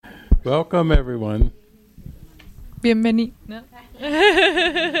Welcome, everyone. Bienvenidos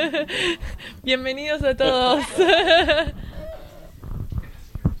a todos.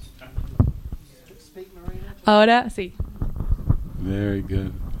 Ahora sí. Very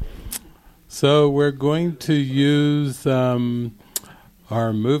good. So we're going to use our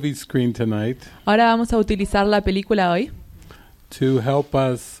movie screen tonight. Ahora vamos a utilizar la película hoy to help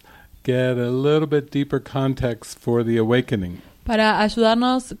us get a little bit deeper context for the awakening. Para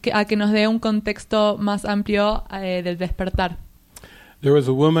ayudarnos a que nos dé un contexto más amplio del despertar. There was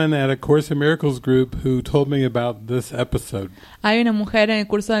a woman at a Course in Miracles group who told me about this episode. Hay una mujer en el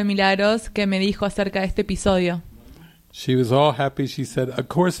curso de milagros que me dijo acerca de este episodio. She was all happy. She said, A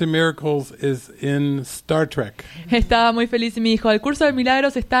Course in Miracles is in Star Trek. Estaba muy feliz y me dijo, el curso de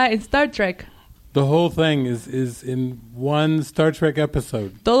milagros está en Star Trek. The whole thing is in one Star Trek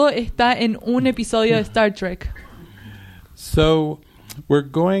episode. Todo está en un episodio de Star Trek. So we're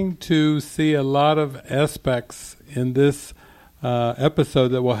going to see a lot of aspects in this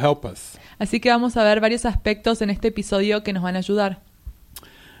episode that will help us. Así que vamos a ver varios aspectos en este episodio que nos van a ayudar.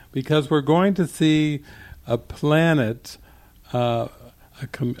 Because we're going to see a planet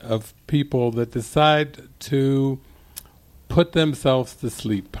of people that decide to put themselves to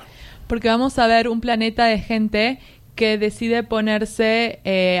sleep. Porque vamos a ver un planeta de gente que decide ponerse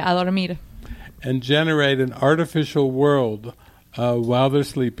a dormir. And generate an artificial world while they're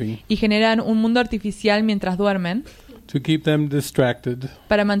sleeping. Y generan un mundo artificial mientras duermen. To keep them distracted.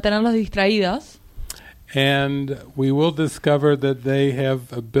 Para mantenerlos distraídos. And we will discover that they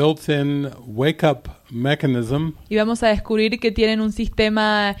have a built-in wake-up mechanism. Y vamos a descubrir que tienen un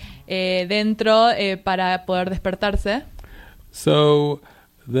sistema dentro para poder despertarse. So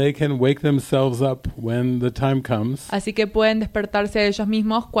they can wake themselves up when the time comes. Así que pueden despertarse ellos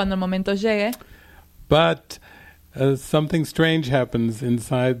mismos cuando el momento llegue. But something strange happens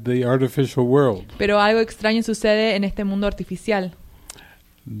inside the artificial world. Pero algo extraño sucede en este mundo artificial.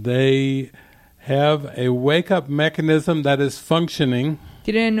 They have a wake-up mechanism that is functioning.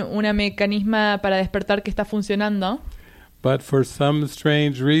 Tienen una mecanismo para despertar que está funcionando. But for some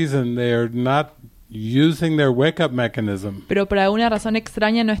strange reason they are not using their wake-up mechanism. Pero por alguna razón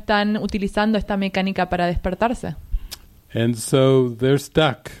extraña no están utilizando esta mecánica para despertarse. And so they're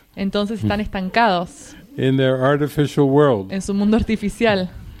stuck. Entonces están estancados. In their artificial world. En su mundo artificial.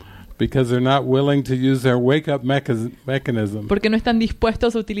 Because they're not willing to use their wake-up mechanism. Porque no están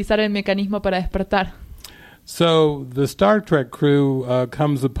dispuestos a utilizar el mecanismo para despertar. So the Star Trek crew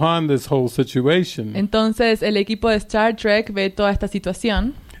comes upon this whole situation. Entonces el equipo de Star Trek ve toda esta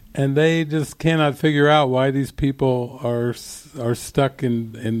situación. And they just cannot figure out why these people are stuck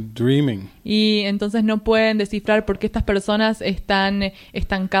in dreaming. Y entonces no pueden descifrar por qué estas personas están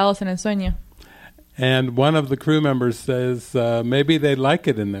estancados en el sueño. And one of the crew members says, maybe they like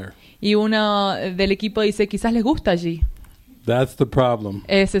it in there. Y uno del equipo dice, quizás les gusta allí. That's the problem.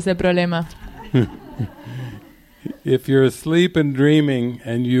 Ese es el problema. If you're asleep and dreaming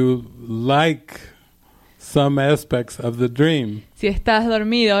and you like some aspects of the dream, si estás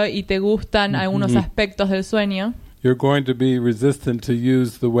dormido y te gustan algunos aspectos del sueño, you're going to be resistant to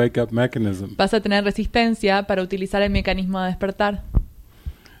use the wake-up mechanism. Vas a tener resistencia para utilizar el mecanismo de despertar.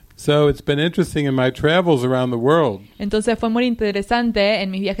 So it's been interesting in my travels around the world. Entonces fue muy interesante en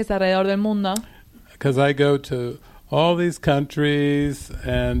mis viajes alrededor del mundo. Because I go to all these countries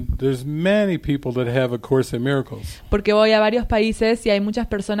and there's many people that have a Course in Miracles. Porque voy a varios países y hay muchas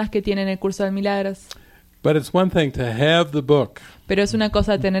personas que tienen el curso de milagros. But it's one thing to have the book. Pero es una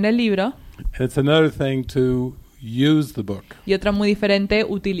cosa tener el libro. And it's another thing to use the book. Y otra muy diferente,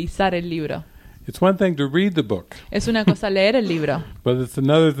 utilizar el libro. It's one thing to read the book. Es una cosa leer el libro. But it's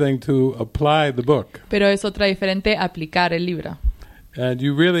another thing to apply the book. Pero es otra diferente aplicar el libro. And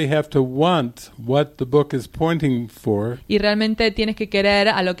you really have to want what the book is pointing for. Y realmente tienes que querer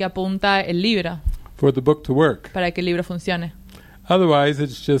a lo que apunta el libro. For the book to work. Para que el libro funcione. Otherwise,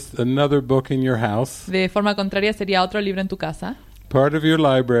 it's just another book in your house. De forma contraria, sería otro libro en tu casa. Part of your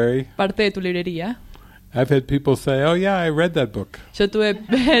library. Parte de tu librería. I've had people say, "Oh yeah, I read that book." Yo tuve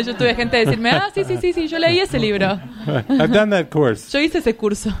gente decirme, sí, yo leí ese libro. I've done that course. Yo hice ese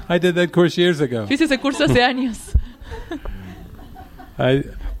curso. I did that course years ago. Yo hice ese curso hace años.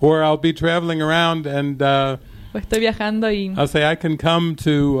 Or I'll be traveling around and estoy viajando y I'll say I can come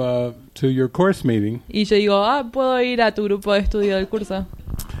to your course meeting. Y yo digo, puedo ir a tu grupo de estudio del curso.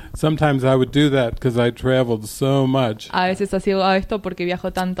 Sometimes I would do that because I traveled so much. A veces hacía esto porque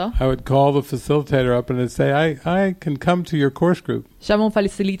viajo tanto. I would call the facilitator up and I'd say, I can come to your course group. Llamo a un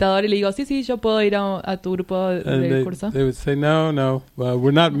facilitador y le digo, sí, yo puedo ir a tu grupo del curso. They would say, no,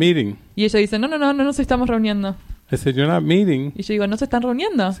 we're not meeting. Y ellos dicen, no nos estamos reuniendo. I said, you're not meeting. Y yo digo, ¿no se están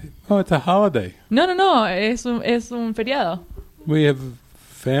reuniendo? Oh, it's a holiday. No, es un feriado. We have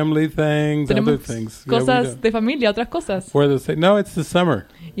family things, Tenemos other things. cosas de familia, otras cosas. Or they say, no, it's the summer.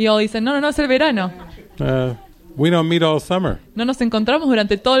 Y ellos dicen, no, es el verano. We don't meet all summer. No nos encontramos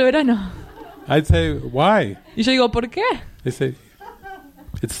durante todo el verano. I'd say, why? Y yo digo, ¿por qué? They say,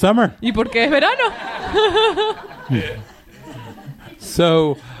 it's summer. ¿Y por qué es verano?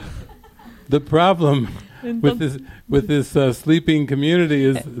 So, the problem with this sleeping community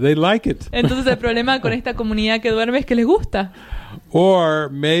is they like it. Entonces el problema con esta comunidad que duerme es que les gusta. Or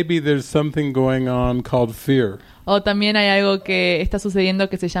maybe there's something going on called fear. O también hay algo que está sucediendo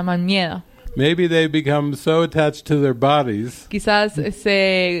que se llama miedo. Maybe they become so attached to their bodies Quizás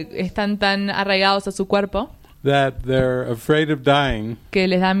están tan arraigados a su cuerpo that they're afraid of dying, que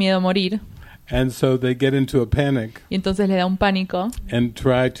les da miedo morir. and so they get into a panic Y entonces les da un pánico and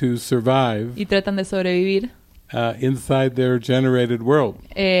try to survive y tratan de sobrevivir inside their generated world.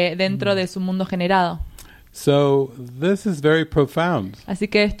 dentro de su mundo generado. So this is very profound. Así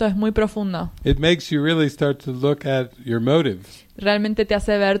que esto es muy profundo. It makes you really start to look at your motives. Realmente te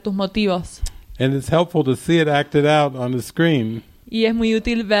hace ver tus motivos. And it's helpful to see it acted out on the screen Y es muy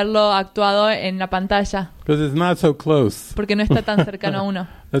útil verlo actuado en la pantalla, because it's not so close. porque no está tan cercano a uno.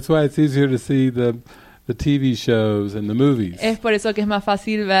 That's why it's easier to see the TV shows and the movies. Es por eso que es más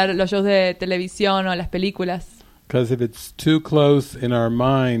fácil ver los shows de televisión o las películas. Because if it's too close in our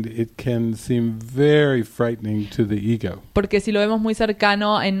mind, it can seem very frightening to the ego. Porque si lo vemos muy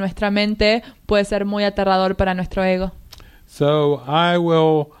cercano en nuestra mente, puede ser muy aterrador para nuestro ego. So I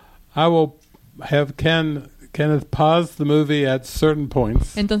will have Kenneth pause the movie at certain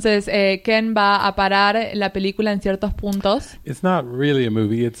points. Entonces, Ken va a parar la película en ciertos puntos. It's not really a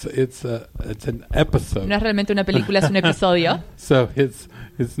movie. It's an episode. No es realmente una película, es un episodio. So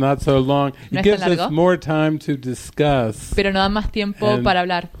it's not so long. No It es tan gives us largo. more time to discuss Pero no da más tiempo and para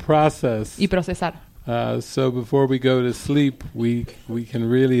hablar process. y procesar. So before we go to sleep, we can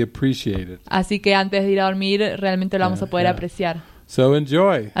really appreciate it. Así que antes de ir a dormir, realmente lo vamos a poder Yeah. apreciar. So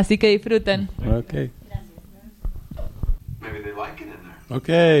enjoy. Así que disfruten. Okay. Maybe they like it in there.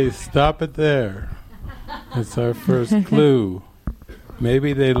 Okay, stop it there. That's our first clue.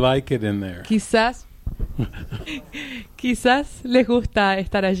 Maybe they like it in there. Quizás les gusta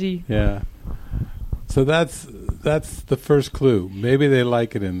estar allí. Yeah. So that's the first clue. Maybe they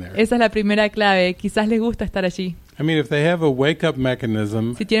like it in there. Esa es la primera clave. Quizás les gusta estar allí. I mean, if they have a wake-up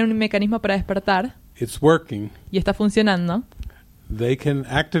mechanism, Si tienen un mecanismo para despertar it's working. y está funcionando, They can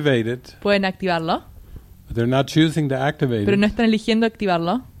activate it, pueden activarlo, but they're not choosing to activate pero no it. están eligiendo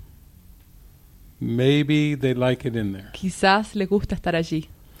activarlo. Maybe they like it in there. Quizás les gusta estar allí.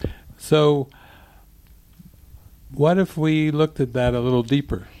 So what if we looked at that a little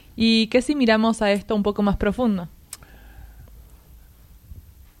deeper? ¿Y qué si miramos a esto un poco más profundo?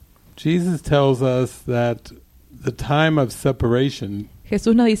 Jesus tells us that the time of separation,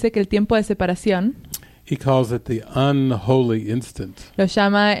 Jesús nos dice que el tiempo de separación he calls it the unholy instant, lo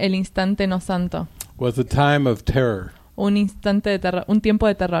llama el instante no santo, was a time of terror. un instante de terror, un tiempo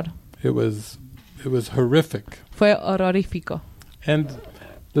de terror. It was horrific. Fue horrorífico. And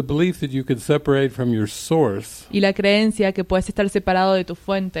the belief that you could separate from your source Y la creencia que puedes estar separado de tu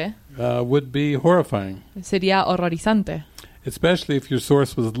fuente would be horrifying, sería horrorizante, especially if your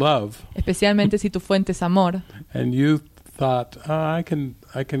source was love especialmente si tu fuente es amor. and you thought, I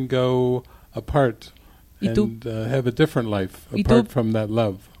can go apart Y tú- and have a different life y tú- apart from that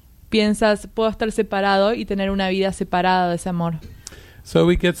love. Piensas, puedo estar separado y tener una vida separada de ese amor. So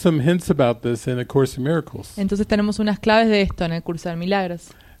we get some hints about this in A Course in Miracles. Entonces tenemos unas claves de esto en el curso de milagros.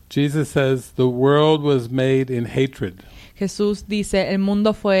 Jesus says the world was made in hatred. Jesús dice, el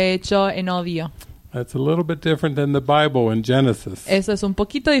mundo fue hecho en odio. That's a little bit different than the Bible in Genesis. Eso es un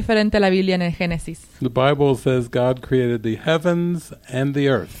poquito diferente a la Biblia en el Génesis. The Bible says God created the heavens and the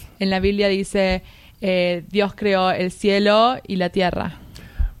earth. En la Biblia dice, Dios creó el cielo y la tierra.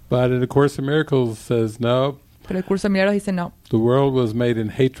 But in A Course in Miracles says no, Pero el curso de milagros dice no, the world was made in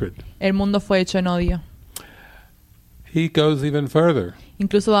hatred. el mundo fue hecho en odio. He goes even further.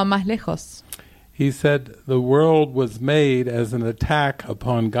 Incluso va más lejos. He said the world was made as an attack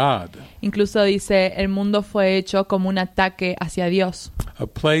upon God, Incluso dice, el mundo fue hecho como un ataque hacia Dios. a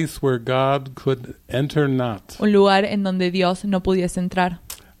place where God could enter not. Un lugar en donde Dios no pudiese entrar.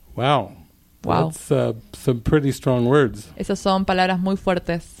 Wow. Wow. That's some pretty strong words. Esas son palabras muy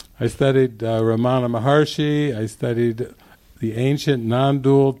fuertes. I studied Ramana Maharshi. I studied the ancient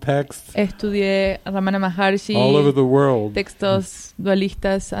non-dual texts Estudié Ramana Maharshi, all over the world. textos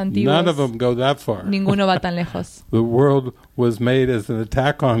dualistas antiguos. None of them go that far. Ninguno va tan lejos. The world was made as an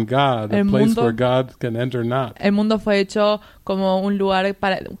attack on God, a El place mundo- where God can enter not. El mundo fue hecho como un lugar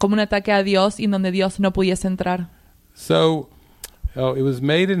como un ataque a Dios y en donde Dios no pudiese entrar. So it was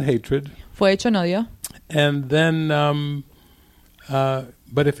made in hatred, Fue hecho en odio. and then,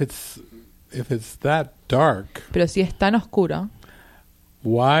 but if it's that dark, Pero si es tan oscuro,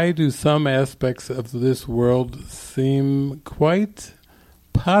 why do some aspects of this world seem quite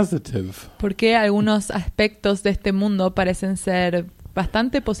positive? ¿por qué algunos aspectos de este mundo parecen ser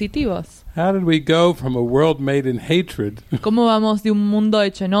bastante positivos? How did we go from a world made in hatred ¿Cómo vamos de un mundo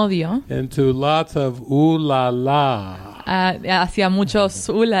hecho en odio into lots of ooh la la? hacia muchos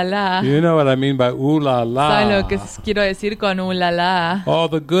ulala? You know what I mean by ooh la la? ¿Saben lo que quiero decir con ulala? All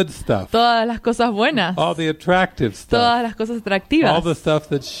the good stuff, Todas las cosas buenas, all the attractive stuff, todas las cosas atractivas, all the stuff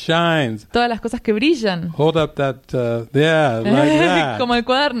that shines. todas las cosas que brillan, Hold up that, like that. como el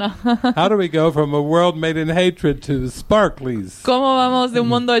cuaderno. How do we go from a world made in hatred to sparklies? ¿Cómo vamos de un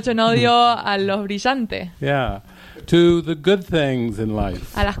mundo hecho en odio a los brillantes, Yeah, to the good things in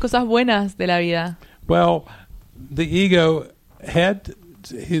life. a las cosas buenas de la vida? Well, the ego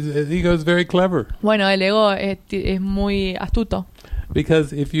his ego is very clever, Bueno, el ego es muy astuto,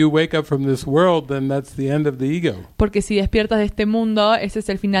 because if you wake up from this world, then that's the end of the ego. porque si despiertas de este mundo, ese es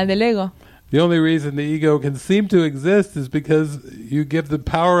el final del ego. The only reason the ego can seem to exist is because you give the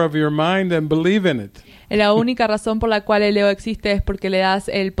power of your mind and believe in it. La única razón por la cual el ego existe es porque le das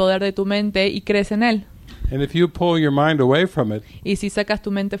el poder de tu mente y crees en él. And if you pull your mind away from it, Y si sacas tu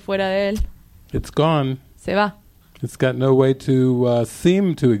mente fuera de él, it's gone. se va. It's got no way to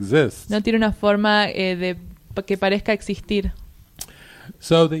seem to exist. No tiene una forma de que parezca existir.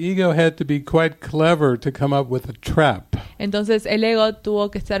 So the ego had to be quite clever to come up with a trap Entonces el ego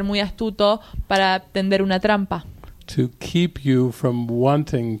tuvo que ser muy astuto para tender una trampa, to keep you from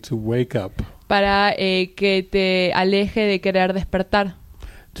wanting to wake up, para que te aleje de querer despertar.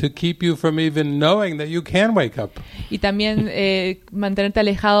 to keep you from even knowing that you can wake up. Y también mantenerte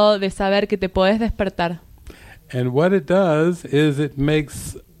alejado de saber que te podés despertar. And what it does is it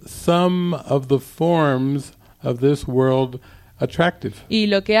makes some of the forms of this world attractive. Y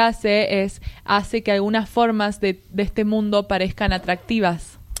lo que hace que algunas formas de este mundo parezcan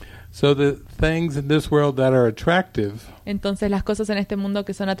atractivas. So the things in this world that are attractive Entonces las cosas en este mundo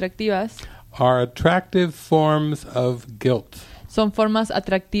que son atractivas are attractive forms of guilt. son formas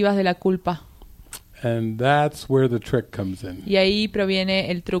atractivas de la culpa. And that's where the trick comes in. Y ahí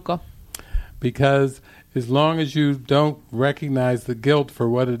proviene el truco. Because as long as you don't recognize the guilt for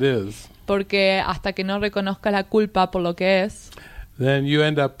what it is, Porque hasta que no reconozcas la culpa por lo que es, then you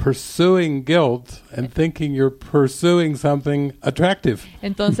end up pursuing guilt and thinking you're pursuing something attractive.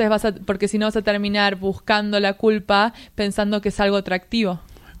 entonces porque si no vas a terminar buscando la culpa pensando que es algo atractivo.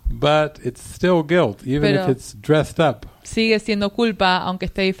 But it's still guilt, even Pero if it's dressed up. sigue siendo culpa aunque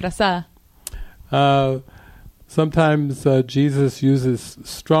esté disfrazada. Sometimes Jesus uses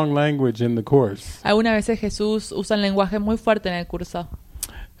strong language in the Course. Algunas veces Jesús usa un lenguaje muy fuerte en el curso.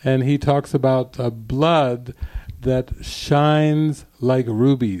 And he talks about blood that shines like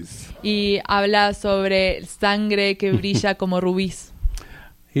rubies. Y habla sobre sangre que brilla como rubíes.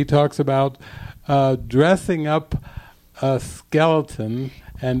 He talks about dressing up a skeleton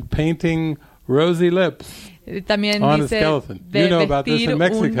and painting rosy lips También on a dice skeleton. de You know about this vestir in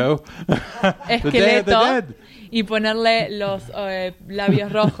Mexico. The Day of the esqueleto Dead. y ponerle los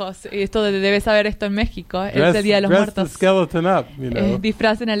labios rojos. Y esto debes saber esto en México. Es el Día de los Dress the Muertos. skeleton up, you know.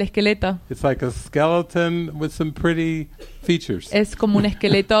 Disfracen al esqueleto. It's like a skeleton with some pretty features. Es como un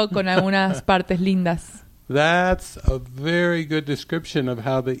esqueleto con algunas partes lindas. That's a very good description of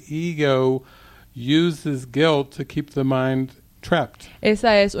how the ego uses guilt to keep the mind trapped.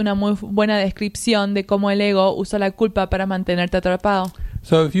 Esa es una muy buena descripción de cómo el ego usa la culpa para mantenerte atrapado.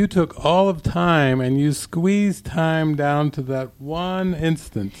 So if you took all of time and you squeezed time down to that one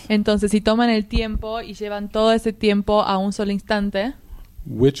instant, Entonces, si toman el tiempo y llevan todo ese tiempo a un solo instante,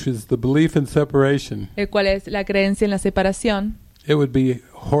 which is the belief in separation, el cual es la creencia en la separación, it would be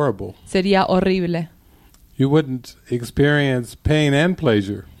horrible. sería horrible. You wouldn't experience pain and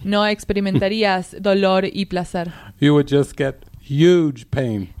pleasure. No experimentarías dolor y placer. You would just get huge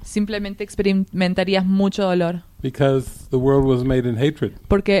pain Simplemente experimentarías mucho dolor, because the world was made in hatred.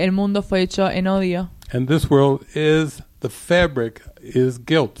 porque el mundo fue hecho en odio. And this world is, the fabric is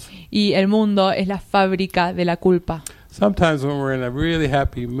guilt. Y el mundo es la fábrica de la culpa. Sometimes when we're in a really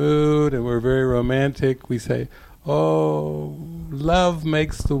happy mood and we're very romantic, we say, oh, love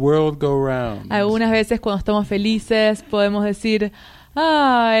makes the world go round. Algunas veces cuando estamos felices podemos decir,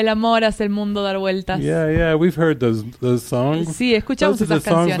 el amor hace el mundo dar vueltas. Yeah, we've heard those songs. Sí, escuchamos Those are esas the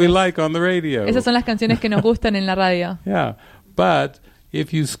songs we canciones. like on the radio. Esas son las canciones que nos gustan en la radio. Yeah, but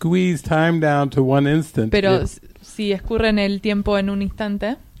if you squeeze time down to one instant, Pero si escurren el tiempo en un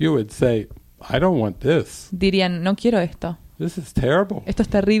instante, you would say, I don't want this. dirían, no quiero esto. This is terrible. Esto es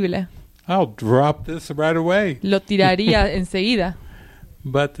terrible. I'll drop this right away. Lo tiraría enseguida.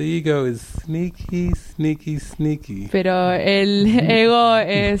 But the ego is sneaky, sneaky, sneaky. Pero el ego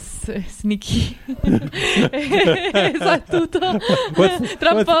es sneaky. Es astuto.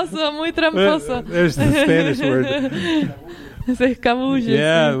 Tramposo, muy tramposo. There's the Spanish word. Se escabulle.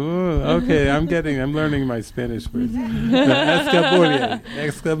 Yeah, Sí. okay, I'm learning my Spanish words.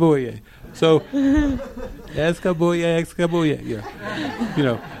 Escabulle. So, escabulle, yeah. You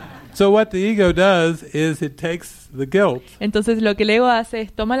know. So what the ego does is it takes the guilt Entonces lo que el ego hace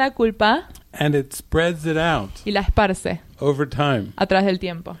es toma la culpa and it spreads it out y la esparce over time. a través del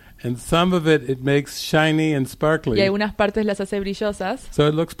tiempo. And some of it makes shiny and Y sparkly. algunas partes las hace brillosas, So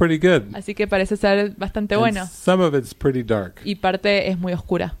it looks pretty good. así que parece ser bastante And bueno. some of it's pretty dark. Y parte es muy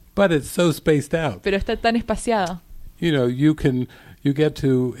oscura. But it's so spaced out. Pero está tan espaciado. You know, you get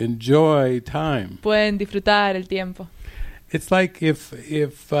to enjoy time. Pueden disfrutar el tiempo. It's like if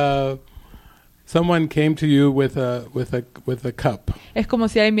someone came to you with a cup Es como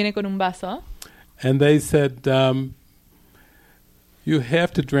si alguien viene con un vaso and they said, you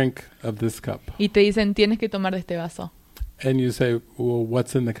have to drink of this cup. y te dicen tienes que tomar de este vaso. And you say, well,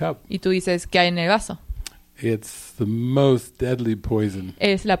 what's in the cup? Y tú dices, ¿qué hay en el vaso? It's the most deadly poison.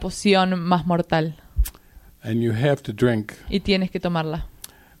 Es la poción más mortal And you have to drink. y tienes que tomarla.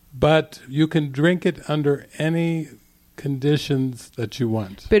 But you can drink it under any conditions that you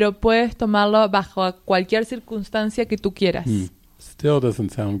want. Pero puedes tomarlo bajo cualquier circunstancia que tú quieras. Still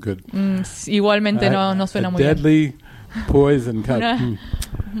doesn't sound good. Igualmente no suena muy bien. Deadly poison cup.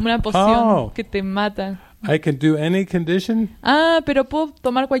 Una poción Oh. que te mata. I can do any condition. Pero ¿puedo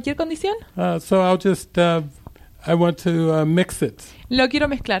tomar cualquier condición? So I'll just, I want to mix it Lo quiero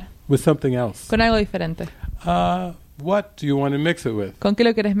mezclar with something else. con algo diferente. What do you want to mix it with? ¿Con qué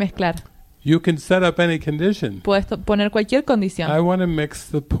lo querés mezclar? You can set up any condition. Puedes poner cualquier I condición. want to mix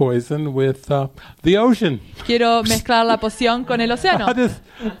the poison with the ocean. Quiero mezclar la poción con el océano I'll just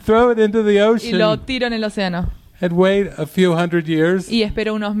throw it into the y lo ocean tiro en el océano. and wait a few hundred years. Y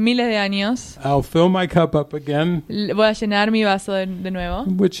espero unos miles de años. I'll fill my cup up again, Voy a llenar mi vaso de nuevo.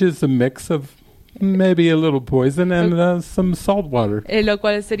 which is a mix of maybe a little poison and some salt water. Lo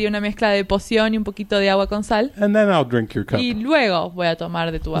cual sería una mezcla de poción y un poquito de agua con sal. And then I'll drink your cup. Y luego voy a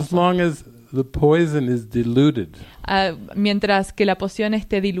tomar de tu As vaso. long as the poison is diluted. Mientras que la poción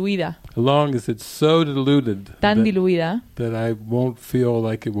esté diluida. As long as it's so diluted Tan diluida that I won't feel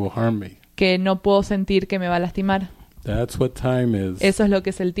like it will harm me. que no puedo sentir que me va a lastimar. That's what time is. Eso es lo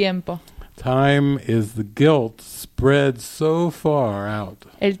que es el tiempo. Time is the guilt spread so far out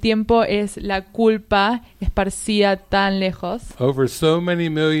El tiempo es la culpa esparcida tan lejos over so many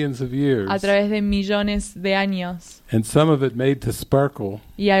millions of years, a través de millones de años and some of it made to sparkle,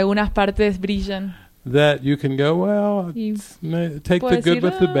 y algunas partes brillan. that you can go, well, Y take puedo the good decir,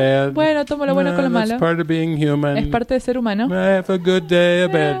 with the bad. bueno, tomo lo bueno con lo That's malo. part of being human. Es parte de ser humano. I have a good day, a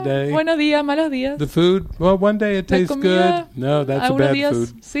bad day. Buenos días, malos días. The food, well, one day it La tastes comida, good. No, that's a algunos bad días, food.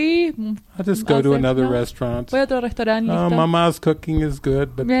 sí. I'll just go to hace- another no. restaurant. Voy a otro restaurante, Oh, listo. mama's cooking is good,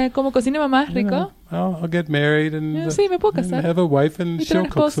 but Como cocina mamá, es you know, rico. I'll get married and, Sí, me puedo and casar. have a wife, and Y tengo she'll una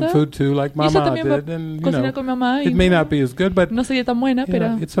cook some esposa. food too, like Y ella mama también va did. And you cocinar know, con mi mamá. it Y may not be as good, but no sería tan buena, you know,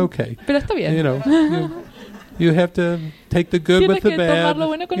 pero it's okay. está bien. You know, you have to take the good Tienes with the que bad. tomar lo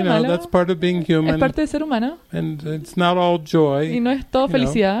bueno con You lo know, malo. that's part of being Es human, parte de ser humano. and it's not all joy. Y no es todo you know.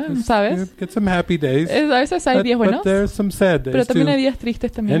 felicidad, It's- ¿sabes? you get some happy days, A veces hay días but buenos, there's some sad days pero también too. hay días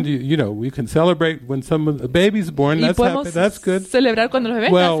tristes And también. you know, we can celebrate when a baby's born. Y That's podemos happy. That's good. celebrar cuando los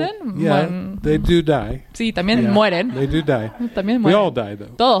bebés Well, nacen. yeah, Bueno, they do die. sí, también Yeah, mueren. They do die. También We all mueren. die,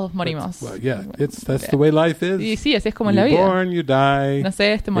 though. Todos morimos. Well, yeah, that's the way life is. Y sí, así es como en la You're vida. born, you die.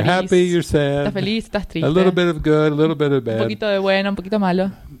 Naces, te You're morís. happy, you're sad. Estás feliz, estás triste. A little bit of good, a little bit of Un bad. poquito de bueno, un poquito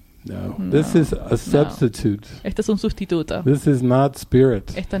malo. No, No, this is a substitute. Esto es un sustituto. This is not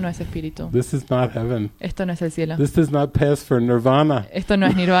spirit. Esto no es espíritu. This is not heaven. Esto no es el cielo. This does not pass for nirvana. Esto no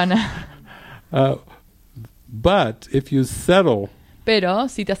es nirvana. But if you settle Pero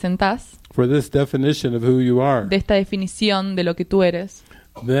si te asentás for this definition of who you are, de esta definición de lo que tú eres,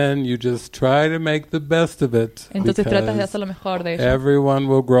 then you just try to make the best of it. Entonces tratas de because hacer lo mejor de ello. everyone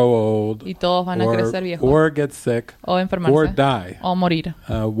will grow old, Y todos van a crecer viejos. or get sick, O or enfermarse. die, O morir.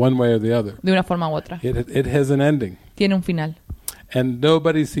 one way or the other. De una forma u otra. It has an ending. Tiene un final. And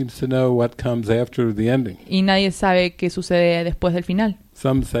nobody seems to know what comes after the ending. Y nadie sabe qué sucede después del final.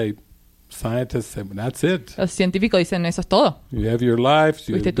 Some say, scientists say, well, that's it. Los científicos dicen, eso es todo. You have your life,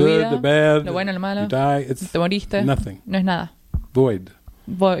 you Tuviste have tu good, vida, the bad, lo bueno, lo malo, you die, it's te moriste. nothing, No es nada. void.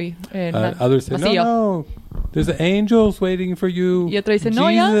 Voy. Others say, Vacío. no, there's angels waiting for you. Y otro dice, no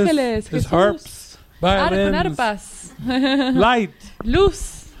hay Jesus, ángeles, there's Jesús. harps, Con violins, arpas. light,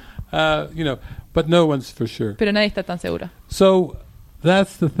 Luz. but no one's for sure. Pero nadie está tan seguro. So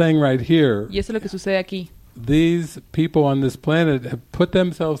that's the thing right here. Y eso es lo que sucede aquí. These people on this planet have put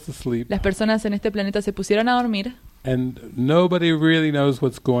themselves to sleep, Las personas en este planeta se pusieron a dormir and nobody really knows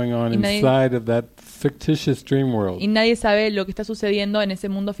what's going on Y nadie- inside of that fictitious dream world. y nadie sabe lo que está sucediendo en ese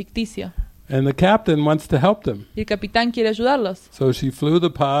mundo ficticio. And the captain wants to help them. Y el capitán quiere ayudarlos. So she flew the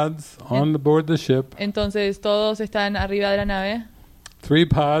pods on the board the ship. Entonces todos están arriba de la nave 3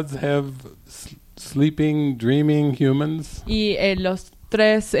 pods have sleeping, dreaming humans. y los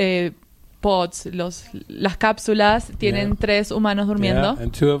 3 pods, las cápsulas, tienen Yeah. 3 humanos durmiendo Yeah,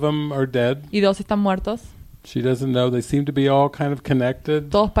 and 2 of them are dead. y 2 están muertos. She doesn't know. They seem to be all kind of connected.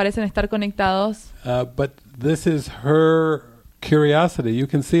 Todos parecen estar conectados But this is her curiosity. You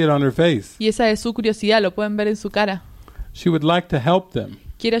can see it on her face. y esa es su curiosidad, lo pueden ver en su cara. She would like to help them,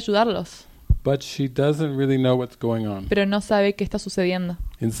 Quiere ayudarlos, but she doesn't really know what's going on pero no sabe qué está sucediendo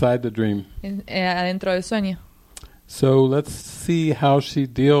inside the dream. adentro del sueño. So let's see how she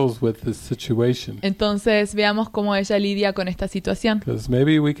deals with this situation. Entonces veamos cómo ella lidia con esta situación. Because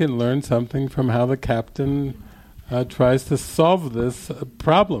maybe we can learn something from how the captain tries to solve this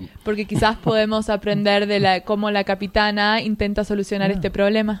problem. Porque quizás podemos aprender de cómo la capitana intenta solucionar este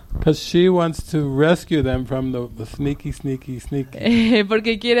problema. Because she wants to rescue them from the sneaky.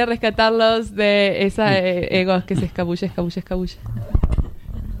 Porque quiere rescatarlos de esa ego que se escabulle.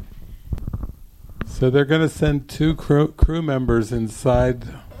 So they're going to send 2 crew members inside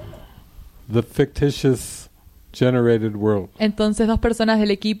the fictitious generated world. Entonces 2 personas del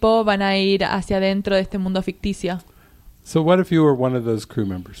equipo van a ir hacia adentro de este mundo ficticio. So what if you were one of those crew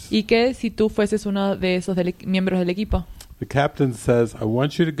members? ¿Y qué si tú fueses uno de esos miembros del equipo? The captain says, I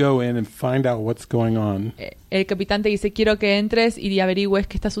want you to go in and find out what's going on. El capitán te dice, quiero que entres y averigües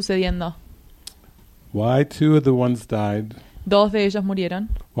qué está sucediendo. Why 2 of the ones died. 2 de ellos murieron.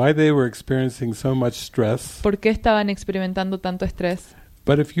 Why they were experiencing so much stress. ¿Por qué estaban experimentando tanto estrés?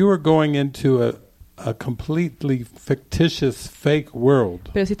 But if you were going into a completely fictitious fake world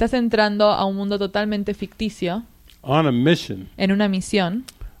Pero si estás entrando a un mundo totalmente ficticio, on a mission, en una misión,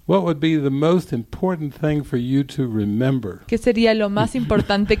 what would be the most important thing for you to remember? ¿qué sería lo más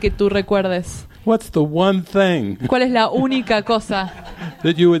importante que tú recuerdes? What's the one thing ¿Cuál es la única cosa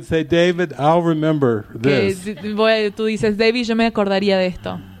that you would say, David, I'll remember que this? tú dices, David, yo me acordaría de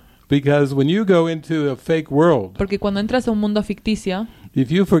esto? Because when you go into a fake world, Porque cuando entras a un mundo ficticio, if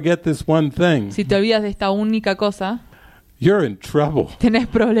you forget this one thing, si te olvidas de esta única cosa, you're in trouble. tenés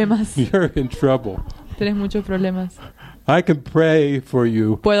problemas. You're in trouble. Tenés muchos problemas. I can pray for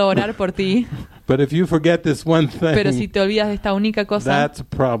you, Puedo orar por ti, but if you forget this one pero si thing, te olvidas de esta única cosa, that's a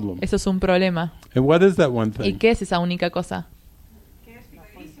problem. eso es un problema. And what is that one ¿Y thing? qué es esa única cosa?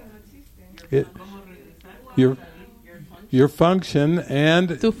 It, your function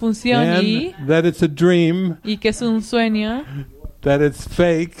and Tu función y that it's a dream, que es un sueño, that it's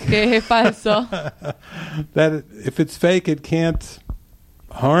fake, que es falso. that if it's fake it can't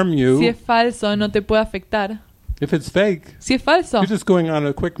harm Si you. es falso, no te puede afectar. If it's fake, Si es falso, you're just going on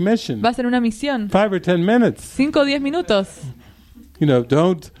a quick mission. vas en una misión. 5 or 10 minutes. 5 o 10 minutos.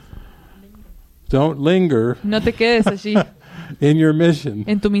 Don't linger No te quedes allí in your mission.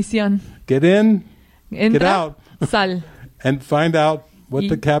 en tu misión. Get in, get Entra, out, sal and find out what Y-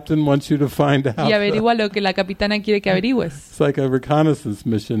 the captain wants you to find out. y averigua lo que la capitana quiere que averigües. It's like a reconnaissance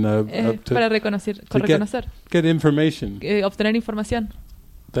mission Para to reconocer, get- get information obtener información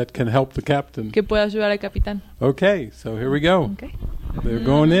that can help the captain. que pueda ayudar al capitán. Okay, so here we go. Okay. They're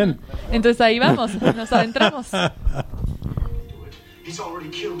going in. Entonces ahí vamos, nos adentramos. He's already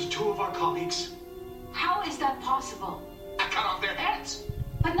killed 2 of our colleagues. How is that possible? I cut off their heads.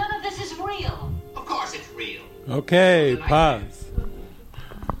 But none of this is real. Of course it's real. Okay, pause.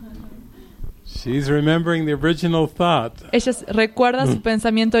 She's remembering the original thought. Ella recuerda su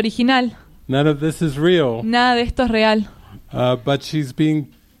pensamiento original. None of this is real. Nada de esto es real. But she's being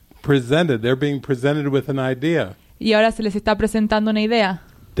presented. They're being presented with an idea. Y ahora se les está presentando una idea.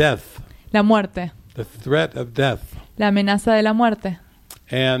 Death. La muerte. The threat of death. La amenaza de la muerte.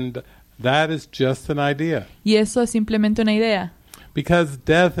 And that is just an idea. Y eso es simplemente una idea. Because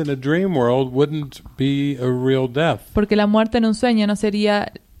death in a dream world wouldn't be a real death. Porque la muerte en un sueño no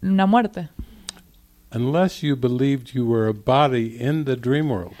sería una muerte. Unless you believed you were a body in the dream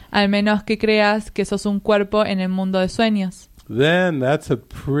world. Al menos que creas que sos un cuerpo en el mundo de sueños. Then that's a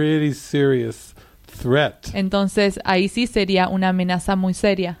pretty serious threat. Entonces ahí sí sería una amenaza muy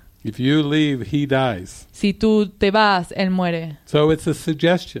seria. If you leave, he dies. Si tú te vas, él muere. So it's a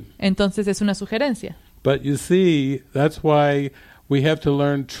suggestion. Entonces es una sugerencia. But you see, that's why we have to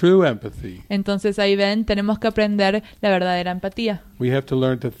learn true empathy. Entonces ahí ven, tenemos que aprender la verdadera empatía. We have to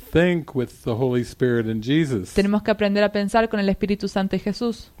learn to think with the Holy Spirit and Jesus. Tenemos que aprender a pensar con el Espíritu Santo y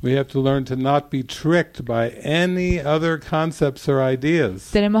Jesús. We have to learn to not be tricked by any other concepts or ideas.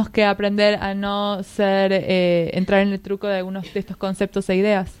 Tenemos que aprender a no ser entrar en el truco de algunos de estos conceptos e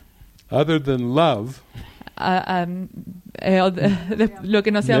ideas. Other than love. Lo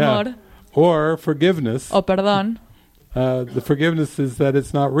que no sea Yeah. amor Or forgiveness. o perdón. The forgiveness is that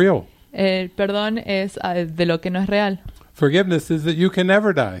it's not real. El perdón es de lo que no es real. Forgiveness is that you can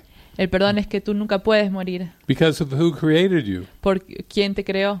never die El perdón es que tú nunca puedes morir because of who created you. por quien te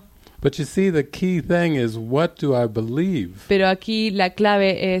creó. But you see, the key thing is, what do I believe? Pero aquí la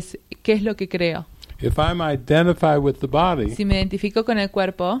clave es ¿qué es lo que creo? If I'm identified with the body, Si me identifico con el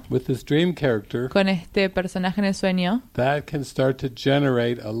cuerpo, with this dream character, con este personaje en el sueño, that can start to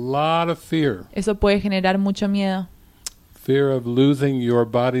generate a lot of fear. eso puede generar mucho miedo. Fear of losing your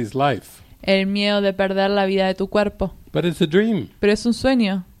body's life. El miedo de perder la vida de tu cuerpo. But it's a dream. Pero es un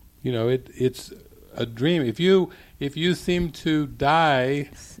sueño. You know, it's a dream. If you seem to die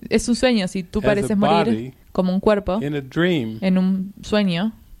Es un sueño. Si tú as pareces a morir body como un cuerpo, in a dream, en un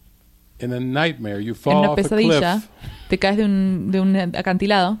sueño, in a nightmare, you en fall una off a pesadilla, cliff. te caes de un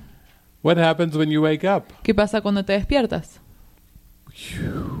acantilado. What happens when you wake up? ¿Qué pasa cuando te despiertas?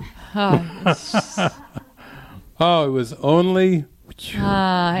 Ah, Oh, it was only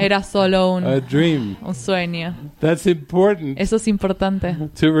era solo a dream. un sueño. That's important Eso es importante.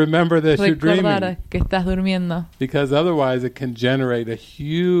 to remember that you're dreaming, Recordar que estás durmiendo. because otherwise it can generate a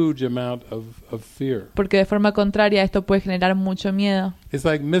huge amount of fear. Porque de forma contraria esto puede generar mucho miedo. It's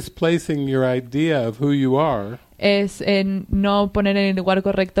like misplacing your idea of who you are Es no poner en el lugar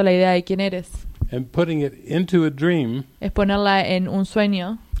correcto la idea de quién eres. and putting it into a dream Es ponerla en un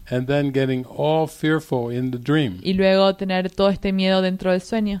sueño and then getting all fearful in the dream y luego tener todo este miedo dentro del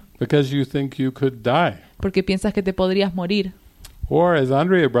sueño. because you think you could die. Porque piensas que te podrías morir. Or, as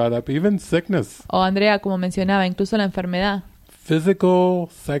Andrea brought up, even sickness, O Andrea, como mencionaba, incluso la enfermedad. physical,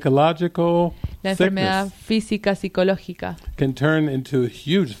 psychological La enfermedad sickness física, psicológica, can turn into a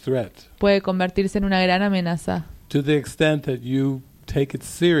huge threat puede convertirse en una gran amenaza to the extent that you take it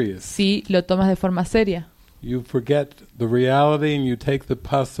serious. si lo tomas de forma seria. You forget the reality and you take the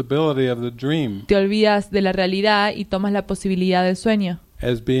possibility of the dream Te olvidas de la realidad y tomas la posibilidad del sueño,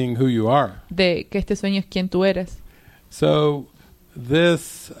 as being who you are. de que este sueño es quien tú eres. So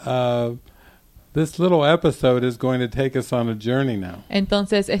this little episode is going to take us on a journey now,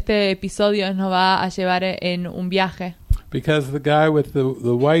 Entonces este episodio nos va a llevar en un viaje. because the guy with the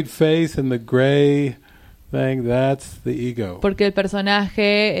white face and the gray thing, that's the ego. Porque el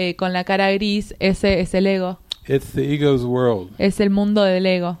personaje con la cara gris, ese es el ego. It's the ego's world. Es el mundo del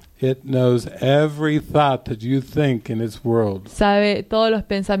ego. It knows every thought that you think in its world. Sabe todos los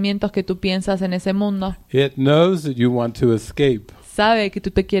pensamientos que tú piensas en ese mundo. It knows that you want to escape, Sabe que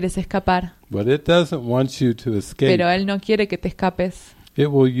tú te quieres escapar, but it doesn't want you to escape. pero él no quiere que te escapes. It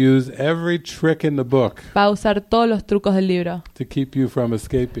will use every trick in the book Va a usar todos los trucos del libro to keep you from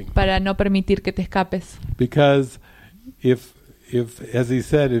escaping. para no permitir que te escapes. Because if as he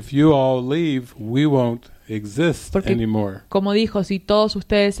said, if you all leave, we won't exist Porque, anymore. como dijo, si todos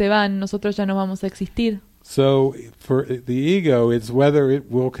ustedes se van, nosotros ya no vamos a existir. So for the ego, it's whether it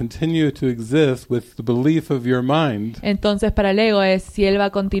will continue to exist with the belief of your mind, Entonces para el ego es si él va a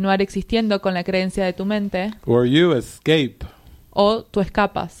continuar existiendo con la creencia de tu mente or you escape o tú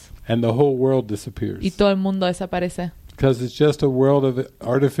escapas and the whole world disappears. y todo el mundo desaparece. Because it's just a world of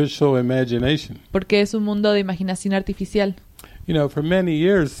artificial imagination. Porque es un mundo de imaginación artificial. You know, for many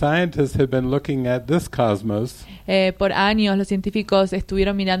years, scientists have been looking at this cosmos Por años los científicos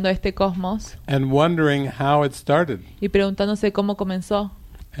estuvieron mirando este cosmos and wondering how it started. y preguntándose cómo comenzó.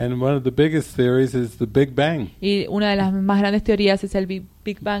 And one of the biggest theories is the Big Bang, Y una de las más grandes teorías es el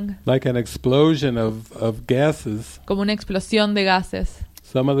Big Bang, like an explosion of gases. como una explosión de gases.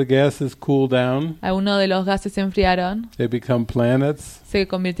 Some of the gases cool down, Algunos de los gases se enfriaron, they become planets. se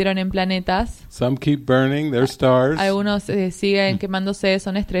convirtieron en planetas. Some keep burning, they're stars. Algunos siguen quemándose,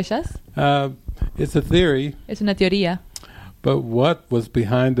 son estrellas. It's a theory, Es una teoría. But what was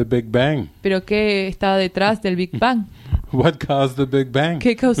behind the Big Bang? Pero ¿qué estaba detrás del Big Bang? What caused the Big Bang?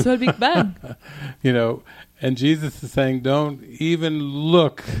 ¿Qué causó el Big Bang? You know, and Jesus is saying, don't even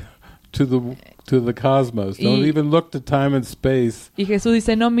look to the cosmos. Don't even look to time and space. Y Jesús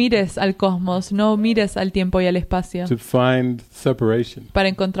dice, no mires al cosmos, no mires al tiempo y al espacio To find separation. para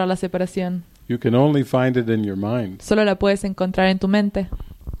encontrar la separación. You can only find it in your mind. Solo la puedes encontrar en tu mente.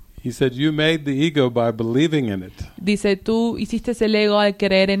 He said, you made the ego by believing in it. Dice, tú hiciste el ego al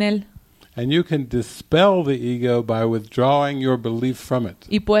creer en él. And you can dispel the ego by withdrawing your belief from it.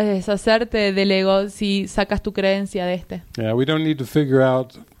 Y puedes deshacerte del ego si sacas tu creencia de este. Yeah, we don't need to figure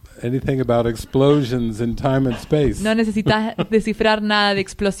out anything about explosions in time and space. No necesitas descifrar nada de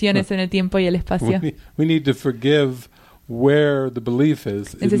explosiones en el tiempo y el espacio. We need to forgive where the belief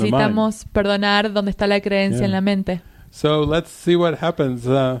is in the mind. Necesitamos perdonar donde está la creencia en la mente. So let's see what happens.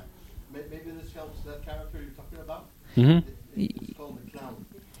 Maybe this helps that character you're talking about. Mhm. It's called the clown.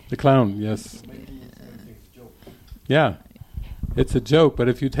 The clown, yes. Maybe it's a joke. Yeah. It's a joke, but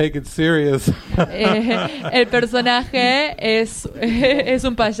if you take it serious. El personaje es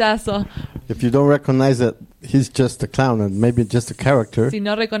un payaso. If you don't recognize that he's just a clown and maybe just a character. Si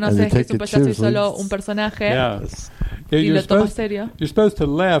no reconoces que es un payaso y solo un personaje. Yeah. Y lo tomas serio. You're supposed to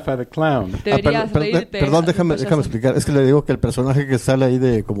laugh at a clown. Deberías reírte. Perdón, déjame explicar. Es que le digo que el personaje que sale ahí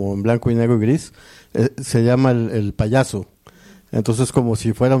de como en blanco y negro y gris se llama el payaso. Entonces como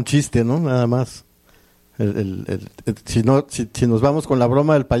si fuera un chiste, ¿no? Nada más. Si nos vamos con la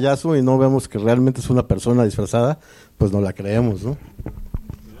broma del payaso y no vemos que realmente es una persona disfrazada, pues no la creemos, ¿no?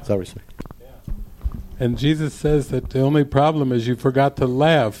 Sorry. And Jesus says that the only problem is you forgot to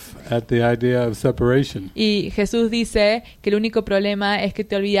laugh at the idea of separation. Y Jesús dice que el único problema es que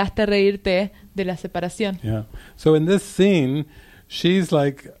te olvidaste reírte de la separación. Yeah. So in this scene, she's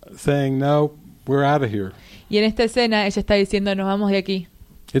like saying, "No, we're out of here. Y en esta escena ella está diciendo, nos vamos de aquí.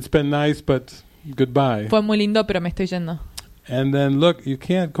 It's been nice, but goodbye." Fue muy lindo, pero me estoy yendo. And then look, you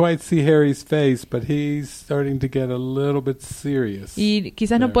can't quite see Harry's face, but he's starting to get a little bit serious. Y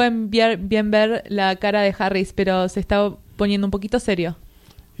quizás no pueden bien ver la cara de Harris, pero se está poniendo un poquito serio.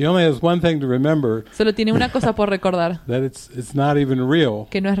 He only has one thing to remember. Solo tiene una cosa por recordar. That it's not even real.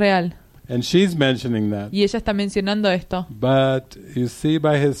 Que no es real. And she's mentioning that. Y ella está mencionando esto. But you see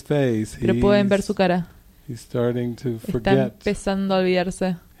by his face, pero pueden ver su cara. He's starting to está forget empezando a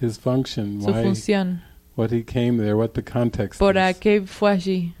olvidarse his function, su función. What he came there, what the context ¿Por is. qué fue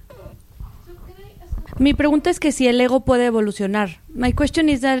allí? Mi pregunta es que si el ego puede evolucionar. My question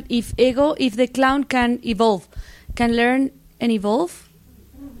is that if the clown can evolve, can learn and evolve?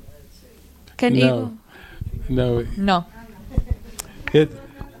 Can ego? No. No.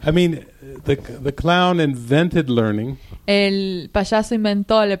 The clown invented learning. El payaso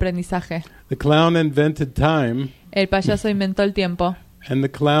inventó el aprendizaje. The clown invented time. El payaso inventó el tiempo. And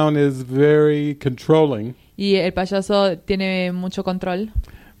the clown is very controlling. Y el payaso tiene mucho control.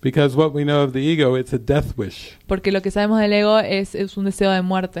 Because what we know of the ego, it's a death wish. Porque lo que sabemos del ego es un deseo de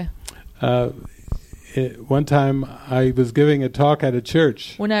muerte. One time I was giving a talk at a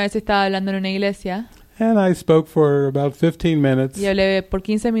church. Una vez estaba hablando en una iglesia. And I spoke for about 15 minutes. Y hablé por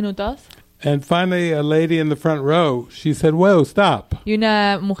 15 minutos. And finally a lady in the front row, she said, "Whoa, stop." Y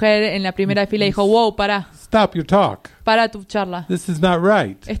una mujer en la primera fila dijo, "Wow, para. Stop your talk. Para tu charla. This is not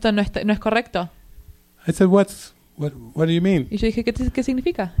right." Esto no es correcto. I said, what do you mean? Y yo dije, ¿qué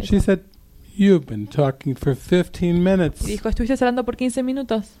significa? She said, "You've been talking for 15 minutes. Y dijo, estuviste hablando por 15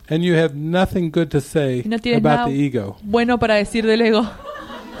 minutos. And you have nothing good to say No tienes about nada the ego." bueno para decir del ego.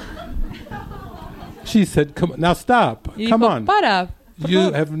 She said, "Now stop. Y Come dijo, on. Para.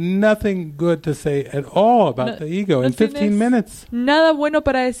 You have nothing good to say at all about the ego in 15 minutes." Nada bueno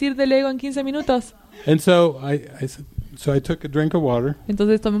para decir del ego en 15 minutos. And so I took a drink of water.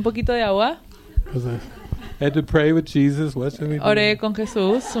 Entonces tomé un poquito de agua. Because I had to pray with Jesus. What should we do? Oré con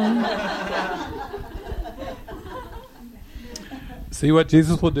Jesús. See what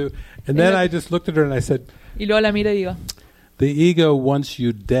Jesus will do. And then I just looked at her and I said, Y luego la miro y digo, "The ego wants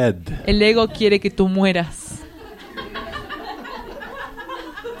you dead." el ego quiere que tú mueras.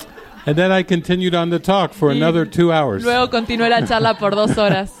 And then I continued on the talk for another 2 hours. Luego continué la charla por 2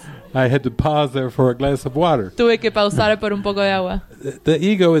 horas. I had to pause there for a glass of water. Tuve que pausar por un poco de agua. The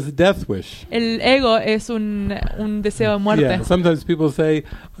ego is a death wish. El ego es un deseo de muerte. Yeah, sometimes people say,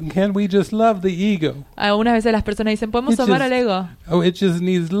 "Can we just love the ego?" Algunas veces las personas dicen, ¿podemos amar al ego? Oh, it just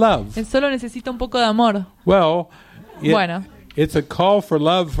needs love. Él solo necesita un poco de amor. Well, Bueno. It's a call for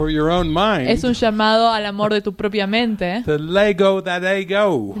love for your own mind. Es un llamado al amor de tu propia mente. To let go that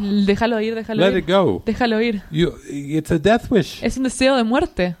ego. Déjalo ir, déjalo Let ir. it go. Déjalo ir. It's a death wish. Es un deseo de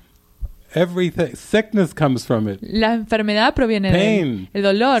muerte. everything. Sickness comes from it. La enfermedad proviene de Pain, el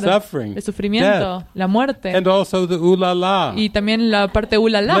dolor, suffering, el sufrimiento, death, la muerte and also the ulala, y también la parte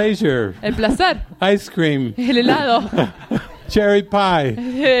ulala, pleasure, el placer, ice cream, el helado, cherry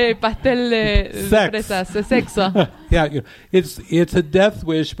pie, pastel de Sex. fresas, de sexo. Yeah, it's a death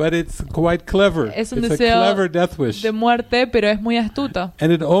wish, but it's quite clever. Es un It's a deseo clever death wish, de muerte, pero es muy astuto.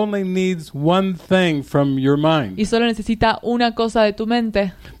 and it only needs one thing from your mind, Y solo necesita una cosa de tu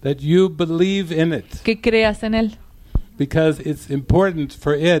mente, that you believe in it, que creas en él. because it's important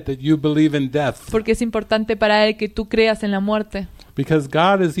for it that you believe in death, Porque es importante para él que tú creas en la muerte. because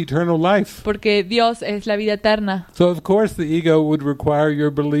God is eternal life. Porque Dios es la vida eterna. So of course the ego would require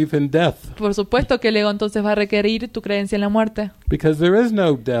your belief in death, Por supuesto que el ego entonces va a requerir tu creencia en la muerte. because there is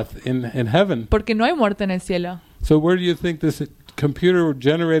no death in heaven. Porque no hay muerte en el cielo. So where do you think this computer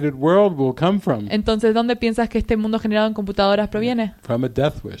generated world will come from? Entonces, ¿dónde piensas que este mundo generado en computadoras proviene? From a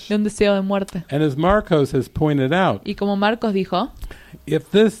death wish. De un deseo de muerte. And as Marcos has pointed out, Y como Marcos dijo, if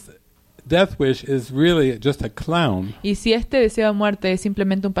this death wish is really just a clown, y si este deseo de muerte es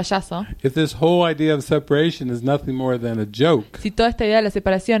simplemente un payaso, if this whole idea of separation is nothing more than a joke, si toda esta idea de la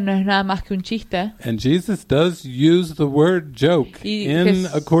separación no es nada más que un chiste, and Jesus does use the word joke y in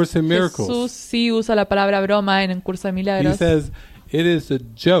A Course in Jesús Miracles. sí usa la palabra broma en un curso de He milagros, says it is a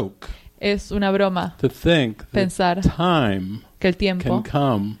joke es una broma to think that pensar time que el can tiempo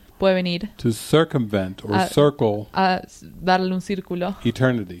come puede venir to circumvent or a- circle a darle un círculo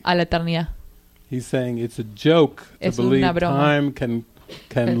eternity. a la eternidad. He's saying it's a joke to Es una believe broma. time can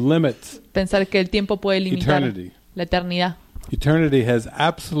El- limit Pensar que el tiempo puede limitar eternity. la eternidad. Eternity has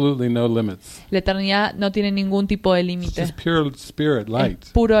absolutely no limits. La eternidad no tiene ningún tipo de It's límite. just pure spirit, light. Es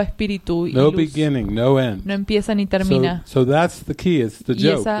puro espíritu y No luz. beginning, no end. No empieza ni termina. So that's the key. It's the Y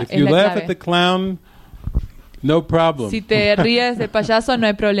joke. esa If es you la laugh clave. at the clown, no problem. Si te ríes del payaso, no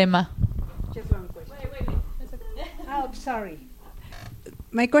hay problema. Oh, sorry.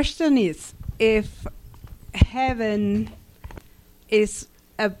 My question is, if heaven is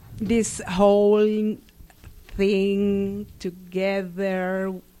this whole thing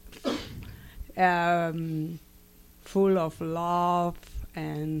together, full of love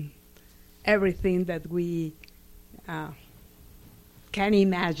and everything that we can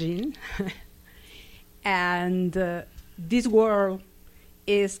imagine, and this world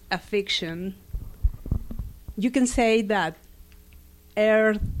is a fiction, you can say that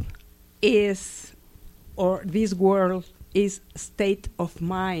Earth is, or this world is a state of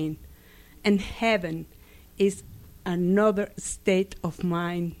mind, and heaven is another state of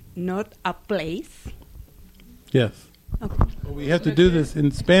mind, not a place. Yes. Okay. Well, we have to do this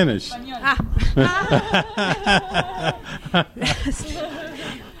in Spanish.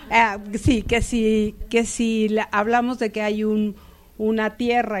 Sí, que si hablamos de que hay una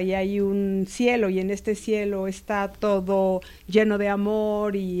tierra y hay un cielo, y en este cielo está todo lleno de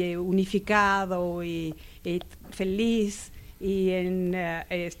amor y unificado y feliz, y en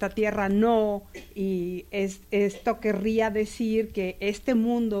esta tierra no, y esto querría decir que este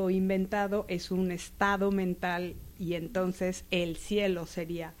mundo inventado es un estado mental, y entonces el cielo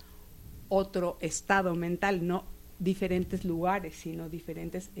sería otro estado mental, no diferentes lugares, sino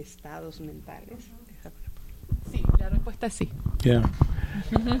diferentes estados mentales. Sí, la respuesta es sí. Yeah.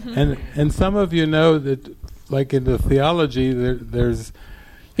 and some of you know that, like in the theology, there's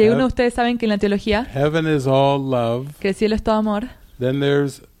Y algunos de ustedes saben que en la teología, heaven is all love. que el cielo es todo amor, Then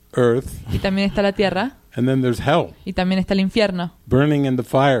there's earth, y también está la tierra, and then there's hell, y también está el infierno, burning in the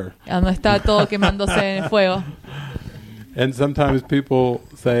fire. donde está todo quemándose en el fuego. And sometimes people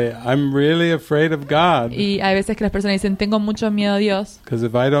say, I'm really afraid of God, Y hay veces que las personas dicen, tengo mucho miedo a Dios, because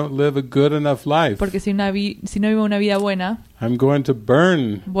if I don't live a good enough life, porque si no vivo una vida buena, I'm going to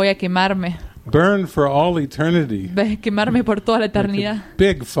burn voy a quemarme. for all eternity. Quemarme por toda la Like a eternidad.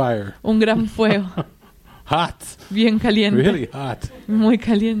 big fire. Un gran fuego, Hot. bien caliente, Really hot. muy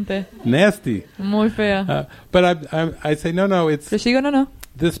caliente, Nasty. muy feo. But I say, no, it's Pero yo digo, no.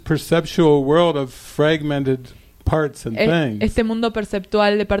 this perceptual world of fragmented parts and things. Este mundo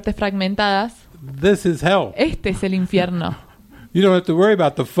perceptual de partes fragmentadas, This is hell. este es el infierno. You don't have to worry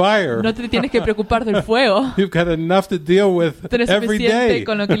about the fire. No te tienes que preocupar del fuego. You've got enough to deal with Tienes every suficiente day.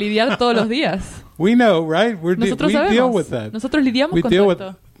 con lo que lidiar todos los días. We know, right? Nosotros we deal sabemos. with that. Nosotros lidiamos We con deal todo with.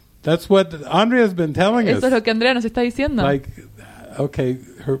 esto. That's what Andrea's been telling us. Eso es lo que Andrea nos está diciendo. Like, okay,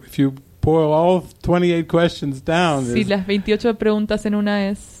 if you boil all 28 questions down, Si is, las 28 preguntas en una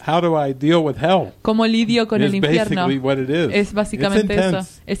es, how do I deal with hell? ¿cómo lidio con el Is infierno? basically what it is. Es básicamente It's eso.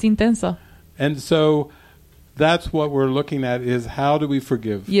 intense. Es intenso. And so that's what we're looking at, is how do we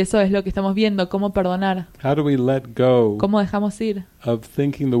forgive? Y eso es lo que estamos viendo, cómo perdonar, How do we let go cómo dejamos ir, of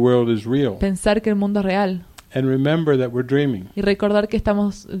thinking the world is real? pensar que el mundo es real And remember that we're dreaming. y recordar que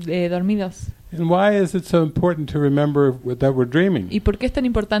estamos dormidos. And why is it so important to remember that we're dreaming? ¿Y por qué es tan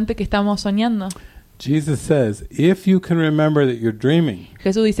importante que estamos soñando? Jesus says, if you can remember that you're dreaming,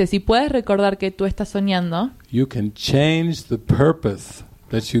 Jesús dice, si puedes recordar que tú estás soñando, you can change the purpose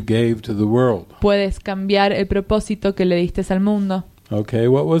that you gave to the world. puedes cambiar el propósito que le diste al mundo. Okay,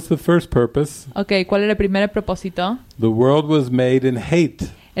 what was the first purpose? Ok, ¿cuál era el primer propósito? The world was made in hate.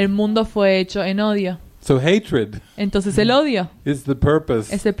 El mundo fue hecho en odio. So hatred Entonces el odio is the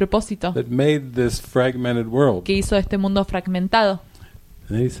purpose es el propósito that made this fragmented world. que hizo este mundo fragmentado.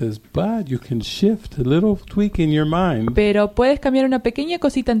 And he says, but you can shift a little tweak in your mind Pero puedes cambiar una pequeña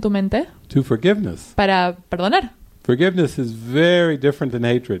cosita en tu mente to forgiveness. para perdonar. Forgiveness is very different than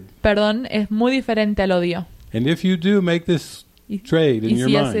hatred. Perdón es muy diferente al odio. And if you do make this Y, trade in y your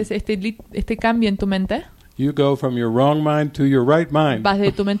si mind, haces este cambio en tu mente, you go from your wrong mind to your right mind. vas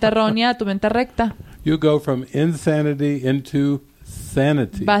de tu mente errónea a tu mente recta. You go from insanity into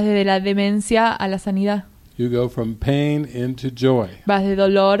sanity. Vas de la demencia a la sanidad. You go from pain into joy. Vas de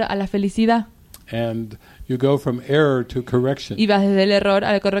dolor a la felicidad. And you go from error to correction. Y vas desde el error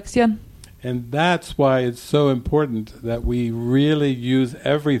a la corrección. And that's why it's so important that we really use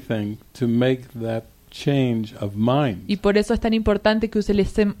everything to make that change of mind. Y por eso es tan importante que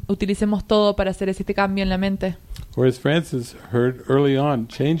utilicemos todo para hacer este cambio en la mente. Or as Francis heard early on,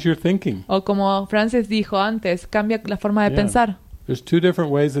 change your thinking. O como Francis dijo antes, cambia la forma de Yeah. pensar. There's two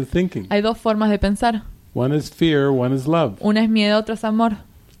different ways of thinking. Hay dos formas de pensar. One is fear, one is love. Una es miedo, otra es amor.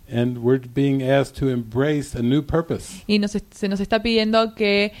 And we're being asked to embrace a new purpose. Y se nos está pidiendo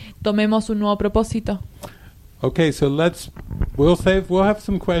que tomemos un nuevo propósito. Okay, so we'll have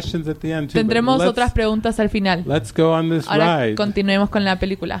some questions at the end too. but Tendremos otras preguntas al final. Let's go on this Ahora ride. continuemos con la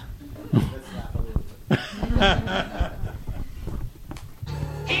película.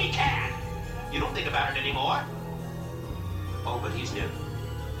 He can. You don't think about it anymore. Oh, but he's new.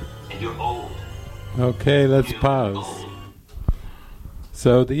 And you're old. Okay, let's You're pause. old.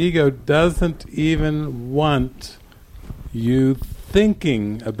 So the ego doesn't even want you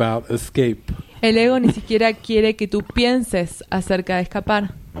thinking about escape. El ego ni siquiera quiere que tú pienses acerca de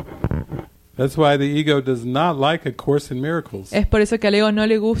escapar. That's why the ego does not like A Course in Miracles. Es por eso que al ego no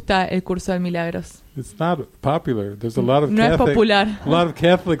le gusta el curso de milagros. It's not popular. There's a lot of No es popular. A lot of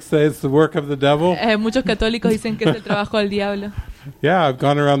Catholics say it's the work of the devil. Muchos católicos dicen que es el trabajo del diablo. Yeah, I've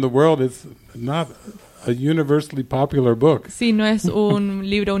gone around the world. It's not a universally popular book. Sí, no es un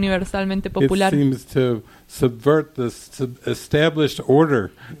libro universalmente popular. It seems to subvert the established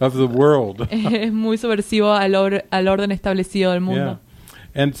order of the world. Es muy subversivo al orden establecido del mundo.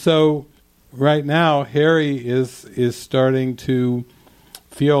 Yeah. And so right now Harry is starting to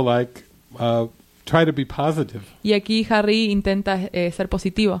feel like try to be positive. Y aquí Harry intenta ser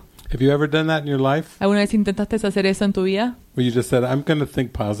positivo. Have you ever done that in your life? ¿Alguna vez intentaste hacer eso en tu vida? Where you just said, I'm going to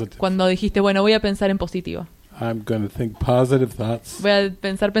think positive. Cuando dijiste, bueno, voy a pensar en positivo. I'm going to think positive thoughts. Voy a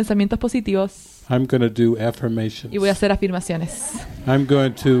pensar pensamientos positivos. I'm going to do affirmations. Y voy a hacer afirmaciones. I'm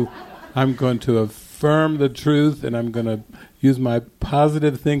going to affirm the truth, and I'm going to use my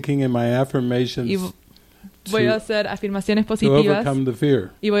positive thinking and my affirmations Y voy a hacer afirmaciones to positivas. overcome the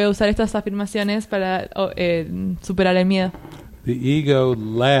fear. Y voy a usar estas afirmaciones para superar el miedo. The ego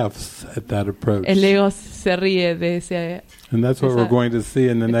laughs at that approach. El ego se ríe de ese... And that's what we're going to see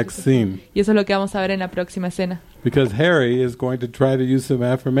in the next scene. Y eso es lo que vamos a ver en la próxima escena. Because Harry is going to try to use some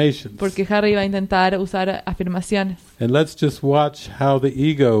affirmations. Porque Harry va a intentar usar afirmaciones. And let's just watch how the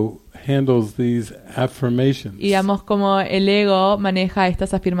ego handles these affirmations. Y veamos cómo el ego maneja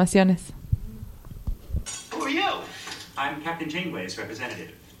estas afirmaciones. Who are you? I'm Captain Janeway's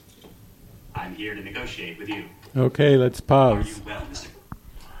representative. I'm here to negotiate with you. Okay, let's Are pause. you well, Mr.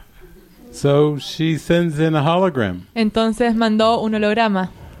 So she sends in a hologram. Entonces mandó un holograma.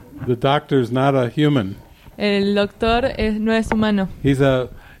 The doctor's not a human. El doctor no es humano. He's a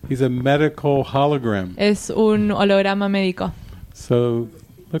medical hologram. Es un holograma médico. So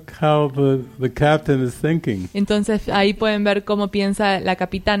look how the captain is thinking. Entonces ahí pueden ver cómo piensa la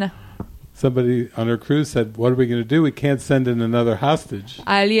capitana. Somebody on her crew said, what are we going to do? We can't send in another hostage.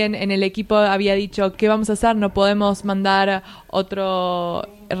 Alguien en el equipo había dicho, ¿qué vamos a hacer? No podemos mandar otro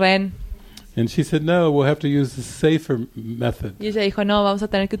rehén. And she said, no, we'll have to use a safer method. Y ella dijo, no, vamos a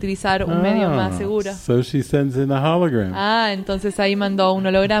tener que utilizar un medio más seguro. So she sends in a hologram. Entonces ahí mandó un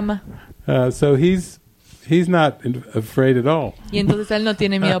holograma. So he's not afraid at all. Y entonces él no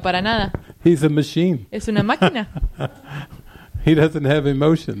tiene miedo para nada. He's a machine. Es una máquina. He doesn't have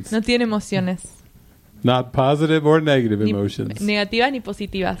emotions. No tiene emociones. Not positive or negative ni emotions. negativas ni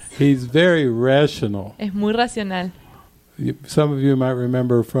positivas. He's very rational. Es muy racional. Some of you might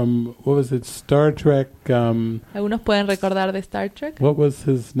remember from, what was it, Star Trek? Algunos pueden recordar de Star Trek. What was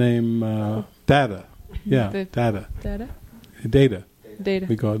his name? Data. Yeah, Data. Data.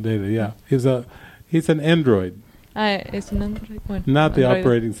 We call it Data, yeah. He's an android. Es un Android. Bueno, Not the Android.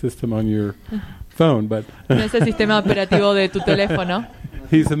 operating system on your phone, but No es el sistema operativo de tu teléfono.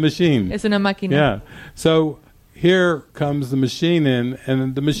 he's a machine. Es una máquina. Yeah. So here comes the machine in,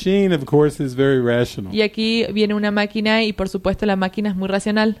 and the machine, of course, is very rational. Y aquí viene una máquina y por supuesto la máquina es muy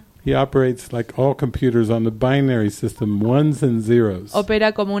racional. He operates like all computers on the binary system, ones and zeros.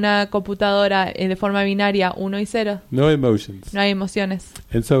 Opera como una computadora de forma binaria, 1 y 0. No emotions. No hay emociones.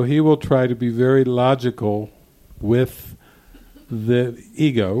 And so he will try to be very logical with the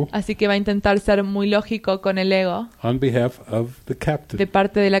ego Así que va a intentar ser muy lógico con el ego on behalf of the de captain.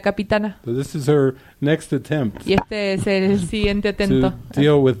 parte de la capitana. So this is her next attempt Y este es el siguiente atento. to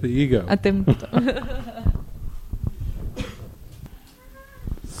deal with the ego. Atento.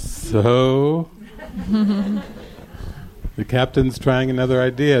 So the captain's trying another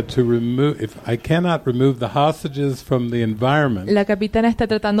idea to remove. If I cannot remove the hostages from the environment, La capitana está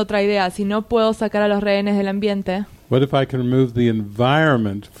tratando otra idea. Si no puedo sacar a los rehenes del ambiente, what if I can remove the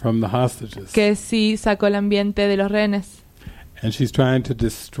environment from the hostages? que si saco el ambiente de los rehenes. And she's trying to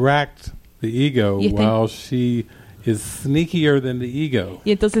distract the ego Y está- while she is sneakier than the ego.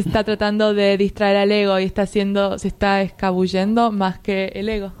 Y entonces está tratando de distraer al ego y se está escabullendo más que el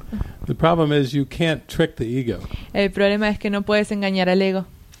ego. The problem is you can't trick the ego. El problema es que no puedes engañar al ego.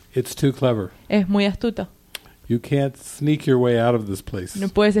 It's too clever. Es muy astuto. You can't sneak your way out of this place No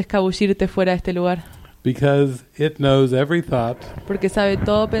puedes escabullirte fuera de este lugar. because it knows every thought. Porque sabe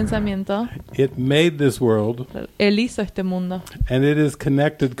todo pensamiento. It made this world Él hizo este mundo. and it is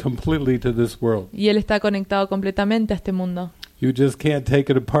connected completely to this world. Y él está conectado completamente a este mundo. You just can't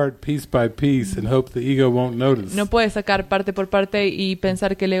take it apart piece by piece and hope the ego won't notice. No puedes sacar parte por parte y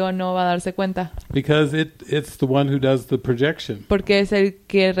pensar que el ego no va a darse cuenta. Because it's the one who does the projection. Porque es el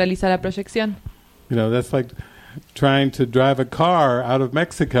que realiza la proyección. You know, that's like trying to drive a car out of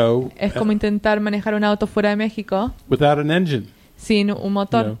Mexico Es como intentar manejar un auto fuera de México without an engine. sin un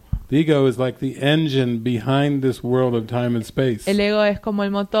motor. You know, the ego is like the engine behind this world of time and space. El ego es como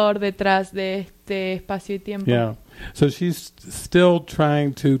el motor detrás de este espacio y tiempo. Yeah. So she's still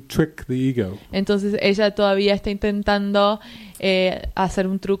trying to trick the ego. Entonces ella todavía está intentando hacer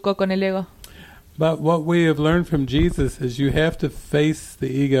un truco con el ego. But what we have learned from Jesus is you have to face the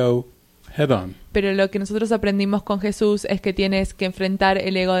ego head on Pero lo que nosotros aprendimos con Jesús es que tienes que enfrentar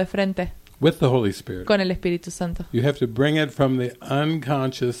el ego de frente with the Holy Spirit. con el Espíritu Santo. You have to bring it from the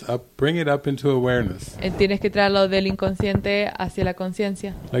unconscious up, bring it up into awareness. Tienes que traerlo del inconsciente hacia la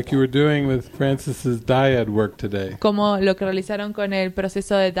conciencia, Like you were doing with Francis's dyad work today. como lo que realizaron con el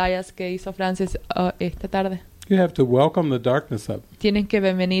proceso de Dyas que hizo Francis esta tarde. You have to welcome the darkness up. Tienen que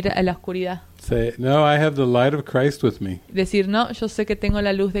venir a la oscuridad. Say, no, I have the light of Christ with me. Decir, no, yo sé que tengo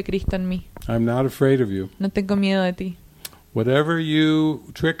la luz de Cristo en mí. I'm not afraid of you. No tengo miedo de ti. Whatever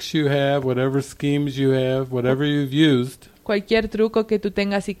tricks you have, whatever schemes you have, whatever you've used, Cualquier truco que tú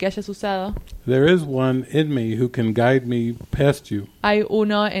tengas y que hayas usado, there is one in me who can guide me past you. hay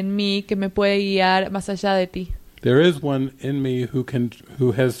uno en mí que me puede guiar más allá de ti. There is one in me who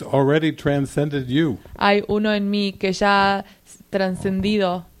has already transcended you. Hay uno en mí que ya ha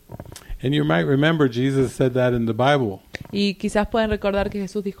trascendido. And you might remember Jesus said that in the Bible. Y quizás pueden recordar que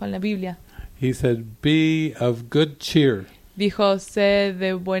Jesús dijo en la Biblia. He said, "Be of good cheer, Dijo, sé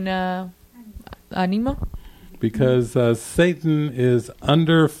de buena ánimo, because Satan is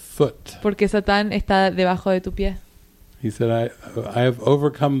underfoot." porque Satán está debajo de tu pie. He said, I have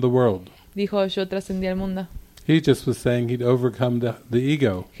overcome the world. Dijo, yo trascendí al mundo. He just was saying he'd overcome the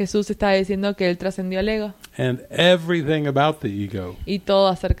ego Jesús estaba diciendo que él trascendió al ego and everything about the ego, y todo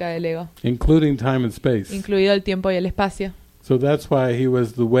acerca del ego, including time and space. incluido el tiempo y el espacio. So that's why he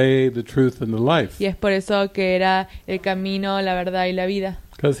was the way, the truth, and the life, Y es por eso que era el camino, la verdad y la vida,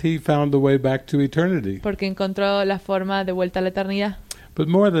 because he found the way back to eternity. porque encontró la forma de vuelta a la eternidad. But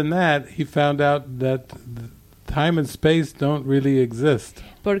more than that, he found out that time and space don't really exist.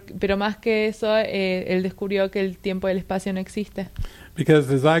 Pero más que eso, él descubrió que el tiempo y el espacio no existe.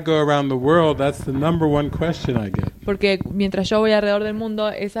 Because as I go around the world, that's the number one question I get. Porque mientras yo voy alrededor del mundo,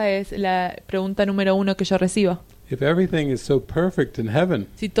 esa es la pregunta número 1 que yo recibo. If everything is so perfect in heaven,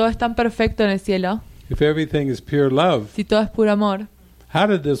 Si todo es tan perfecto en el cielo, if everything is pure love, si todo es puro amor, how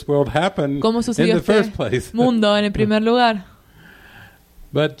did this world happen ¿cómo in sucedió the first este place? mundo en el primer lugar?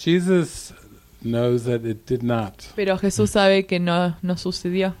 But Jesus knows that it did not. Pero Jesús sabe que no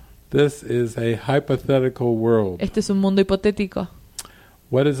sucedió. This is a hypothetical world. Este es un mundo hipotético.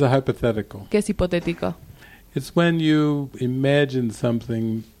 What is a hypothetical? ¿Qué es hipotético? It's when you imagine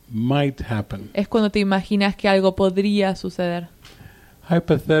something might happen. Es cuando te imaginas que algo podría suceder.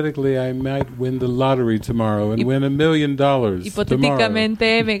 Hypothetically, I might win the lottery tomorrow and win $1 million tomorrow.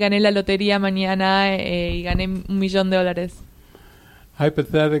 Hipotéticamente me gané la lotería mañana y gané $1.000.000.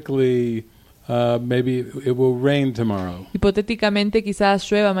 Hypothetically, maybe it will rain tomorrow. Hipotéticamente quizás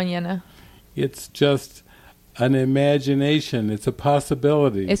llueva mañana. It's just an imagination. It's a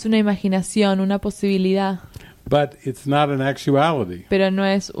possibility. Es una imaginación, una posibilidad. But it's not an actuality. Pero no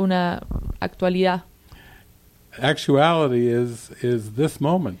es una actualidad. Actuality is this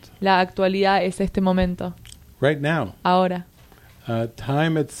moment. La actualidad es este momento. Right now. Ahora.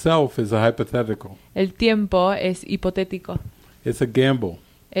 Time itself is a hypothetical. El tiempo es hipotético. It's a gamble.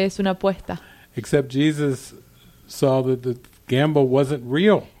 Es una apuesta. Except Jesus saw that the gamble wasn't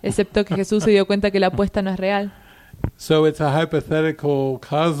real. Excepto que Jesús se dio cuenta que la apuesta no es real. So it's a hypothetical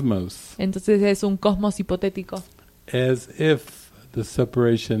cosmos. Entonces es un cosmos hipotético. As if the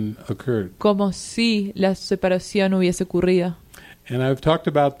separation occurred. Como si la separación hubiese ocurrido. And I've talked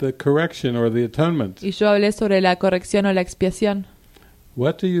about the correction or the atonement. Y yo hablé sobre la corrección o la expiación.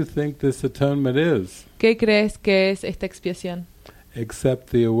 What do you think this atonement is? ¿Qué crees que es esta expiación?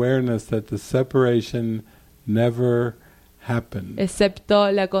 Except the awareness that the separation never happened.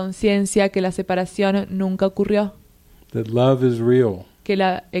 Excepto la conciencia que la separación nunca ocurrió. That love is real. Que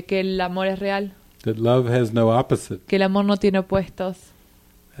el amor es real. That love has no opposite. Que el amor no tiene opuestos.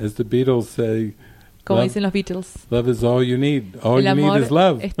 As the Beatles say, como dicen los Beatles. Love is all you need. All el you amor need is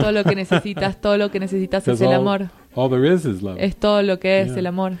love. Es todo lo que necesitas. Todo lo que necesitas es el amor. All there is love. Es todo lo que es el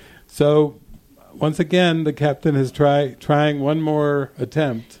amor. So, once again, the captain is trying one more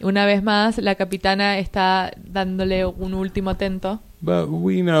attempt. Una vez más, la capitana está dándole un último intento. But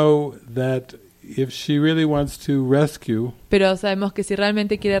we know that if she really wants to rescue, pero sabemos que si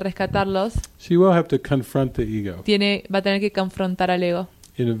realmente quiere rescatarlos, she will have to confront the ego. Va a tener que confrontar al ego.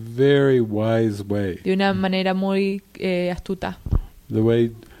 In a very wise way. De una manera muy astuta. The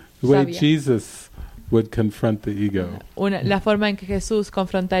way Jesus would confront the ego. La forma en que Jesús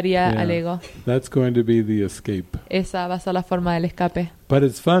confrontaría al ego. That's going to be the escape. Esa va a ser la forma del escape. But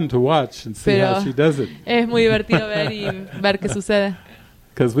it's fun to watch and see how she does it. Es muy divertido ver y ver qué sucede.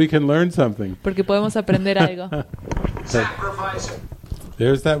 Because we can learn something. Porque podemos aprender algo. Sacrifice.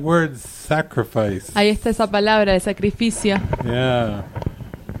 There's that word, sacrifice. Ahí está esa palabra de sacrificio. Yeah.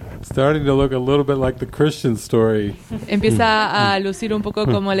 Starting to look a little bit like the Christian story. Empieza a lucir un poco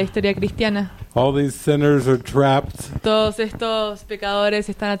como la historia cristiana. All these sinners are trapped. Todos estos pecadores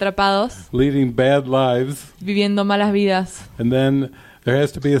están atrapados. Leading bad lives. Viviendo malas vidas. And then there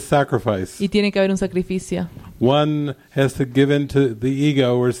has to be a sacrifice. Y tiene que haber un sacrificio. One has to give in to the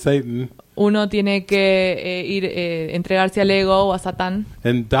ego or Satan. Uno tiene que entregarse al ego o a Satán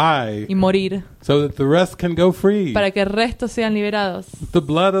and die y morir so that the rest can go free. Para que el resto sean liberados. The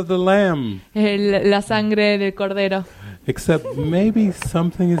blood of the lamb. La sangre del cordero. Except maybe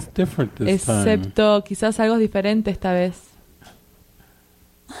something is different this time. Excepto quizás algo diferente esta vez.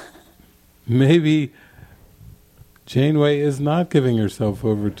 Maybe Janeway is not giving herself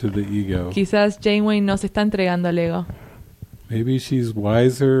over to the ego. Quizás Janeway no se está entregando al ego. Maybe she's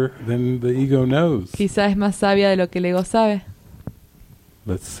wiser than the ego knows. Quizás es más sabia de lo que el ego sabe.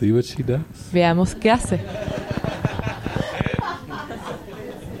 Let's see what she does. Veamos qué hace.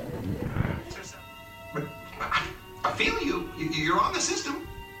 I feel you. You're on the system.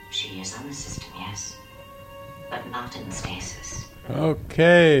 She is on the system, yes. But not in stasis.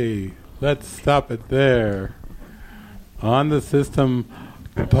 Okay. Let's stop it there. On the system,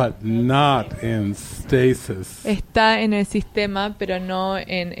 but not in stasis. Está en el sistema, pero no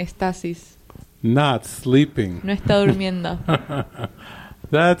en estasis. Not sleeping. No está durmiendo.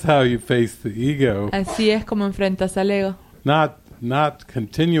 That's how you face the ego. Así es como enfrentas al ego. Not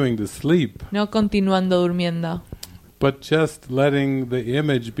continuing to sleep. No continuando durmiendo. But just letting the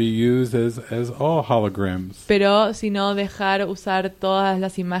image be used as all holograms. Pero sino dejar usar todas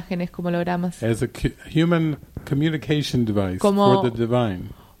las imágenes como hologramas. As a human communication device como for the divine.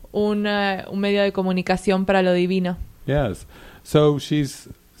 Un medio de comunicación para lo divino. Yes. So she's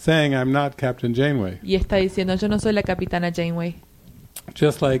saying, I'm not Captain Janeway. Y está diciendo, yo no soy la capitana Janeway.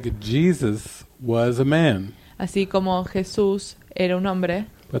 Just like Jesus was a man. Así como Jesús era un hombre.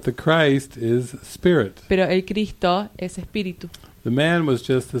 But the Christ is spirit. Pero el Cristo es espíritu. The man was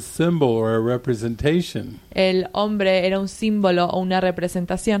just a symbol or a representation. El hombre era un símbolo o una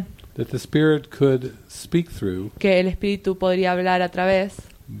representación. That the spirit could speak through. Que el espíritu podría hablar a través.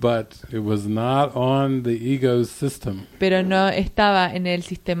 but it was not on the ego's system. pero no estaba en el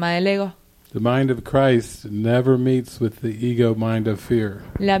sistema del ego. The mind of Christ never meets with the ego mind of fear.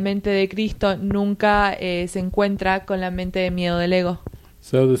 La mente de Cristo nunca se encuentra con la mente de miedo del ego.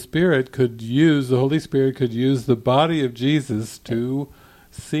 So the Holy Spirit could use the body of Jesus to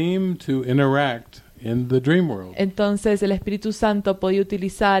seem to interact in the dream world. Entonces el Espíritu Santo podía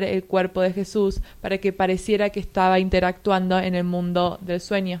utilizar el cuerpo de Jesús para que pareciera que estaba interactuando en el mundo del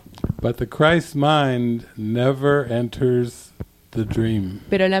sueño. But the Christ mind never enters the dream.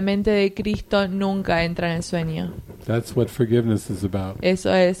 Pero la mente de Cristo nunca entra en el sueño. That's what forgiveness is about.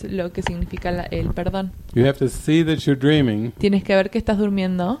 Eso es lo que significa el perdón. You have to see that you're dreaming, Tienes que ver que estás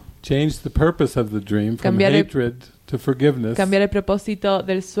durmiendo, change the purpose of the dream from Cambiar el- hatred to forgiveness, cambiar el propósito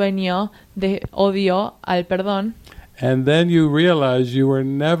del sueño de odio al perdón, and then you realize you were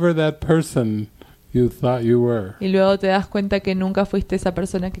never that person you thought you were. y luego te das cuenta que nunca fuiste esa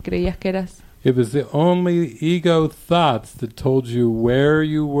persona que creías que eras. It was the only ego thoughts that told you where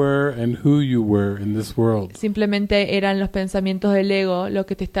you were and who you were in this world. Simplemente eran los pensamientos del ego lo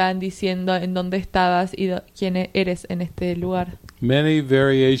que te estaban diciendo en dónde estabas y quién eres en este lugar. Many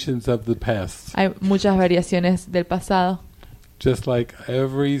variations of the past. Hay muchas variaciones del pasado. Just like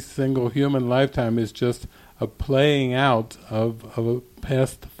every single human lifetime is just a playing out of a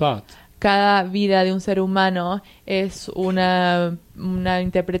past thought. Cada vida de un ser humano es una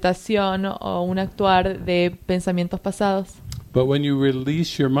interpretación o un actuar de pensamientos pasados. But when you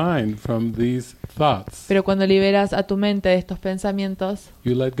release your mind from these thoughts, Pero cuando liberas a tu mente de estos pensamientos,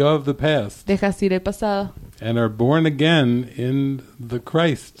 you let go of the past dejas ir el pasado and are born again in the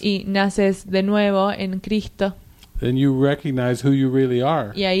Christ. y naces de nuevo en Cristo. Then you recognize who you really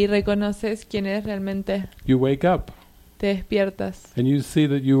are. Y ahí reconoces quién eres realmente. You wake up Te despiertas and you see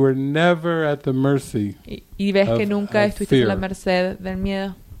that you were never at the mercy, y ves que Of- nunca of estuviste a la fear. merced del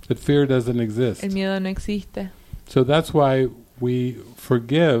miedo. that fear doesn't exist. El miedo no existe. So that's why we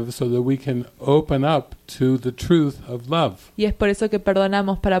forgive, so that we can open up to the truth of love. Y es por eso que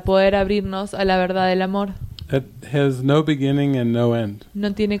perdonamos, para poder abrirnos a la verdad del amor. That has no beginning and no end.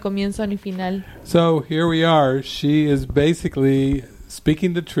 No tiene comienzo ni final. So here we are. She is basically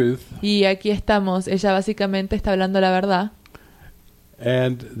speaking the truth, Y aquí estamos. Ella básicamente está hablando la verdad.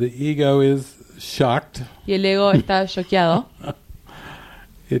 and the ego is shocked. Y el ego está choqueado.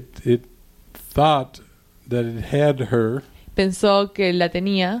 It thought that it had her, Pensó que la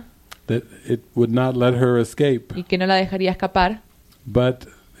tenía that it would not let her escape, y que no la dejaría escapar, but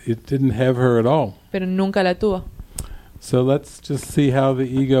it didn't have her at all. pero nunca la tuvo. So let's just see how the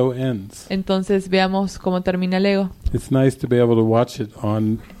ego ends. Entonces veamos cómo termina el ego. It's nice to be able to watch it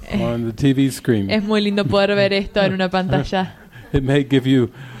on the TV screen. Es muy lindo poder ver esto en una pantalla. It may give you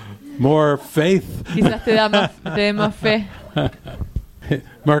more faith. Quizás te dé más fe.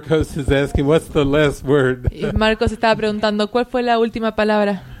 Marcos is asking, what's the last word? Y Marcos estaba preguntando, ¿cuál fue la última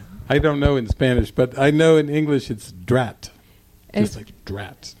palabra? I don't know in Spanish, but I know in English it's drat. Just Es- like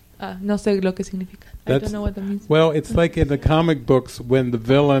drat. no sé lo que significa. I don't know what that means. Well, it's like in the comic books when the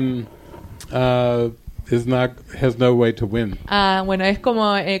villain has no way to win. Bueno, es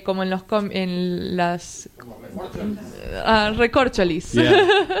como en en las recorcholis.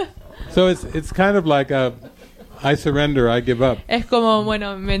 Yeah. So it's kind of like a I surrender, I give up. Es como,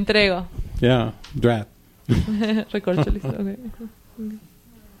 bueno, me entrego. Yeah, drat. Recorcholis, okay.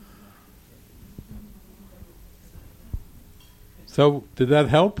 So did that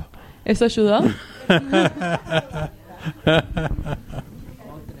help? ¿Eso ayudó?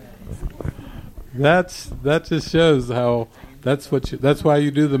 That just shows how that's why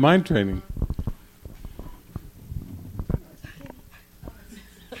you do the mind training.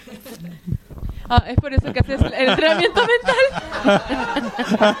 Es por eso que haces el entrenamiento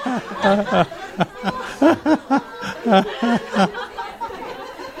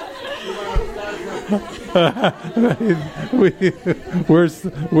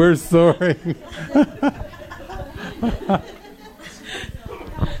We're soaring.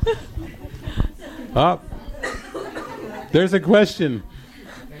 There's a question.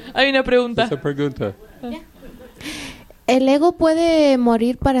 Hay una pregunta. Esa pregunta. ¿El ego puede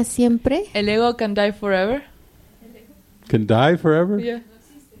morir para siempre? ¿El ego can die forever? Can die forever? Yeah.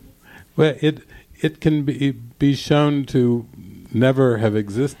 Well, it can be shown to never have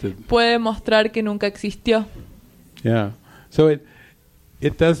existed. Puede mostrar que nunca existió. Yeah. So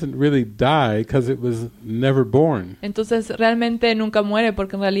it doesn't really die because it was never born. Entonces realmente nunca muere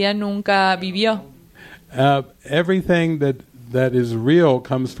porque en realidad nunca vivió. Everything that is real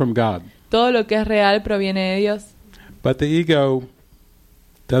comes from God. Todo lo que es real proviene de Dios. But the ego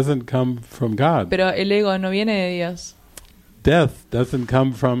doesn't come from God. Pero el ego no viene de Dios. Death doesn't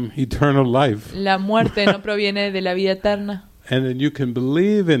come from eternal life. La muerte no proviene de la vida eterna. And then you can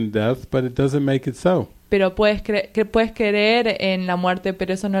believe in death, but it doesn't make it so. Pero puedes creer en la muerte,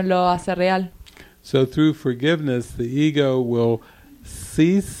 pero eso no lo hace real. So through forgiveness, the ego will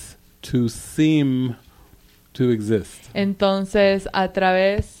cease to seem to exist. Entonces, a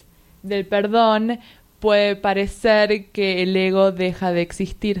través del perdón, puede parecer que el ego deja de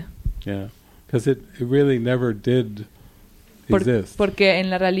existir. Yeah, because it really never did exist. Porque en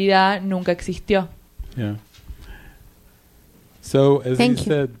la realidad nunca existió. Yeah. So, as he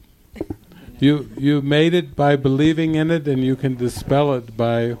said, you made it by believing in it, and you can dispel it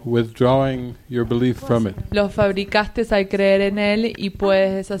by withdrawing your belief from it. Lo fabricaste al creer en él y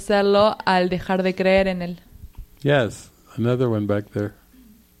puedes deshacerlo al dejar de creer en él. Yes, another one back there.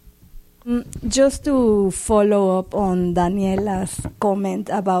 Just to follow up on Daniela's comment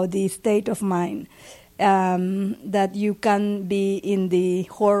about the state of mind, that you can be in the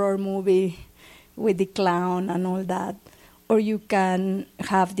horror movie with the clown and all that, or you can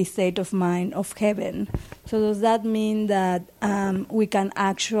have the state of mind of heaven. So does that mean that we can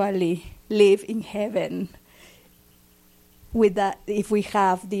actually live in heaven with that, if we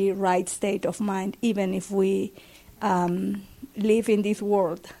have the right state of mind, even if we live in this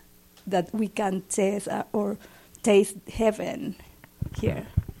world, that we can taste or taste heaven here?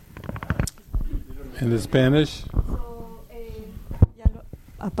 In the Spanish?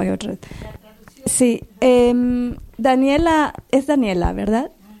 Apagué otra vez. Sí, Daniela, es Daniela,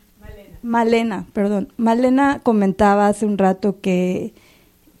 ¿verdad? Malena, perdón. Malena comentaba hace un rato que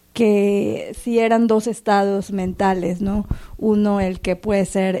si eran dos estados mentales, ¿no? Uno el que puede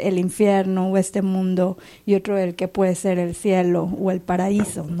ser el infierno o este mundo, y otro el que puede ser el cielo o el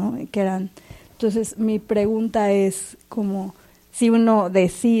paraíso, ¿no? Que eran. Entonces mi pregunta es como si uno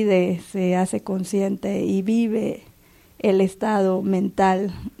decide, se hace consciente y vive el estado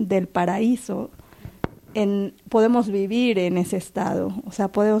mental del paraíso, podemos vivir en ese estado, o sea,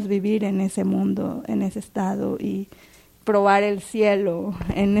 podemos vivir en ese mundo, en ese estado, y probar el cielo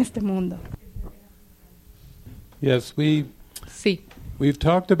en este mundo. Yes, sí. We've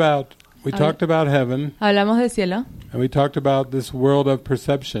talked about heaven. Hablamos del cielo. And we talked about this world of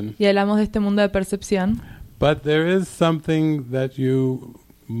perception. Y hablamos de este mundo de percepción. But there is something that you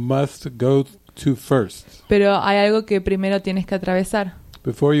must go to first. Pero hay algo que primero tienes que atravesar.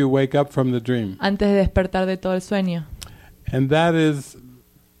 Before you wake up from the dream. Antes de despertar de todo el sueño. And that is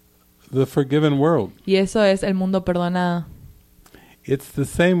the forgiven world. Y eso es el mundo perdonado. It's the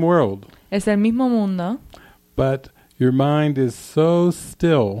same world. Es el mismo mundo. But your mind is so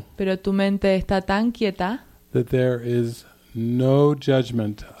still. Pero tu mente está tan quieta. That there is no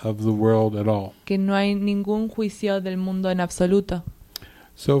judgment of the world at all. Que no hay ningún juicio del mundo en absoluto.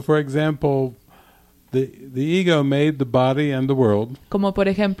 So, for example, the ego made the body and the world. Como por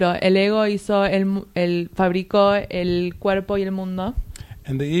ejemplo, el ego fabricó el cuerpo y el mundo.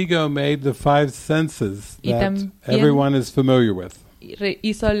 And the ego made the five senses that everyone is familiar with.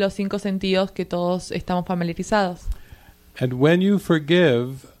 Hizo los 5 sentidos que todos estamos familiarizados. And when you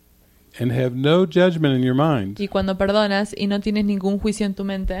forgive and have no judgment in your mind, y cuando perdonas y no tienes ningún juicio en tu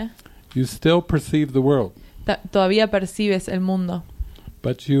mente, you still perceive the world. Todavía percibes el mundo.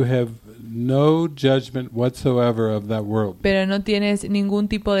 But you have no judgment whatsoever of that world. Pero no tienes ningún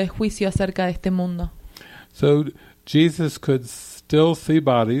tipo de juicio acerca de este mundo. So Jesus could still see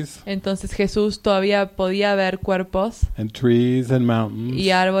bodies. Entonces Jesús todavía podía ver cuerpos. And trees and mountains.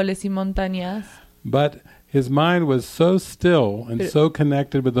 Y árboles y montañas. But his mind was so still and so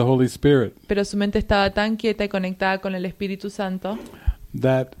connected with the Holy Spirit. Pero su mente estaba tan quieta y conectada con el Espíritu Santo.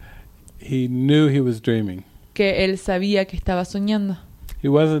 That he knew he was dreaming. Que él sabía que estaba soñando. He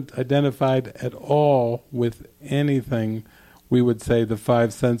wasn't identified at all with anything we would say the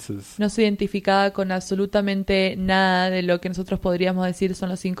five senses. No se identificaba con absolutamente nada de lo que nosotros podríamos decir son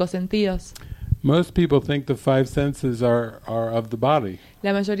los 5 sentidos. Most people think the five senses are of the body.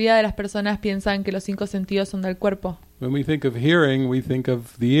 La mayoría de las personas piensan que los 5 sentidos son del cuerpo. When we think of hearing, we think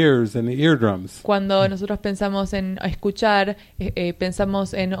of the ears and the eardrums. Cuando nosotros pensamos en escuchar,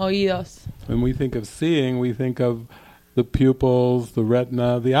 pensamos en oídos. When we think of seeing, we think of the pupils, the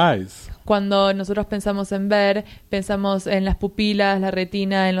retina, the eyes. Cuando nosotros pensamos en ver, pensamos en las pupilas, la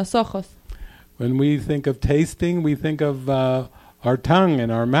retina, en los ojos. When we think of tasting, we think of our tongue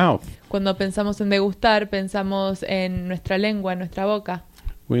and our mouth. Cuando pensamos en degustar, pensamos en nuestra lengua, en nuestra boca.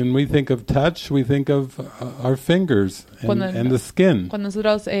 When we think of touch, we think of our fingers and the skin. Cuando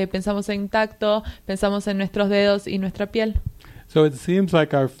nosotros pensamos en tacto, pensamos en nuestros dedos y nuestra piel. So it seems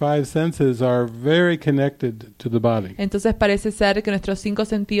like our five senses are very connected to the body. Entonces parece ser que nuestros 5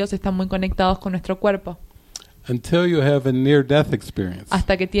 sentidos están muy conectados con nuestro cuerpo. until you have a near-death experience.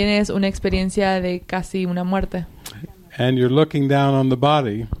 hasta que tienes una experiencia de casi una muerte. And you're looking down on the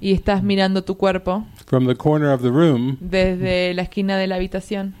body Y estás mirando tu cuerpo from the corner of the room, desde la esquina de la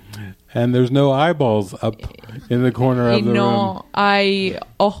habitación. and there's no eyeballs up in the corner Y of the room. no hay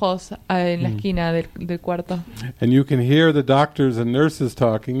ojos en la esquina del cuarto. And you can hear the doctors and nurses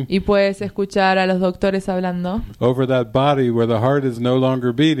talking Y puedes escuchar a los doctores hablando over that body where the heart is no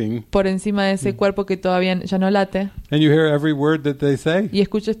longer beating, por encima de ese cuerpo que todavía ya no late. and you hear every word that they say. Y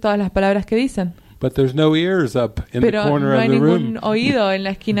escuchas todas las palabras que dicen. But there's no ears up in the Pero corner no of hay the ningún room. oído en la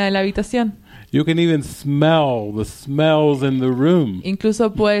esquina de la habitación. You can even smell the smells in the room,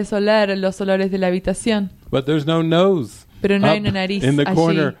 Incluso puedes oler los olores de la habitación. but there's no nose Pero no hay up una nariz in the allí,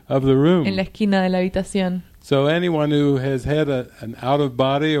 corner of the room. en la esquina de la habitación. So anyone who has had an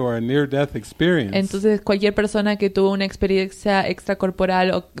out-of-body or a near-death experience Entonces cualquier persona que tuvo una experiencia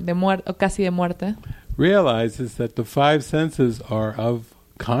extracorporal o o casi de muerte realizes that the five senses are of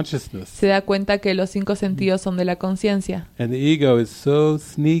consciousness. se da cuenta que los 5 sentidos son de la conciencia. And the ego is so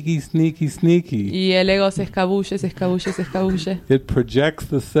sneaky, sneaky, sneaky. Y el ego se escabulle, se escabulle, se escabulle. It projects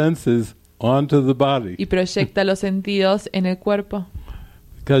the senses onto the body Y proyecta los sentidos en el cuerpo.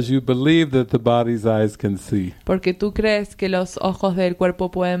 because you believe that the body's eyes can see, Porque tú crees que los ojos del cuerpo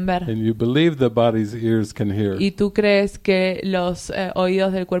pueden ver. and you believe the body's ears can hear. Y tú crees que los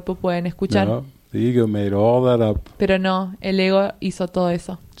oídos del cuerpo pueden escuchar. No, the ego made all that up Pero no, el ego hizo todo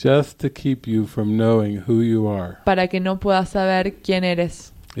eso. just to keep you from knowing who you are. Para que no puedas saber quién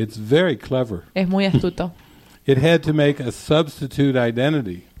eres. It's very clever. Es muy astuto. It had to make a substitute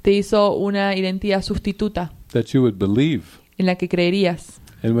identity Te hizo una identidad sustituta that you would believe. en la que creerías.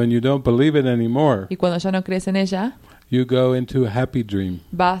 And when you don't believe it anymore, Y cuando ya no crees en ella, you go into a happy dream.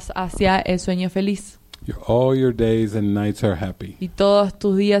 vas hacia el sueño feliz. All your days and nights are happy. Y todos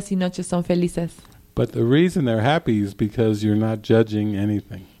tus días y noches son felices. But the reason they're happy is because you're not judging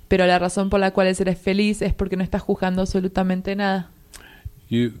anything. Pero la razón por la cual eres feliz es porque no estás juzgando absolutamente nada.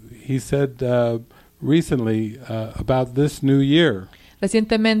 He said recently about this new year,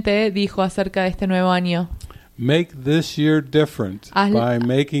 Recientemente dijo acerca de este nuevo año: make this year different by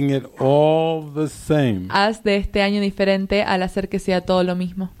making it all the same. haz de este año diferente al hacer que sea todo lo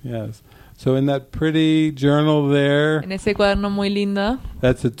mismo. Yes. So in that pretty journal there, En ese cuaderno muy lindo,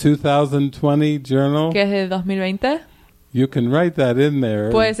 that's a 2020 journal. que es de 2020, You can write that in there.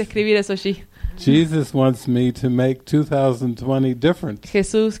 puedes escribir eso allí. Jesus wants me to make 2020 different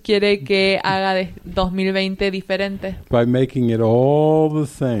Jesús quiere que haga de 2020 diferente by making it all the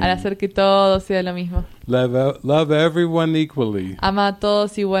same. al hacer que todo sea lo mismo. Love everyone equally. Ama a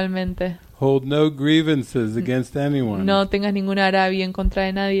todos igualmente. Hold no grievances against anyone. No tengas ninguna rabia en contra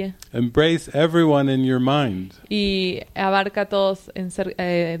de nadie. Embrace everyone in your mind, Y abarca a todos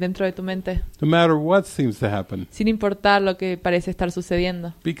dentro de tu mente, no matter what seems to happen, sin importar lo que parece estar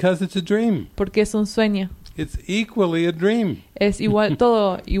sucediendo. because it's a dream. Porque es un sueño. It's equally a dream. Es igual,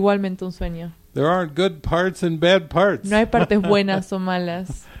 todo igualmente un sueño. There aren't good parts and bad parts. No hay partes buenas o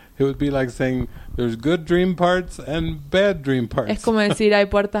malas. It would be like saying there's good dream parts and bad dream parts. Es como decir, hay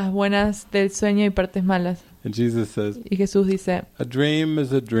partes buenas del sueño y partes malas. And Jesus says, Y Jesús dice, a dream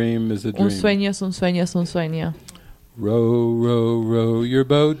is a dream is a dream. un sueño es un sueño es un sueño. Row, row, row your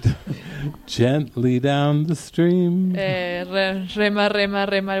boat gently down the stream. Rema, rema,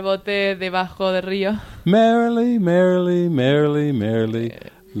 rema el bote debajo del río. Merrily, merrily, merrily, merrily,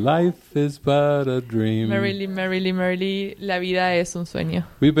 life is but a dream. Merrily, merrily, merrily, la vida es un sueño.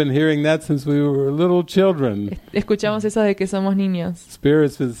 We've been hearing that since we were little children. Escuchamos eso de que somos niños.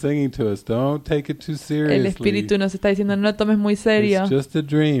 Spirit's been singing to us, don't take it too seriously. El Espíritu nos está diciendo, no lo tomes muy serio. It's just a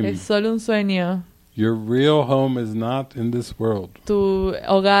dream. Es solo un sueño. Your real home is not in this world. Tu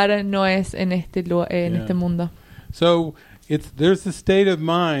hogar no es en este este mundo. So there's a state of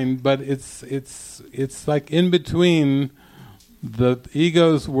mind, but it's like in between the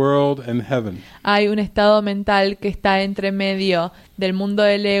ego's world and heaven. Hay un estado mental que está entre medio del mundo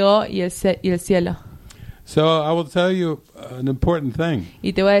del ego y el cielo. So I will tell you an important thing.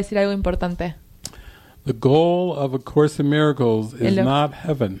 Y te voy a decir algo importante. The goal of A Course in Miracles is not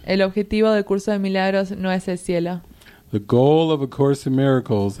heaven. El objetivo del curso de milagros no es el cielo. The goal of A Course in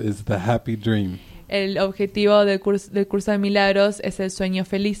Miracles is the happy dream. El objetivo del curso de milagros es el sueño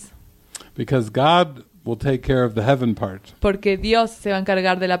feliz. Because God will take care of the heaven part. Porque Dios se va a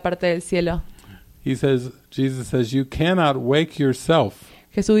encargar de la parte del cielo. Jesus says, you cannot wake yourself.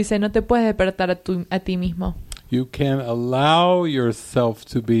 Jesús dice, no te puedes despertar a ti mismo. You can allow yourself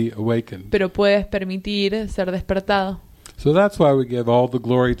to be awakened. Pero puedes permitir ser despertado. So that's why we give all the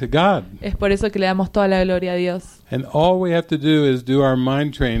glory to God. Es por eso que le damos toda la gloria a Dios. And all we have to do is do our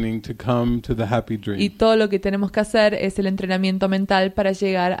mind training to come to the happy Y dream. todo lo que tenemos que hacer es el entrenamiento mental para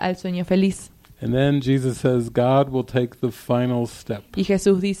llegar al sueño feliz. And then Jesus says God will take the final step. Y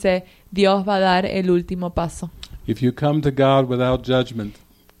Jesús dice, Dios va a dar el último paso. If you come to God without judgment,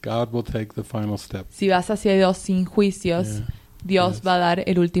 God will take the final step. Si vas hacia Dios sin juicios, Yeah. Dios Yes. va a dar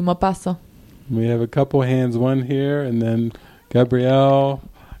el último paso. We have a couple hands, one here, and then Gabrielle,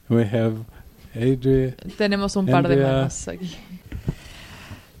 and we have Adria. Tenemos un par de Andrea. manos aquí.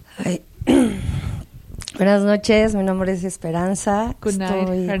 Ay. Buenas noches, mi nombre es Esperanza. Good night.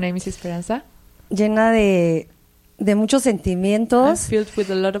 Estoy Her name is Esperanza. llena de muchos I'm sentimientos. filled with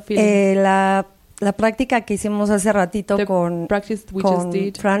a lot of feelings. La práctica que hicimos hace ratito The con practice we just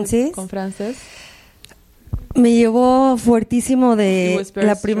did Francis con Francis me llevó fuertísimo It de was very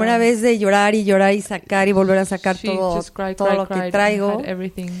la primera strong. vez de llorar y llorar y sacar y volver a sacar She todo just cried, lo cried, que traigo. had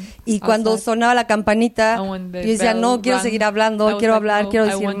everything Y cuando outside. sonaba la campanita, And when the yo decía, bell no, quiero rang, seguir I hablando, was quiero like, hablar, no, quiero I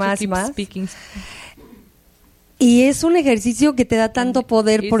decir want to más y keep más. speaking. Y es un ejercicio que te da tanto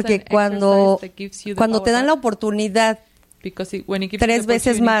poder It's porque an cuando exercise that gives you the te power dan la oportunidad because when it gives you 3 the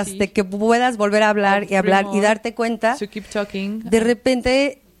veces más opportunity de que puedas volver a hablar of y hablar three y more darte cuenta, to keep talking, de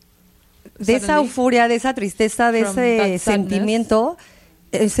repente de esa suddenly, euforia, de esa tristeza, de from ese that sadness, sentimiento,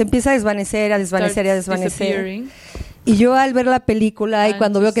 se empieza a desvanecer, a desvanecer, a starts desvanecer. disappearing. Y yo al ver la película y And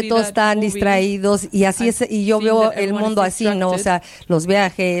cuando to veo que see todos that están movie, distraídos y así and y yo seeing veo that el everyone mundo is así, ¿no? O distracted, sea, los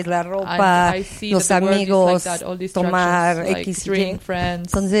viajes, la ropa, and I see los that the world is amigos, like that, all distractions, tomar like X y Y. drink, friends,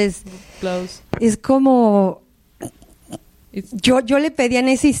 Entonces, clothes. es como It's, yo le pedí en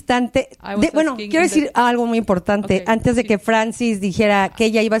ese instante, I was bueno, asking quiero in the- decir algo muy importante, Okay, antes de sí. que Francis dijera que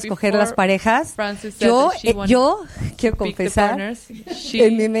ella iba a escoger Before las parejas, Francis said yo that she wanted quiero to pick the confesar, partners, she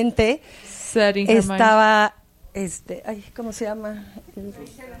en mi mente said in her mind, estaba, ¿cómo se llama?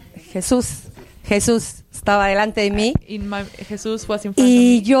 Jesús estaba delante de mí Jesús was in front of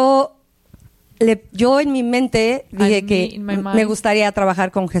y me. yo en mi mente dije And me, que in my mind, me gustaría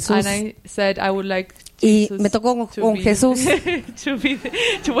trabajar con Jesús and I said I would like y Jesus me tocó to con be- Jesús.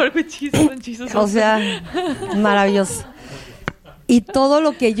 to work with Jesus and Jesus O sea, maravilloso. Y todo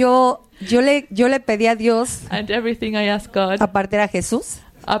lo que yo le pedí a Dios, and everything I asked God aparte era Jesús,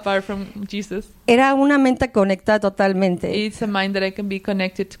 apart from Jesus, era una mente conectada totalmente. it's a mind that I can be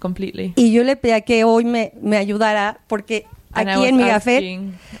connected to completely. Y yo le pedía que hoy me ayudara porque And I aquí was en mi café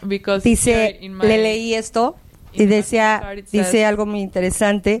asking because dice, here in my- le leí esto y in my decía, card it dice says- algo muy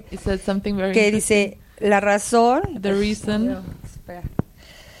interesante it said something very que interesting. dice la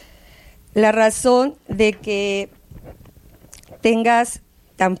razón de que tengas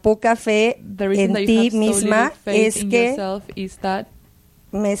tan poca fe The reason en that you ti have so misma little faith es in que yourself is that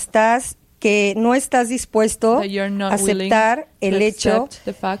que no estás dispuesto that you're not a aceptar willing el to hecho accept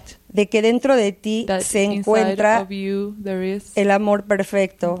the fact de que dentro de ti that se inside encuentra of you there is el amor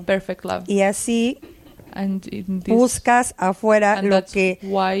perfecto perfect love. y así And in this, buscas afuera and lo that's que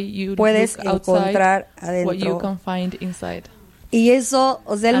why you puedes look outside encontrar what you adentro. can find inside. Y eso,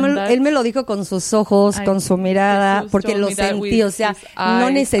 o sea, And él me lo dijo con sus ojos, and con su mirada, Jesus porque told lo me that sentí, with o sea, his no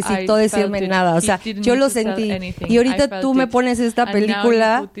eyes, necesitó I decirme felt it. nada, o He sea, didn't yo need lo to tell sentí. anything. Y I ahorita felt tú me it. pones esta And now you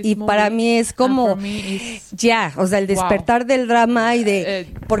película put this y para movie, mí es and como, for me is, ya, o sea, el despertar del drama y de,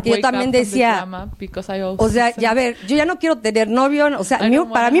 porque yo wake también up from the decía, drama, because I also o sea, said, ya ver, yo ya no quiero tener novio, o sea, I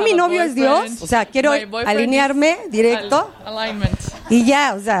don't para wanna mí mi have a novio es boyfriend. Dios, o sea, quiero My boyfriend alinearme is directo. alignment. Y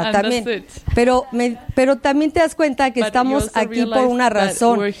ya, o sea, And también. that's it. Pero también te das cuenta que But estamos you also aquí por realize una that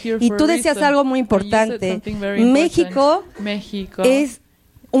razón. we're here Y for tú a decías reason. algo muy And you said importante. something very important. México es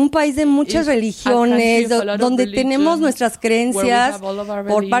un país de muchas is a religiones, country of a lot of donde religion, tenemos nuestras creencias have all of our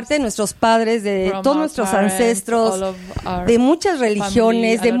por beliefs parte de nuestros padres, de from todos our nuestros parents, ancestros, all of our de muchas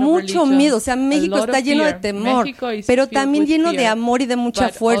religiones, family, de a lot of mucho religions, miedo. O sea, a México lot está of lleno de fear. temor, México is pero filled también with lleno de fear, amor y de mucha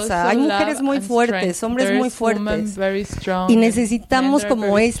but fuerza. also Hay love mujeres muy and fuertes, strength. hombres There muy is women fuertes. very strong, Y and necesitamos men are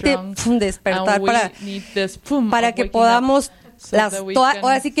como very este strong, despertar and we need this para of que waking podamos up so that we can-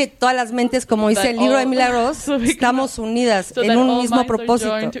 ahora sí que todas las mentes, como dice that el libro de all- Milagros, so we can- estamos unidas so en that un all mismo minds are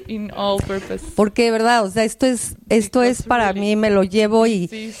propósito. joined in all purpose. Porque de verdad, o sea, esto es para mí, me lo llevo y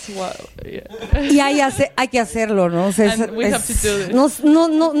hay que hacerlo, ¿no? O sea, And we have to do this.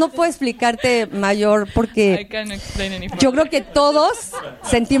 no puedo explicarte mayor I porque can't explain any yo creo que todos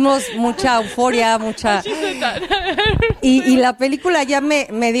sentimos mucha euforia, mucha She said that. y la película ya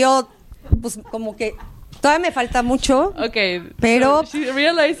me dio pues como que todavía me falta mucho, Okay, pero so she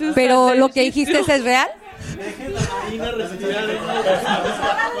realizes pero that lo que she's dijiste still- es real.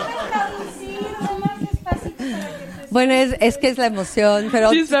 Bueno, es que es la emoción,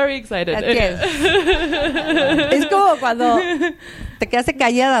 pero... She's very excited. Es como cuando te quedaste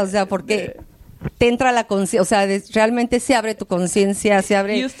callada, o sea, porque te entra la conciencia, o sea, realmente se abre tu conciencia, se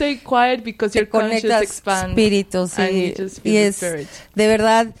abre... You stay quiet because your conscious expands. Espíritu, sí. And you just feel Y the es, spirit. de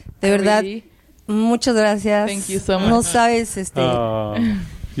verdad, Really? muchas gracias. Thank you so much. No sabes,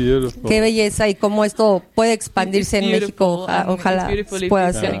 Beautiful. qué belleza y cómo esto puede expandirse en México. Ojalá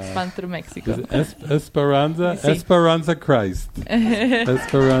pueda ser. Expand through Mexico. Esperanza, Sí. Esperanza Christ.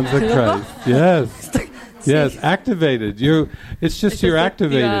 Esperanza Christ. Yes. Yes, activated. It's just you're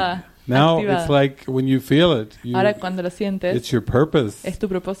activated. Now activada. it's like when you feel it, Ahora cuando lo sientes, it's your purpose. es tu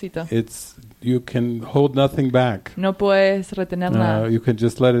propósito. You can hold nothing back. No puedes retener nada. You can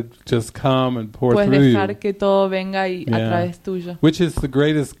just let it just come and pour Puedes through dejar you. que todo venga y a través tuyo. Which is the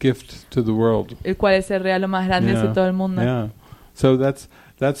greatest gift to the world. El cual es el regalo más grande de todo el mundo. Yeah. So that's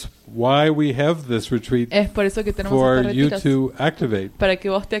why we have this retreat. Es por eso que tenemos for estos you retiros, to activate. para que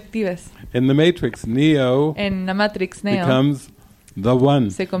vos te actives. In the Matrix, Neo En la Matrix, Neo becomes the one.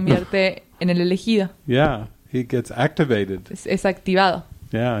 se convierte en el elegido. Yeah, he gets activated. Es activado.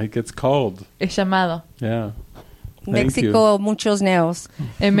 Yeah, he gets called. Es llamado. Yeah. En México, muchos neos.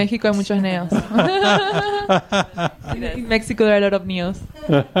 En México hay muchos neos. In Mexico there are a lot of neos.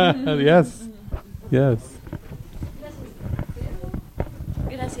 Yes. Yes.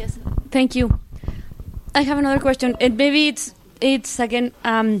 Gracias. Thank you. I have another question, and maybe it's again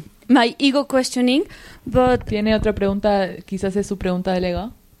my ego questioning, but Tiene otra pregunta, quizás es su pregunta del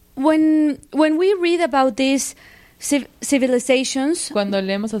ego. when we read about these civilizations Cuando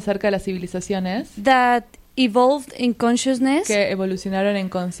leemos acerca de las civilizaciones that evolved in consciousness, que evolucionaron en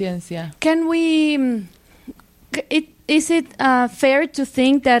conciencia, can we? Is it fair to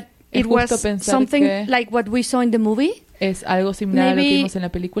think that Es it justo was pensar something que like what we saw in the movie? es algo similar a lo que Maybe vimos en la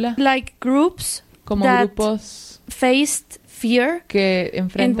película, like groups como that grupos faced fear que and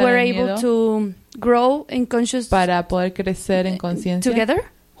enfrentan were el able miedo to grow in conscious para poder crecer en conciencia together,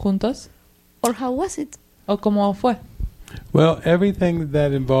 juntos, or how was it? o cómo fue. Well, everything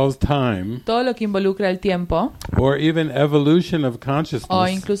that involves time, Todo lo que involucra el tiempo or even evolution of o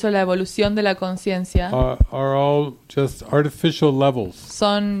consciousness, incluso la evolución de la conciencia are all just artificial levels.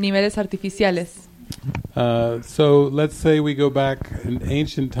 son niveles artificiales. So let's say we go back in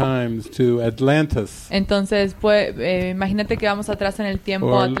ancient times to Atlantis, Entonces, imagínate que vamos atrás en el tiempo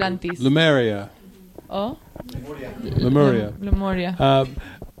or Atlantis Lemuria. o Lemuria. Lemuria.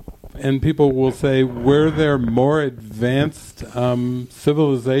 And people will say, were there more advanced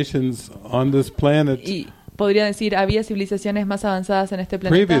civilizations on this planet Y podría decir, había civilizaciones más avanzadas en este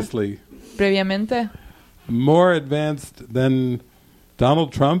planeta previously? previamente, More advanced than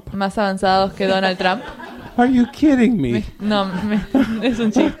Donald Trump? más avanzados que Donald Trump. Are you kidding me? Es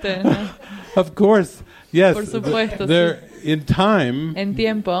un chiste, ¿no? Of course, yes. Por supuesto, There, in time, En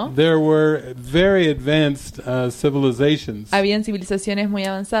tiempo, there were very advanced civilizations, habían civilizaciones muy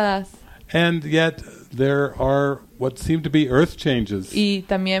avanzadas and yet there are what seem to be earth changes, y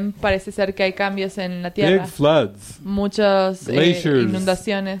también parece ser que hay cambios en la Tierra. big floods, Muchas glaciers,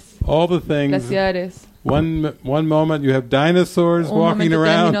 inundaciones, all the things. glaciares. One moment you have dinosaurs Un walking momento tienen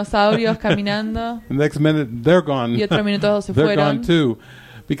around. dinosaurios caminando The next minute they're gone. y otro minuto se They're fueron. gone too,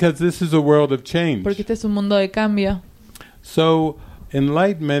 because this is a world of change. Porque este es un mundo de cambio. So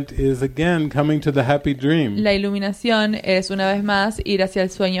enlightenment is again coming to the happy dream. La iluminación es una vez más ir hacia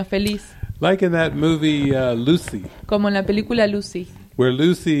el sueño feliz, Like in that movie Lucy, como en la película Lucy, where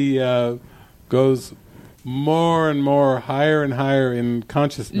Lucy goes more and more higher and higher in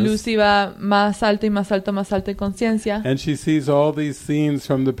consciousness. Lucy va más alto y más alto en conciencia And she sees all these scenes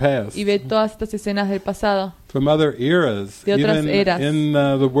from the past, y ve todas estas escenas del pasado, from other eras, de otras even eras. in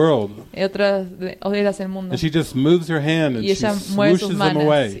the world. de otras eras del mundo. And she just moves her hand and Y she ella mueve sus swooshes them manos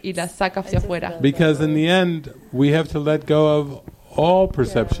away. y las saca hacia afuera. Because in the end, we have to let go of all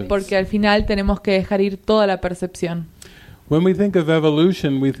perceptions. Porque al final tenemos que dejar ir toda la percepción. When we think of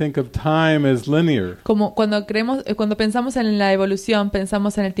evolution, we think of time as linear, Como cuando pensamos en la evolución,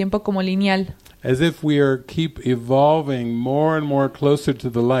 pensamos en el tiempo como lineal, as if we are keep evolving more and more closer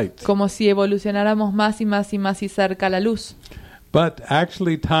to the light. como si evolucionáramos más y más y más y cerca a la luz. But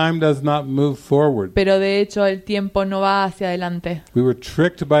actually, time does not move forward. Pero de hecho el tiempo no va hacia adelante. We were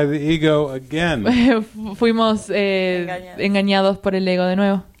tricked by the ego again. Fuimos engañados por el ego de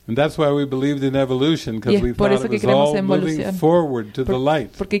nuevo. And that's why we believed in evolution, Y because es we por thought eso it que was creemos all en moving evolución. forward to the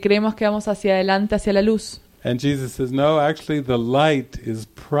light. Porque creemos que vamos hacia adelante, hacia la luz. And Jesus says, no, actually the light is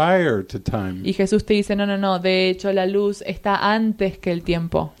prior to time. Y Jesús te dice, no, de hecho la luz está antes que el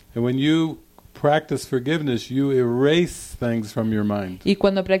tiempo. And when you practice forgiveness, you erase things from your mind. Y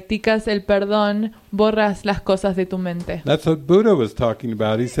cuando practicas el perdón, borras las cosas de tu mente. That's what Buddha was talking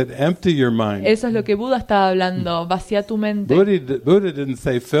about. He said, empty your mind. Eso es lo que Buda estaba hablando, vacía tu mente. Buddha didn't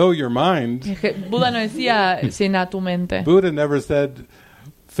say fill your mind. Buda no decía llena tu mente. Buddha never said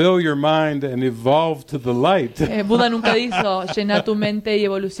fill your mind and evolve to the light. Buda nunca dijo llena tu mente y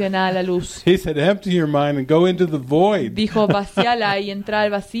evoluciona a la luz. He said empty your mind and go into the void. Dijo vaciala y entra al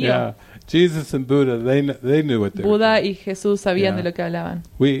vacío. Yeah. Jesus and Buddha, they knew what they were Buda doing. y Jesús sabían de lo que hablaban.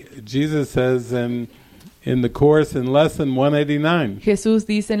 Jesus says in the course in lesson 189. Jesús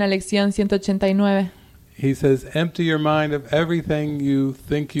dice en la lección 189. He says, empty your mind of everything you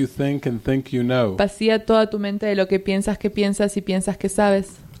think and think you know. Vacía toda tu mente de lo que piensas y piensas que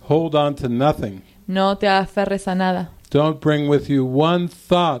sabes. Hold on to nothing. No te aferres a nada. Don't bring with you one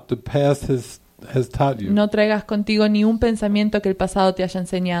thought the past has taught you. No traigas contigo ni un pensamiento que el pasado te haya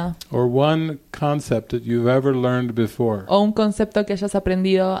enseñado. Or one concept that you've ever learned before. O un concepto que hayas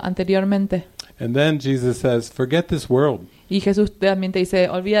aprendido anteriormente. And then Jesus says, forget this world. Y Jesús también te dice,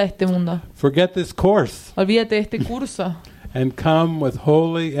 olvida de este mundo. Forget this course. Olvídate de este curso. And come with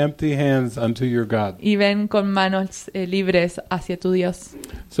holy empty hands unto your God. Y ven con manos libres hacia tu Dios.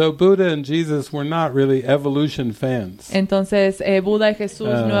 So Buddha and Jesus were not really evolution fans. Entonces Buda y Jesús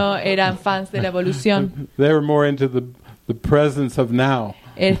no eran fans de la evolución. They were more into the presence of now.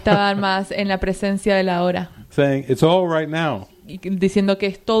 Estaban más en la presencia de la ahora. Saying it's all right now. Y diciendo que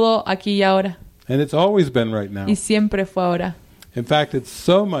es todo aquí y ahora. And it's always been right now. Y siempre fue ahora. In fact, it's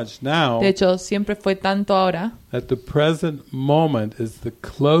so much now. De hecho, siempre fue tanto ahora. That the present moment is the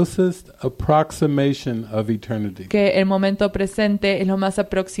closest approximation of eternity. Que el momento presente es lo más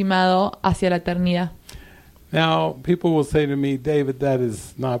aproximado hacia la eternidad. Now, people will say to me, David, that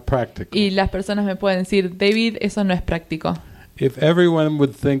is not practical. Y las personas me pueden decir, David, eso no es práctico. If everyone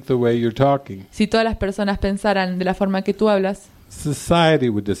would think the way you're talking, si todas las personas pensaran de la forma que tú hablas, society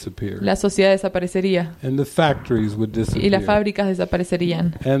would disappear. La sociedad desaparecería. And the factories would disappear. Y las fábricas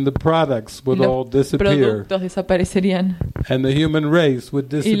desaparecerían. And the products would all disappear. Los productos desaparecerían. And the human race would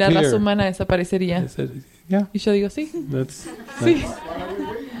disappear. Y la raza humana desaparecería. Said, yeah. Y yo digo, sí. Sí.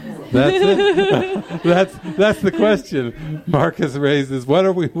 That's it. That's the question Marcus raises. What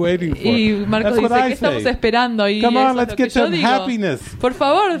are we waiting for? Y Marcos dice, ¿qué estamos esperando? Y come on, let's es lo get some happiness. Por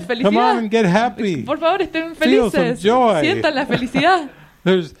favor, felicidad. Come on and get happy. Por favor, estén felices. Feel some joy. Sientan la felicidad.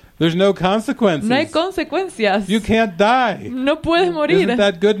 There's no consequences. No hay consecuencias. You can't die. No puedes morir. Isn't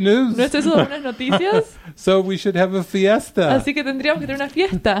that good news? ¿No es eso buenas noticias? So we should have a fiesta. Así que tendríamos que tener una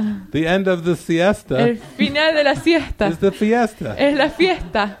fiesta. The end of the siesta. El final de la siesta. Is the fiesta. Es la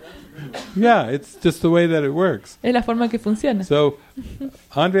fiesta. Yeah, it's just the way that it works. Es la forma que funciona. So,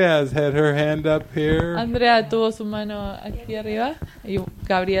 Andrea has had her hand up here. Andrea tuvo su mano aquí arriba y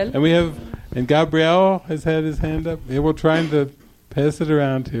Gabriel. And Gabriel has had his hand up. Yeah, we're trying to pass it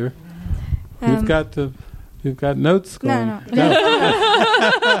around here. You've got notes going. No.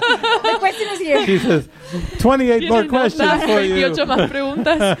 The question is here. She says, 28 more questions for you. 28 más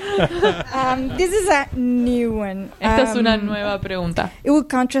preguntas. This is a new one. Esta es una nueva pregunta. It will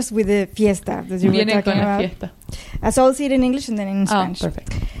contrast with the fiesta that you were Viene talking con la about. fiesta. So I'll see it in English and then in Spanish.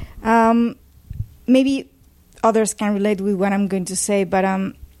 Perfect. Maybe others can relate with what I'm going to say, but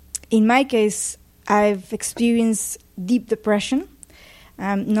in my case, I've experienced deep depression,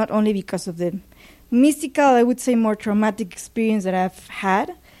 not only because of the mystical, I would say more traumatic experience that I've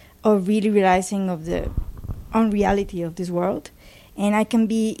had of really realizing of the unreality of this world. And it can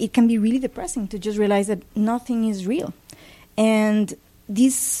be really depressing to just realize that nothing is real. And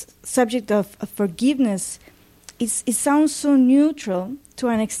this subject of forgiveness, it sounds so neutral to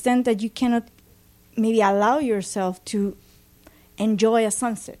an extent that you cannot maybe allow yourself to enjoy a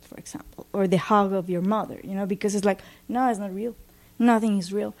sunset, for example, or the hug of your mother, because it's like, no, it's not real. Nothing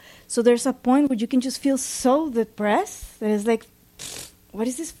is real. So there's a point where you can just feel so depressed that it's like, what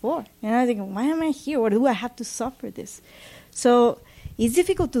is this for? I think, why am I here? Or do I have to suffer this? So it's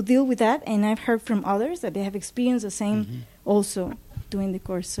difficult to deal with that, and I've heard from others that they have experienced the same also during the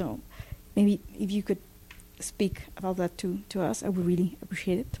course. So maybe if you could speak about that to us, I would really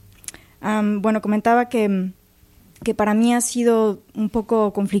appreciate it. Bueno, comentaba que para mí ha sido un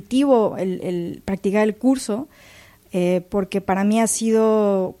poco conflictivo el practicar el curso, porque para mí ha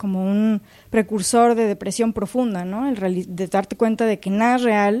sido como un precursor de depresión profunda, ¿no? De darte cuenta de que nada es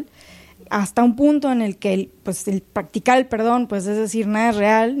real, hasta un punto en el que el practicar el perdón, pues es decir, nada es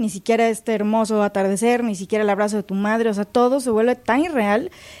real, ni siquiera este hermoso atardecer, ni siquiera el abrazo de tu madre, o sea, todo se vuelve tan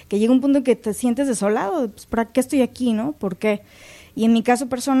irreal que llega un punto en que te sientes desolado, pues, ¿para qué estoy aquí, no? ¿Por qué? Y en mi caso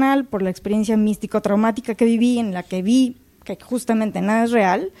personal, por la experiencia místico-traumática que viví, en la que vi que justamente nada es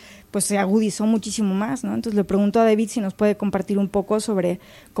real, pues se agudizó muchísimo más, ¿no? Entonces le pregunto a David si nos puede compartir un poco sobre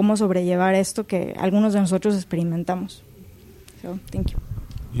cómo sobrellevar esto que algunos de nosotros experimentamos. So, thank you.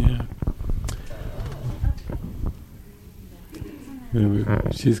 Yeah.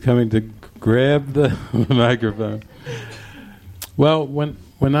 She's coming to grab the microphone. Well,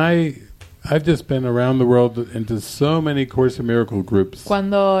 when I've just been around the world into so many Course in Miracle groups.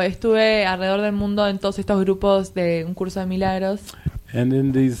 Cuando estuve alrededor del mundo en todos estos grupos de un curso de milagros. And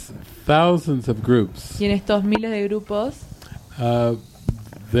in these thousands of groups. Y en estos miles de grupos.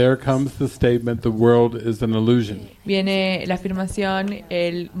 There comes the statement, the world is an illusion. Viene la afirmación,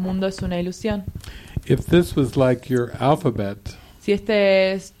 el mundo es una ilusión. If this was like your alphabet. Si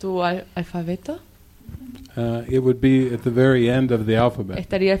este es tu alfabeto. It would be at the very end of the alphabet.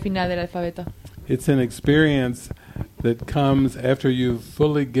 Estaría al final del alfabeto. It's an experience that comes after you've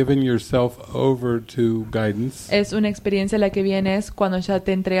fully given yourself over to guidance. Es una experiencia la que vienes cuando ya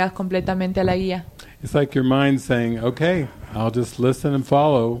te entregas completamente a la guía. It's like your mind saying, "Okay, I'll just listen and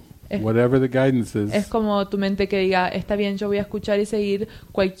follow whatever the guidance is." Es como tu mente que diga, está bien, yo voy a escuchar y seguir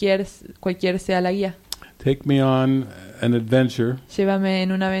cualquier sea la guía. Take me on an adventure. Llévame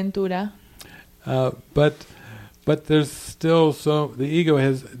en una aventura. But there's still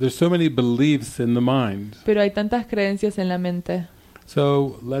there's so many beliefs in the mind. Pero hay tantas creencias en la mente.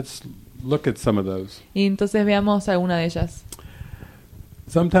 So let's look at some of those. Y entonces veamos alguna de ellas.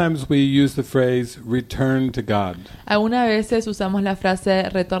 Sometimes we use the phrase return to God. Algunas veces usamos la frase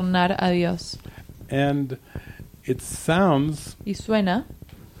retornar a Dios. And it sounds y suena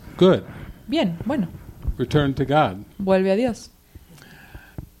good. Bien, bueno. Return to God. Vuelve a Dios.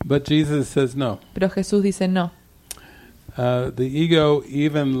 But Jesus says no. Pero Jesús dice no. The ego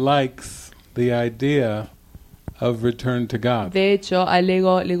even likes the idea of return to God. De hecho, al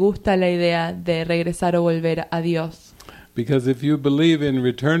ego le gusta la idea de regresar o volver a Dios. Because if you believe in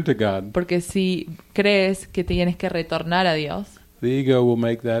return to God, porque si crees que tienes que retornar a Dios, the ego will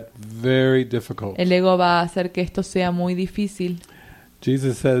make that very difficult. El ego va a hacer que esto sea muy difícil.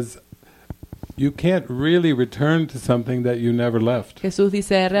 Jesus says, you can't really return to something that you never left. Jesús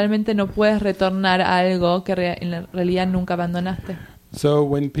dice, realmente no puedes retornar a algo que en realidad nunca abandonaste. So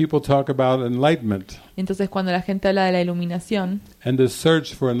when people talk about enlightenment, entonces cuando la gente habla de la iluminación, and the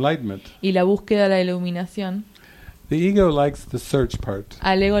search for enlightenment, y la búsqueda de la iluminación, the ego likes the search part.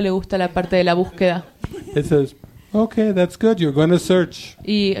 Al ego le gusta la parte de la búsqueda. It says, okay, that's good, you're going to search.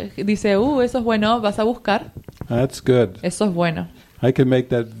 Y dice, eso es bueno, vas a buscar. That's good. Eso es bueno. I can make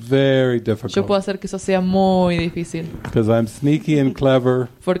that very difficult. Yo puedo hacer que eso sea muy difícil. Because I'm sneaky and clever.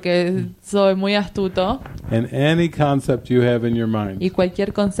 Porque soy muy astuto. And any concept you have in your mind. Y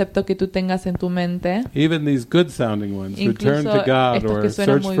cualquier concepto que tú tengas en tu mente. Even these good sounding ones, return to God or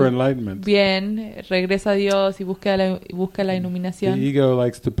search for enlightenment. Bien, regresa a Dios y busca la iluminación. The ego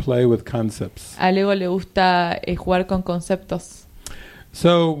likes to play with concepts. Al ego le gusta jugar con conceptos.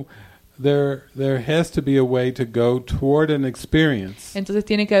 So there has to be a way to go toward an experience. Entonces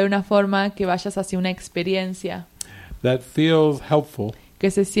tiene que haber una forma que vayas hacia una experiencia. That feels helpful.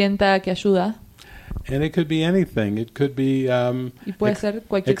 Que se sienta que ayuda. And it could be anything. It could be y puede ser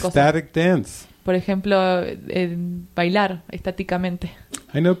cualquier ecstatic cosa. Dance. Por ejemplo, bailar estáticamente.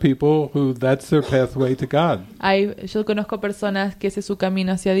 I know people who that's their pathway to God. Yo conozco personas que ese es su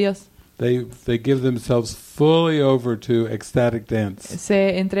camino hacia Dios. They give themselves fully over to ecstatic dance.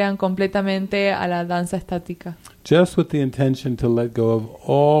 Se entregan completamente a la danza estática. Just with the intention to let go of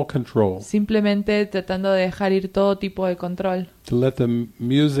all control. Simplemente tratando de dejar ir todo tipo de control. To let the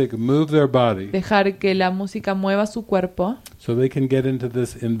music move their body. Dejar que la música mueva su cuerpo. So they can get into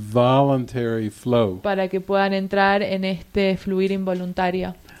this involuntary flow. Para que puedan entrar en este fluir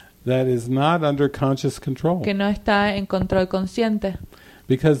involuntario. That is not under conscious control. Que no está en control consciente.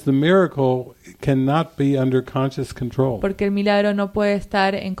 Because the miracle cannot be under conscious control. Porque el milagro no puede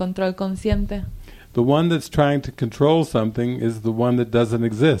estar en control consciente. The one that's trying to control something is the one that doesn't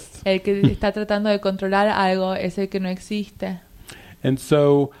exist. El que está tratando de controlar algo es el que no existe. And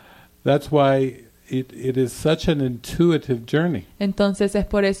so that's why it is such an intuitive journey. Entonces es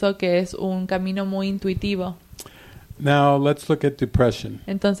por eso que es un camino muy intuitivo. Now let's look at depression.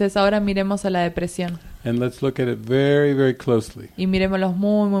 Entonces ahora miremos a la depresión. And let's look at it very, very closely. Y miremoslos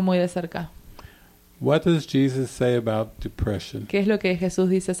muy, muy, muy de cerca. What does Jesus say about depression? ¿Qué es lo que Jesús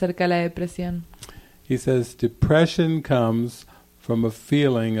dice acerca de la depresión? He says depression comes from a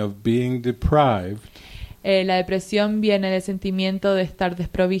feeling of being deprived. La depresión viene del sentimiento de estar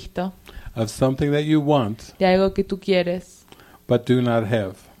desprovisto. Of something that you want. De algo que tú quieres. But do not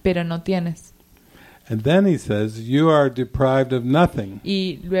have. Pero no tienes. And then he says, you are deprived of nothing.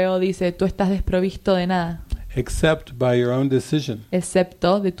 Y luego dice, tú estás desprovisto de nada. except by your own decision,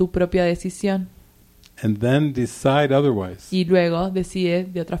 excepto de tu propia decisión. and then decide otherwise. Y luego decide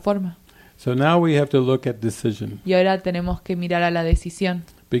de otra forma. So now we have to look at decision. Y ahora tenemos que mirar a la decisión.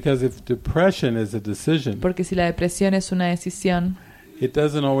 Because if depression is a decision, Porque si la depresión es una decisión, it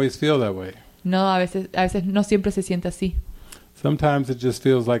doesn't always feel that way. no, a veces no siempre se siente así. Sometimes it just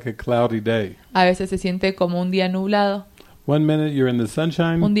feels like a cloudy day. A veces se siente como un día nublado. One minute you're in the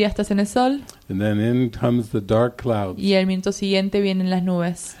sunshine, Un día estás en el sol and then in comes the dark clouds. y el minuto siguiente vienen las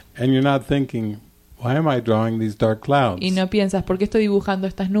nubes. And you're not thinking, why am I drawing these dark clouds? Y no piensas, ¿por qué estoy dibujando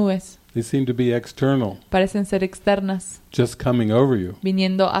estas nubes? They seem to be external, Parecen ser externas, just coming over you.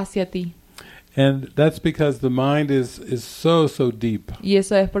 viniendo hacia ti. And that's because the mind is so deep. Y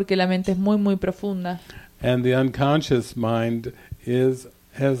eso es porque la mente es muy, muy profunda. And the unconscious mind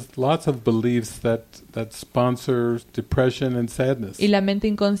has lots of beliefs that sponsor depression and sadness. Y la mente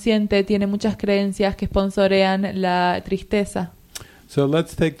inconsciente tiene muchas creencias que sponsorean la tristeza. So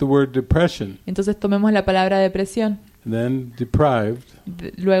let's take the word depression, Entonces tomemos la palabra depresión, and then deprived.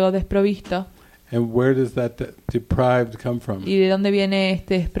 luego desprovisto. And where does that deprived come from? ¿Y de dónde viene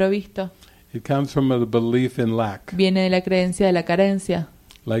este desprovisto? It comes from a belief in lack, Viene de la creencia de la carencia,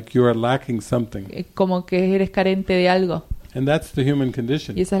 like you are lacking something. como que eres carente de algo. And that's the human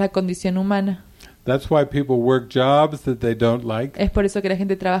condition. Y esa es la condición humana. That's why people work jobs that they don't like, Es por eso que la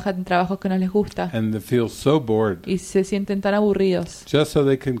gente trabaja en trabajos que no les gusta and they feel so bored, y se sienten tan aburridos just so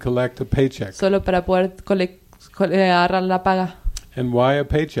they can collect a paycheck. solo para poder agarrar la paga. And why a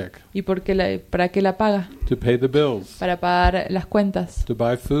paycheck? ¿Y para qué la paga? To pay the bills, Para pagar las cuentas, to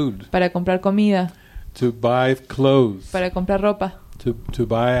buy food, para comprar comida, to buy clothes, para comprar ropa, to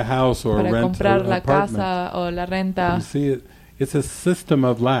buy a house or para rent comprar an la apartment. casa o la renta. You see, it's a system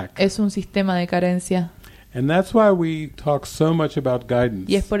of lack. Es un sistema de carencia. And that's why we talk so much about guidance.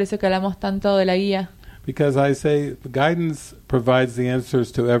 Y es por eso que hablamos tanto de la guía. Because I say guidance provides the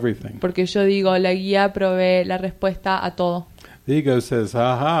answers to everything. Porque yo digo, la guía provee la respuesta a todo. The ego says,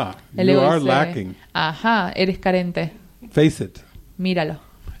 aha, El you ego are dice, lacking. ajá, eres carente. Face it. Míralo.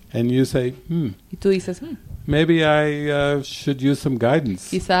 And you say, Y tú dices, maybe I should use some guidance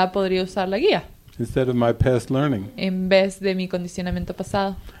quizá podría usar la guía instead of my past learning. en vez de mi condicionamiento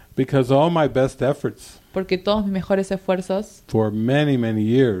pasado. Because all my best efforts Porque todos mis mejores esfuerzos for many, many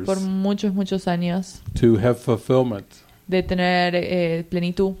years por muchos, muchos años to have fulfillment, de tener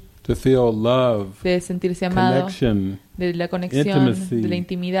plenitud, to feel love, de sentirse amado, connection, de la conexión, intimacy, de la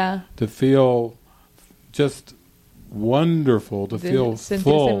intimidad, to feel just wonderful, to de feel sentirse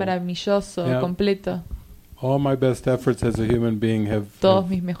full. maravilloso, Yeah. completo. All my best efforts as a human being Todos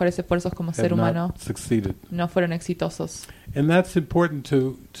mis mejores esfuerzos como ser humano not succeeded. no fueron exitosos. And that's important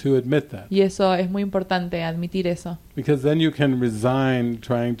to admit that. Y eso es muy importante, admitir eso. Because then you can resign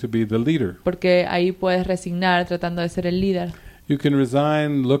trying to be the leader. Porque ahí puedes resignar tratando de ser el líder. You can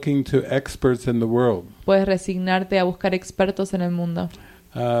resign looking to experts in the world. Puedes resignarte a buscar expertos en el mundo.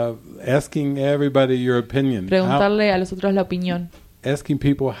 Asking everybody your opinion. Preguntarle a los otros la opinión. Asking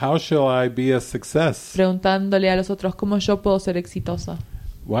people, how shall I be a success? Preguntándole a los otros cómo yo puedo ser exitoso.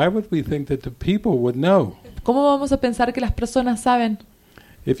 Why would we think that the people would know? ¿Cómo vamos a pensar que las personas saben?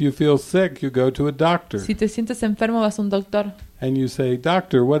 If you feel sick, you go to a doctor. Si te sientes enfermo, vas a un doctor. And you say,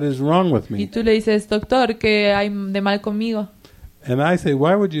 doctor, what is wrong with Y me? tú le dices, doctor, ¿qué hay de mal conmigo? And I say,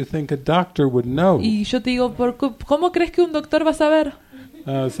 why would you think a doctor would know? Y yo te digo, ¿cómo crees que un doctor va a saber?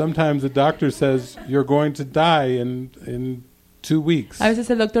 Sometimes the doctor says, you're going to die in 2 weeks. A veces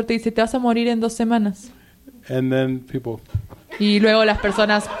el doctor te dice, te vas a morir en 2 semanas. And then people, Y luego las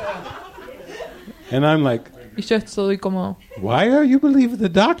personas, and I'm like, y yo estoy como, why are you believing the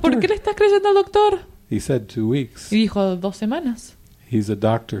doctor? ¿por qué le estás creyendo al doctor? He said 2 weeks. Y dijo, 2 semanas. He's a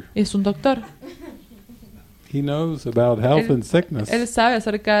doctor. Es un doctor. He knows about health and sickness. Él sabe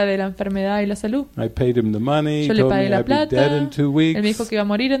acerca de la enfermedad y la salud. I paid him the money. Yo He le told pagué me la I'd be dead plata. in 2 weeks. Él me dijo que iba a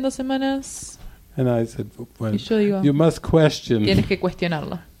morir en 2 semanas. And I said, well, Y yo digo, you must question. tienes que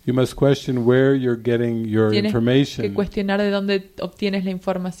cuestionarlo. You must question where you're getting your Tienes que information. cuestionar de dónde obtienes la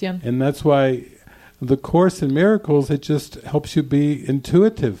información. And that's why the Course in Miracles, it just helps you be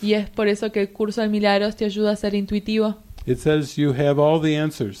intuitive. Y es por eso que el curso de milagros te ayuda a ser intuitivo. It says you have all the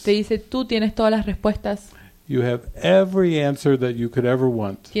answers. Te dice, tú tienes todas las respuestas. You have every answer that you could ever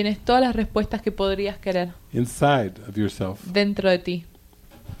want Tienes todas las respuestas que podrías querer inside of yourself. dentro de ti.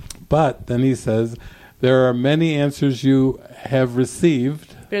 But then he says, there are many answers you have received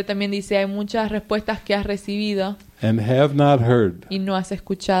Pero también dice, hay muchas respuestas que has recibido and have not heard. y no has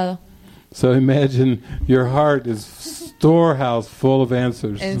escuchado. So imagine your heart is storehouse full of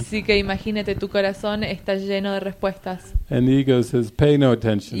answers. Así que imagínate, tu corazón está lleno de respuestas. And the ego says, pay no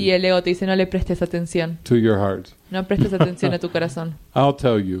attention Y el ego te dice, no le prestes atención. to your heart. No prestes atención a tu corazón. I'll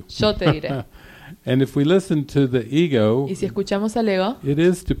tell you. Yo te diré. And if we listen to the ego, Y si escuchamos al ego, it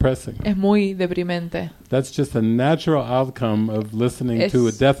is depressing. es muy deprimente. That's just a natural outcome of listening Es to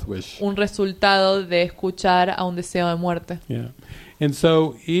a death wish. un resultado de escuchar a un deseo de muerte. Yeah. And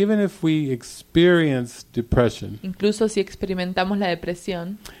so even if we experience depression, Incluso si experimentamos la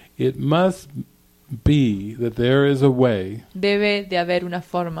depresión, it must be that there is a way debe de haber una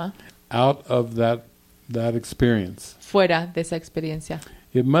forma out of that experience. fuera de esa experiencia.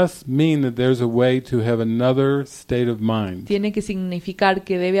 It must mean that there's a way to have another state of mind Tiene que significar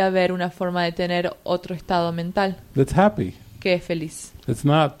que debe haber una forma de tener otro estado mental that's happy. que es feliz It's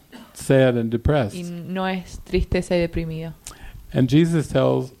not sad and y depressed. no es tristeza y deprimido. And Jesus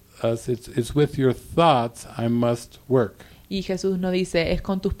tells us it's with your thoughts I must work. Y Jesús nos dice, es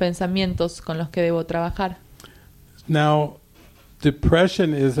con tus pensamientos con los que debo trabajar. Now,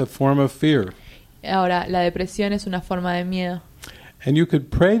 depression is a form of fear. Ahora, la depresión es una forma de miedo. And you could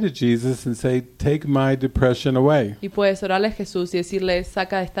pray to Jesus and say, take my depression away Y puedes orarle a Jesús y decirle,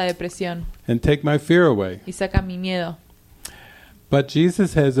 saca esta depresión and take my fear away. y saca mi miedo. But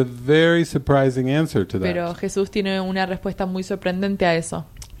Jesus has a very surprising answer to Pero that. Jesús tiene una respuesta muy sorprendente a eso.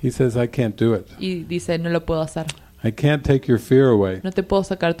 He says, I can't do it. Y dice, no lo puedo hacer. I can't take your fear away No te puedo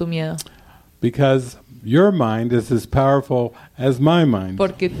sacar tu miedo. because your mind is as powerful as my mind.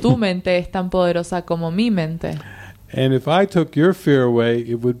 Porque tu mente es tan poderosa como mi mente. And if I took your fear away,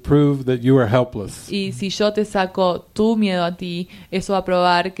 it would prove that you are helpless. Y si yo te saco tu miedo a ti, eso va a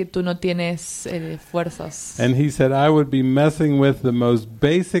probar que tú no tienes fuerzas. And he said, I would be messing with the most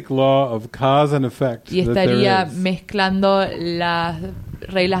basic law of cause and effect Y that there estaría is. mezclando las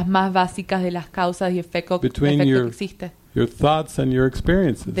reglas más básicas de las causas y efectos Between que your existe, your thoughts and your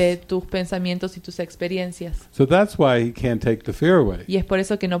experiences. de tus pensamientos y tus experiencias. So that's why he can't take the fear away. Y es por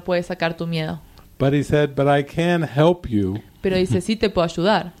eso que no puedes sacar tu miedo. But he said, but I can help you Pero dice, sí te puedo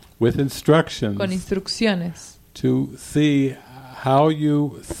ayudar with instructions con instrucciones to see how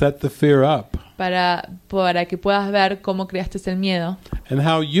you set the fear up para que puedas ver cómo creaste el miedo and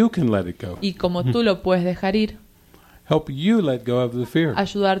how you can let it go. y cómo tú lo puedes dejar ir. Help you let go of the fear.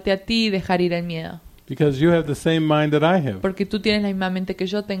 Ayudarte a ti y dejar ir el miedo. Because you have the same mind that I have. Porque tú tienes la misma mente que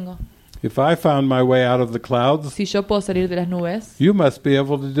yo tengo. If I found my way out of the clouds, Si yo puedo salir de las nubes, you must be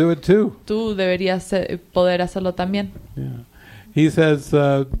able to do it too. tú deberías poder hacerlo también. Yeah. He says,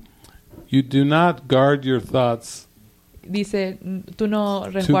 you do not guard your thoughts. Dice, tú no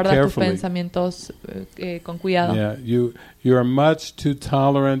resguardas tus carefully. pensamientos con cuidado. Yeah, you are much too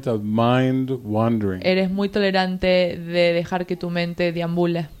tolerant of mind wandering. Eres muy tolerante de dejar que tu mente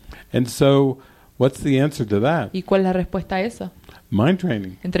deambule. And so, what's the answer to that? ¿Y cuál es la respuesta a eso? Mind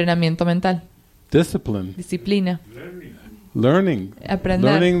training, Entrenamiento mental, discipline, disciplina, learning,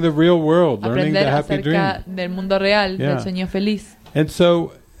 aprender, learning the real world, learning the aprender happy acerca dream. del mundo real, Yeah. del sueño feliz. And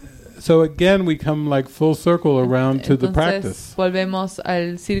so again, we come like full circle around to the Entonces practice. volvemos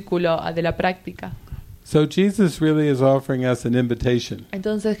al círculo de la práctica. So Jesus really is offering us an invitation.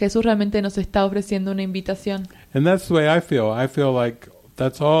 Entonces Jesús realmente nos está ofreciendo una invitación. And that's the way I feel. I feel like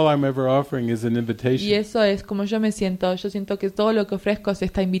that's all I'm ever offering is an Y invitation. eso es como yo me siento. Yo siento que todo lo que ofrezco es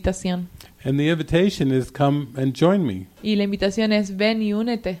esta invitación. And the invitation is come and join me. Y la invitación es ven y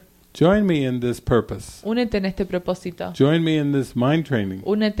únete. Join me in this purpose. Únete en este propósito. Join me in this mind training.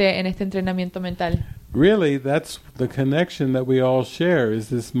 Únete en este entrenamiento mental. Really, that's the connection that we all share is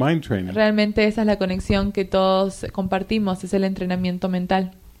this mind training. Realmente esa es la conexión que todos compartimos, es el entrenamiento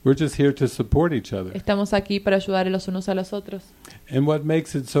mental. We're just here to support each other. Estamos aquí para ayudar los unos a los otros. And what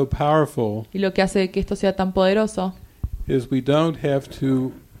makes it so powerful Y lo que hace que esto sea tan poderoso is we don't have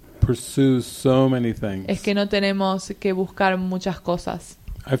to pursue so many things. es que no tenemos que buscar muchas cosas.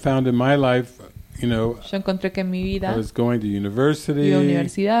 I found in my life, Yo encontré que en mi I vida was going to university, iba a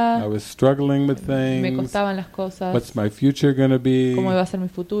universidad, I was struggling with me things. costaban las cosas, What's my future going to be? cómo iba a ser mi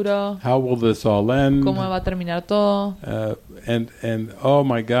futuro, How will this all end? cómo va a terminar todo. And oh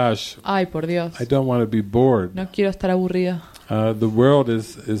my gosh, Ay, por Dios, I don't want to be bored. no quiero estar aburrido. The world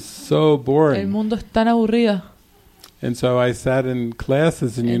is so El boring. mundo es tan aburrido. And so I sat in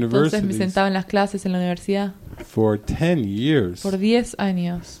classes in Entonces me universities sentaba en las clases en la universidad for 10 years. por 10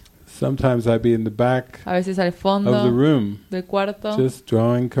 años. Sometimes I'd be in the back A veces al of the fondo room, del cuarto, just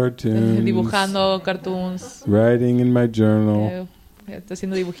drawing cartoons, dibujando cartoons, writing in my journal.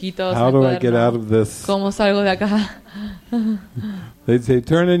 haciendo dibujitos. How en el do I get cuaderno. out of this? ¿Cómo salgo de acá? They'd say,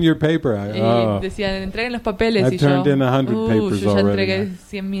 turn in your paper. Y decían, entreguen los papeles. I've y yo, turned in 100 papers yo ya already. entregué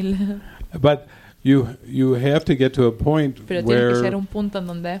 100.000. you have to get to a point Pero tienes que llegar a where un punto en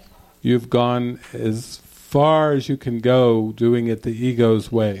donde you've gone as far as you can go doing it the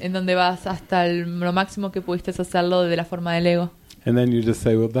ego's way. vas hasta lo máximo que pudiste hacerlo de la forma del ego. And then you just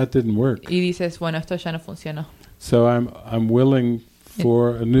say, well, that didn't work. Y dices, bueno, esto ya no funcionó. So I'm willing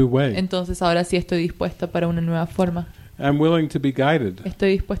for a new way. Entonces ahora sí estoy dispuesto para una nueva forma. I'm willing to be guided.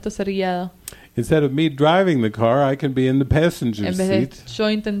 Estoy dispuesto a ser guiado. Instead of me driving the car, I can be in the passenger En vez de seat. yo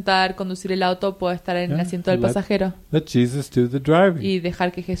intentar conducir el auto, puedo estar en el asiento del pasajero Let Jesus do the driving. y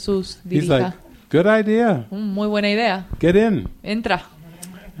dejar que Jesús He's like, dirija. good idea. Muy buena idea. Get in. Entra.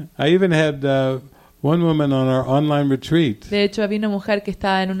 I even had one woman on our online retreat De hecho, había una mujer que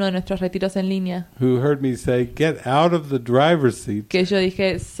estaba en uno de nuestros retiros en línea who heard me say, get out of the driver's seat que yo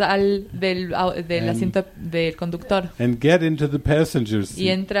dije, sal del asiento del conductor and get into the passenger y seat.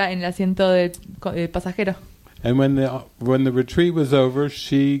 entra en el asiento del pasajero. And when the retreat was over,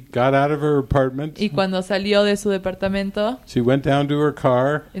 she got out of her apartment. Y cuando salió de su departamento, She went down to her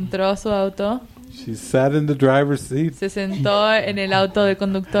car. entró a su auto, She sat in the driver's seat. se sentó en el auto del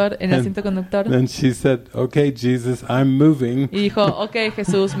conductor, en el asiento conductor, Then she said, okay, Jesus, I'm moving. y dijo, ok,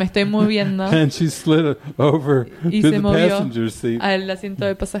 Jesús, me estoy moviendo, And she slid over y to se the movió passenger seat al asiento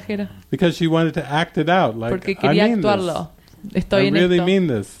del pasajero, because she wanted to act it out. Like, porque I quería mean actuarlo. this. Estoy I en really esto. mean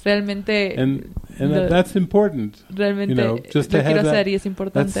this. Realmente, And lo- that's important. realmente Just lo to quiero have hacer y es that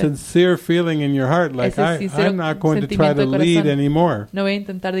importante. sincere feeling in your heart, like Ese sincero I'm not going to try sentimiento to de lead corazón. anymore. No voy a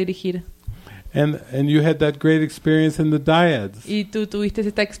intentar dirigir. And you had that great experience in the dyads. Y tú tuviste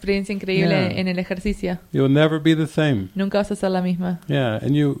esta experiencia increíble Yeah. en el ejercicio. You'll never be the same. Nunca vas a ser la misma. Yeah,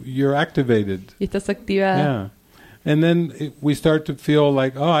 and you're activated. Y estás activada. Yeah. And then we start to feel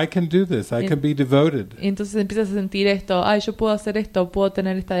like, oh, I can do this. I can be devoted. Y entonces empiezas a sentir esto. Ay, yo puedo hacer esto. Puedo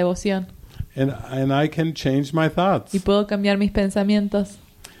tener esta devoción. And I can change my thoughts. Y puedo cambiar mis pensamientos.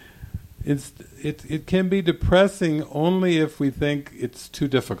 It can be depressing only if we think it's too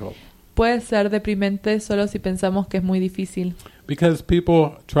difficult. Puede ser deprimente solo si pensamos que es muy difícil. Because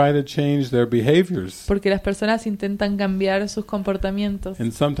people try to change their behaviors. Porque las personas intentan cambiar sus comportamientos.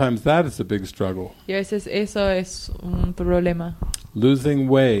 And sometimes that is a big struggle. Y a veces eso es un problema. Losing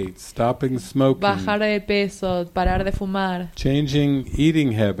weight, stopping smoking, Bajar de peso, parar de fumar, changing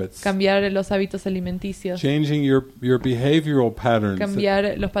eating habits, cambiar los hábitos alimenticios, changing your behavioral patterns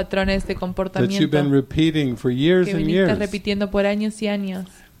cambiar los patrones de that you've comportamiento been repeating for years que and viniste years. repitiendo por años y años.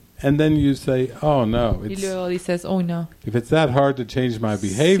 And then you say, oh no, Y luego dices, uy no, if it's that hard to change my si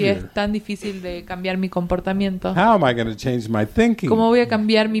behavior, es tan difícil de cambiar mi comportamiento, how am I going to change my thinking? ¿cómo voy a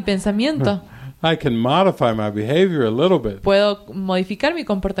cambiar mi pensamiento? I can modify my behavior a little bit, Puedo modificar mi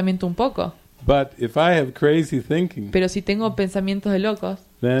comportamiento un poco, but if I have crazy thinking, pero si tengo pensamientos de locos,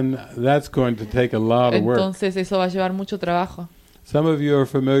 then that's going to take a lot of work. entonces eso va a llevar mucho trabajo. Some of you are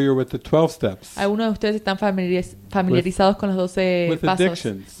familiar with the 12 steps. Algunos de ustedes están familiarizados con los 12 with pasos,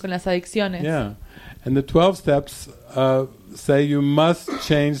 addictions. con las adicciones. Yeah. And the 12 steps say you must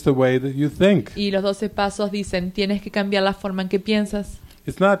change the way that you think. Y los 12 pasos dicen, tienes que cambiar la forma en que piensas.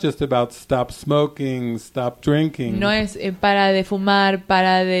 It's not just about stop smoking, stop drinking. No es para de fumar,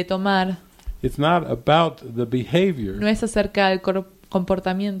 para de tomar. It's not about the behavior. No es acerca del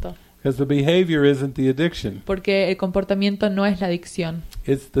comportamiento. Because the behavior isn't the addiction. Porque el comportamiento no es la adicción.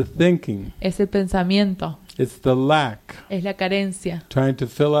 It's the thinking. Es el pensamiento. It's the lack. Es la carencia. Trying to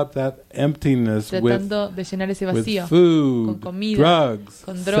fill up that emptiness Tratando de llenar ese with vacío. food, Con comida, drugs,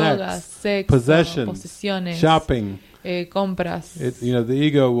 con drogas, sexo, possessions, posesiones, shopping. Compras. The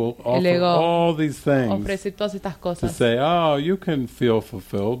ego will El offer ego all these things ofrece todas estas to cosas say, oh, you can feel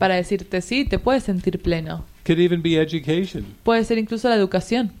fulfilled. para decirte, sí, te puedes sentir pleno. Could even be education. Puede ser incluso la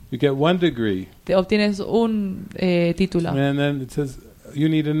educación. You get one degree, Te obtienes un título and then it says you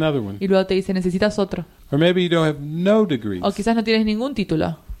need another one. y luego te dice, necesitas otro. Or maybe you don't have no degrees. O quizás no tienes ningún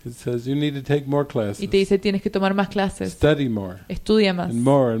título It says you need to take more y classes, te dice, tienes que tomar más clases, study more, estudia más, and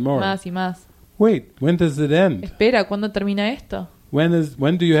more and more. más y más. Wait, when does it end? Espera, ¿cuándo termina esto? When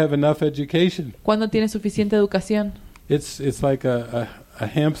do you have enough education? ¿Cuándo tienes suficiente educación? It's like a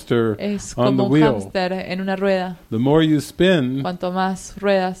hamster Es on the como un wheel. hámster en una rueda. The more you spin, Cuanto más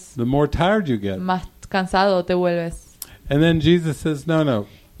ruedas, the more tired you get. más cansado te vuelves. And then Jesus says, no.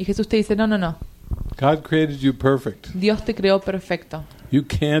 Y Jesús te dice, no. God created you perfect. Dios te creó perfecto. You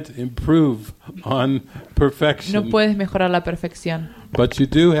can't improve on perfection. No puedes mejorar la perfección. But you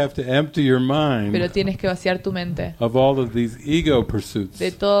do have to empty your mind Pero tienes que vaciar tu mente of all of these ego pursuits.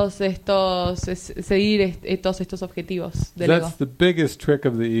 de todos estos, seguir todos estos objetivos del ego. That's the biggest trick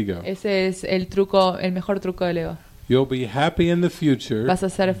of the ego. Ese es el mejor truco del ego. You'll be happy in the future Vas a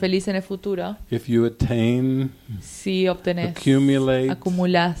ser feliz en el futuro if you attain, si obtenés, accumulate,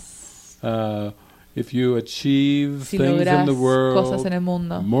 acumulás, if you achieve si things in logras the world, cosas en el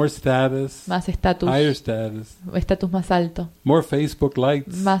mundo, more status, más estatus, higher status, estatus más alto, more Facebook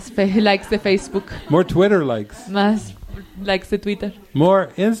likes, más likes de Facebook, more Twitter likes, más likes de Twitter, more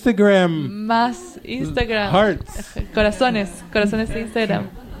Instagram, más Instagram, hearts. corazones de Instagram.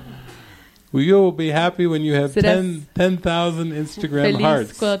 Well, you'll be happy when you have Serás 10,000 Instagram feliz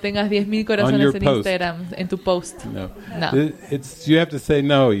hearts. cuando tengas 10,000 on corazones your en post. Instagram, en tu post. No. No. It's you have to say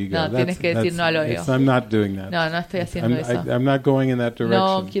no, ego. No, tienes que decir no al ego. I'm not doing that. No, no estoy haciendo eso. I'm not going in that No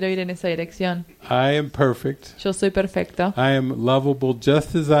direction. quiero ir en esa dirección. I am perfect. Yo soy perfecto. I am lovable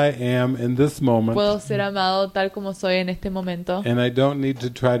just as I am in this moment. Puedo ser amado tal como soy en este momento. And I don't need to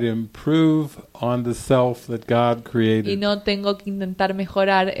try to improve on the self that God created. Y no tengo que intentar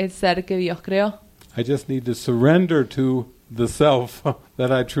mejorar el ser que Dios creó. I just need to surrender to the self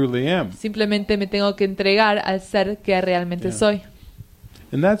that I truly am. Simplemente me tengo que entregar al ser que realmente soy.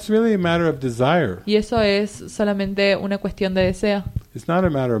 And that's really a matter of desire. Y eso es solamente una cuestión de deseo. It's not a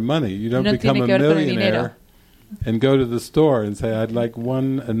matter of money. You don't No become tiene a que ver con el millionaire dinero. and go to the store and say, I'd like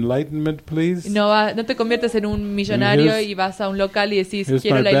one enlightenment, please. No te conviertes en un millonario here's- y vas a un local y decís, here's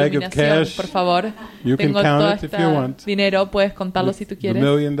quiero my la bag of iluminación, cash. por favor. You can Tengo count todo it if este you want. dinero, puedes contarlo si tú The quieres. $1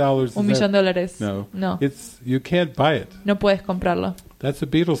 million is $1 there. millón de dólares. No. No. You can't buy it. No puedes comprarlo. That's a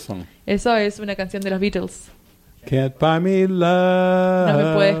Beatles song. Eso es una canción de los Beatles. Can't buy me love. No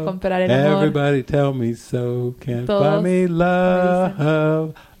me puedes comprar el amor. Everybody tell me so. Can't Todos buy me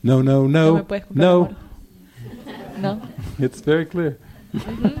love. No, no, No no. me puedes comprar No. amor. No. It's very clear.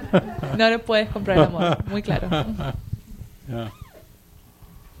 No le puedes comprar el amor. Muy claro. Yeah.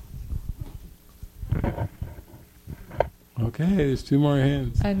 Okay, there's 2 more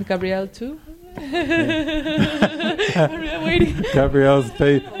hands. And Gabrielle too. Gabrielle waiting. Gabrielle's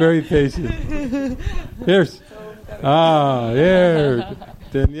very patient. Here's. Here.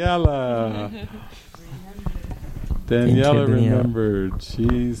 Daniela. Daniela remembered.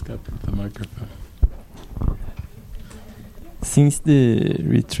 She's got the microphone. Since the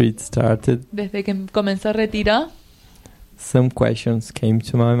retreat started, Desde que comenzó el retiro, some questions came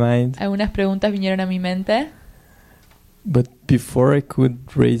to my mind, algunas preguntas vinieron a mi mente, but before I could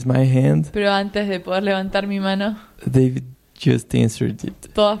raise my hand, pero antes de poder levantar mi mano, David just answered it.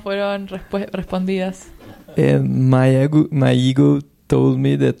 todas fueron respondidas. And my ego told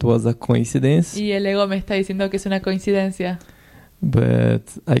me that was a coincidence, Y el ego me está diciendo que es una coincidencia, but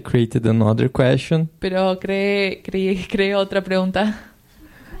I created another question pero creé otra pregunta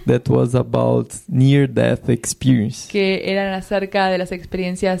that was about near-death experience, que eran acerca de las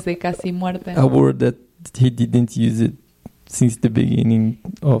experiencias de casi muerte. a word that he didn't use it since the beginning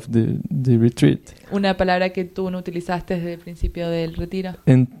of the retreat. Una palabra que tú no utilizaste desde el principio del retiro.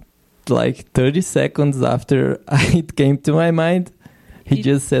 And like 30 seconds after it came to my mind, he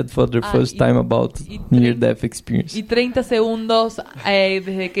just said for the first time about near-death experience. Y 30 segundos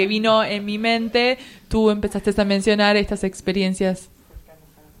desde que vino en mi mente, tú empezaste a mencionar estas experiencias.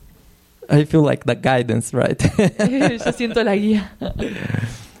 I feel like the guidance, right? Yo siento la guía.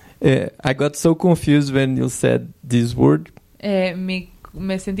 I got so confused when you said this word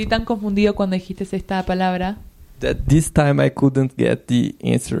Me sentí tan confundido cuando dijiste esta palabra that this time I couldn't get the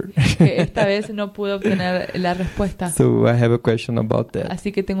answer. que esta vez no pude obtener la respuesta. So I have a question about that.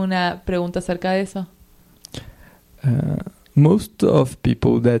 Así que tengo una pregunta acerca de eso. Most of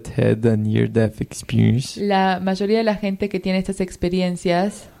people that had a near-death experience, La mayoría de la gente que tiene estas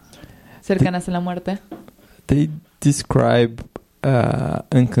experiencias cercanas a la muerte they describe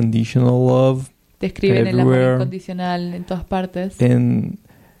unconditional love describen el amor everywhere. incondicional en todas partes. And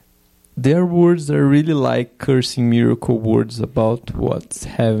their words are really like cursing miracle words about what's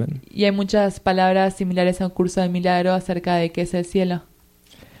heaven. Y hay muchas palabras similares a un curso de milagro acerca de qué es el cielo.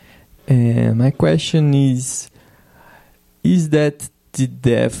 And my question is that the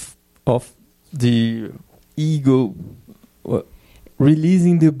death of the ego,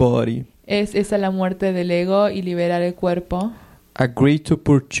 releasing the body, ¿Es esa la muerte del ego y liberar el cuerpo? a great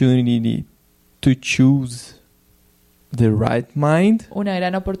opportunity to choose the right mind? Una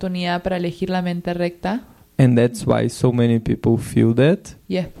gran oportunidad para elegir la mente recta. And that's why so many people feel that?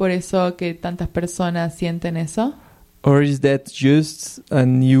 Y es por eso que tantas personas sienten eso. Or is that just a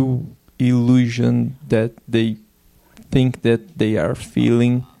new illusion that they think that they are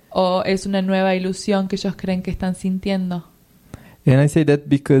feeling? O es una nueva ilusión que ellos creen que están sintiendo. And I say that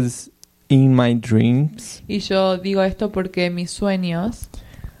because in my dreams, Y yo digo esto porque en mis sueños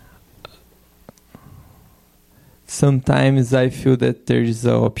sometimes I feel that there is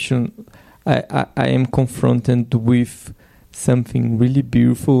an option. I am confronted with something really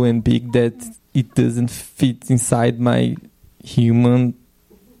beautiful and big that it doesn't fit inside my human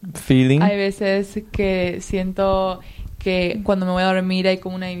feeling. Hay veces que siento que cuando me voy a dormir hay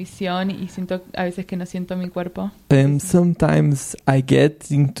como una división y siento a veces que no siento mi cuerpo. And sometimes I get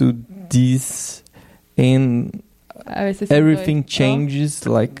into this and A veces everything siento changes,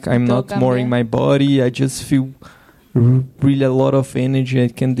 like I'm todo not more in cambia. my body. I just feel really a lot of energy. I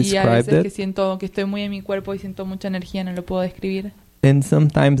can't Y a describe veces that. que siento que estoy muy en mi cuerpo y siento mucha energía, no lo puedo describir. And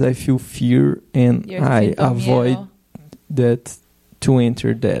sometimes I feel fear and Y a veces I siento avoid miedo that to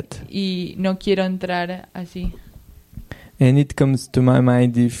enter that. y no quiero entrar allí. And it comes to my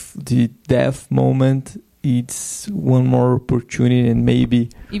mind if the death moment it's one more opportunity and maybe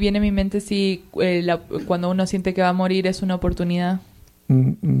Y viene a mi mente si cuando uno siente que va a morir es una oportunidad.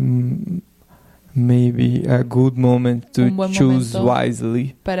 Maybe a good moment to Un buen choose momento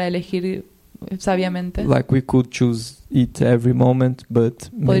wisely. Para elegir sabiamente. Like we could choose it every moment, but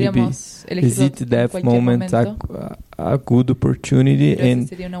maybe Podríamos is elegirlo it en that cualquier moment momento. a good opportunity? Pero esa And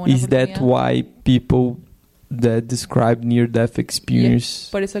sería una buena is that oportunidad. why people that describe near-death Y es experience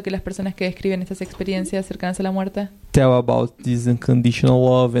por eso que las personas que describen estas experiencias cercanas a la muerte tell about this unconditional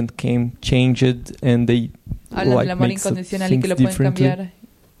love and can change it and they hablan del like amor make incondicional y que things lo pueden differently? cambiar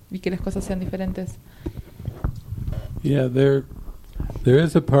y que las cosas sean diferentes. Yeah, there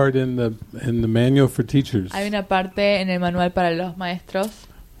is a part in the manual for teachers Hay una parte en el manual para los maestros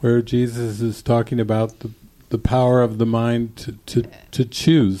where Jesus is talking about the power of the mind to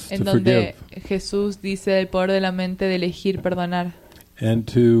choose, en to donde forgive, Jesús dice el poder de la mente de elegir perdonar and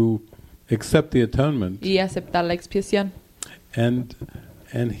to accept the atonement. y aceptar la expiación. And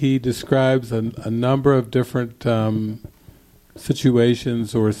he describes a number of different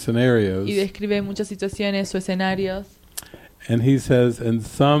situations or scenarios. Y describe muchas situaciones o escenarios. And he says, and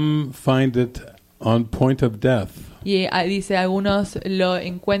some find it on point of death Y dice, algunos lo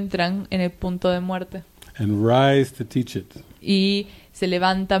encuentran en el punto de muerte and rise to teach it. y se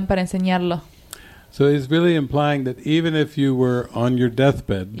levantan para enseñarlo. So he's really implying that even if you were on your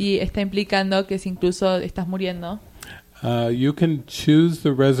deathbed, Y está implicando que si incluso estás muriendo, you can choose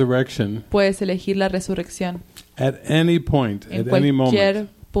the resurrection puedes elegir la resurrección at any point, en at any cualquier moment.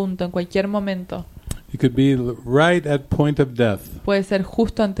 punto, en cualquier momento. You could be right at point of death. Puede ser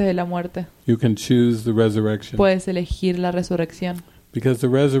justo antes de la muerte. You can choose the resurrection. Puedes elegir la resurrección. Because the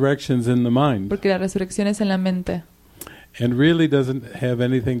resurrection's in the mind. Porque la resurrección es en la mente. And really doesn't have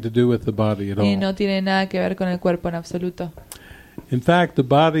anything to do with the body at Y all. no tiene nada que ver con el cuerpo en absoluto. In fact, the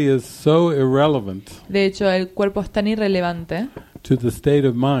body is so irrelevant De hecho, el cuerpo es tan irrelevante to the state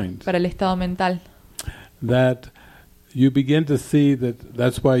of mind para el estado mental that you begin to see that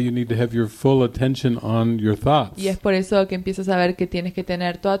that's why you need to have your full attention on your thoughts. y es por eso que empiezas a ver que tienes que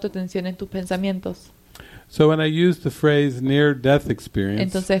tener toda tu atención en tus pensamientos. So when I use the phrase near-death experience,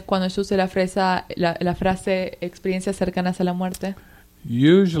 Entonces, cuando yo use la frase experiencias cercanas a la muerte,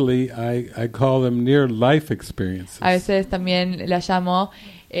 usually I call them near-life experiences. a veces también la llamo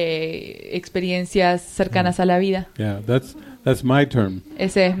experiencias cercanas a la vida. Yeah, that's my term.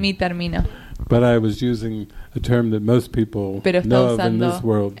 Ese es mi término. But I was using a term that most people Pero está know of in usando this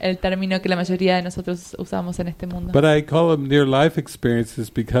world. el término que la mayoría de nosotros usamos en este mundo. But I call them near-life experiences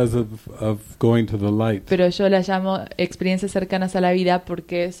because of going to the light. Pero yo las llamo experiencias cercanas a la vida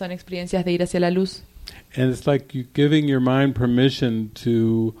porque son experiencias de ir hacia la luz. And it's like you giving your mind permission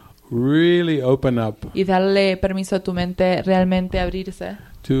to really open up Y darle permiso a tu mente realmente abrirse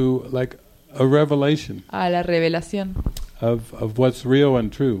to like a revelation a la revelación of what's real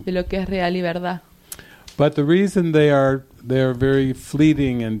and true. de lo que es real y verdad. But the reason they are very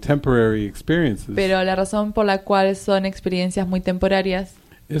fleeting and temporary experiences Pero la razón por la cual son experiencias muy temporarias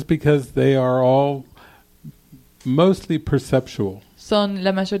is because they are all mostly perceptual,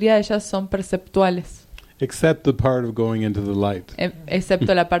 la mayoría de ellas son perceptuales, except the part of going into the light.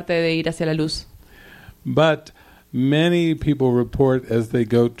 excepto la parte de ir hacia la luz. But many people report as they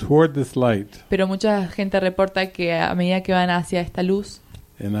go toward this light, Pero mucha gente reporta que a medida que van hacia esta luz,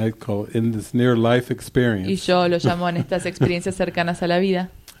 and I call it in this near life experience, y yo lo llamo en estas experiencias cercanas a la vida,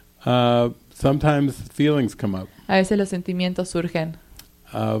 sometimes feelings come up a veces los sentimientos surgen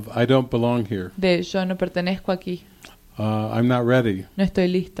of I don't belong here, de yo no pertenezco aquí, I'm not ready, no estoy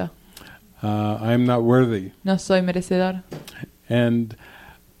listo, I'm not worthy, no soy merecedor. and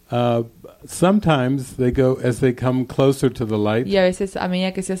sometimes they go as they come closer to the light, Y a veces a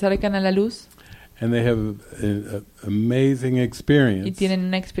medida que se acercan a la luz and they have an amazing y experience, tienen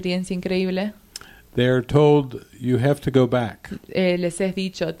una experiencia increíble, they are told you have to go back, les es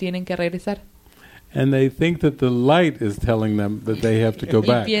dicho, tienen que regresar. and they think that the light is telling them that they have to go Y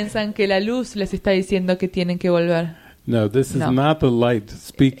back. piensan que la luz les está diciendo que tienen que volver. No, this is No. not the light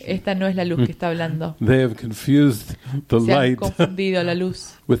speaking. Esta no es la luz que está hablando. They have confused the Se han light confundido la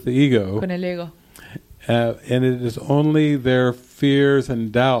luz with the ego. con el ego. And it is only their fears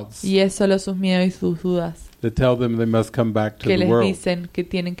and doubts Y es solo sus miedos y sus dudas that tell them they must come back to que the les world. dicen que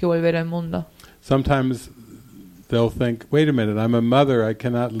tienen que volver al mundo. Sometimes they'll think, wait a minute, I'm a mother, I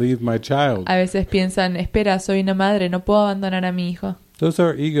cannot leave my child. A veces piensan, espera, soy una madre, no puedo abandonar a mi hijo. Those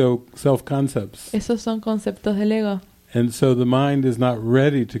are ego self-concepts. Esos son conceptos del ego. And so the mind is not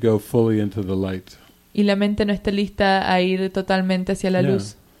ready to go fully into the light. Y la mente no está lista a ir totalmente hacia la Yeah.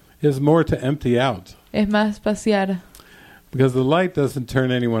 luz. It's more to empty out. Es más pasear, Because the light doesn't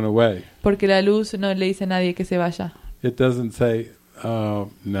turn anyone away. porque la luz no le dice a nadie que se vaya. It doesn't say, oh,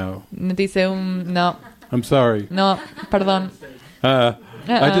 no, No te dice no, I'm sorry. no, perdón.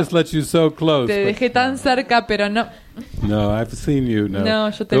 I just let you so close. Te but dejé tan cerca, pero no. no, I've seen you. No, No,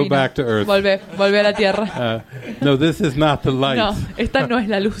 yo te go vi. back to earth. Volve a la tierra. No, this is not the light. No, esta no es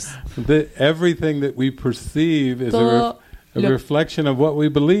la luz. Everything that we perceive is Todo a lo- reflection of what we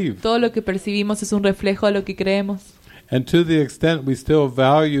believe. Todo lo que percibimos es un reflejo de lo que creemos. And to the extent we still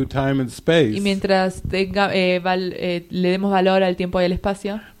value time and space, Y mientras le demos valor al tiempo y al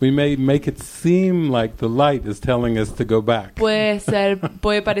espacio, we may make it seem like the light is telling us to go back.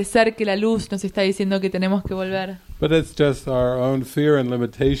 puede parecer que la luz nos está diciendo que tenemos que volver. But it's just our own fear and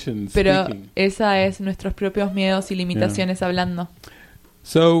limitations Pero speaking. esa es nuestros propios miedos y limitaciones hablando.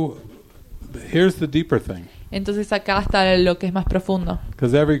 So here's the deeper thing. Entonces acá está lo que es más profundo.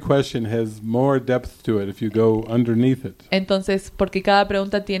 Because every question has more depth to it if you go underneath it. Entonces, porque cada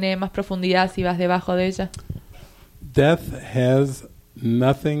pregunta tiene más profundidad si vas debajo de ella. Death has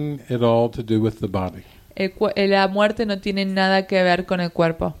nothing at all to do with the body. La muerte no tiene nada que ver con el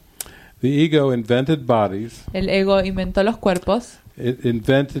cuerpo. The ego invented bodies. El ego inventó los cuerpos, It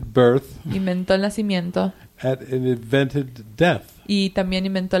invented birth. inventó el nacimiento And it invented death. y también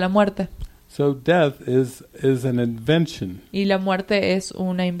inventó la muerte. So death is an invention. Y la muerte es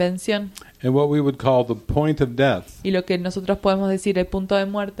una invención. And what we would call the point of death, Y lo que nosotros podemos decir el punto de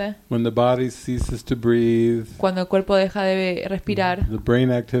muerte, when the body ceases to breathe, cuando el cuerpo deja de respirar, the brain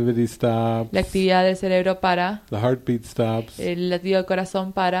activity stops, la actividad del cerebro para, the heartbeat stops, el latido del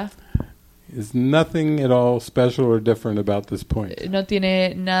corazón para, is nothing at all special or different about this point. no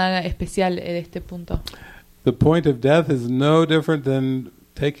tiene nada especial de este punto. The point of death is no different than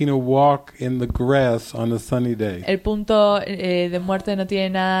taking a walk in the grass on a sunny day. El punto de muerte no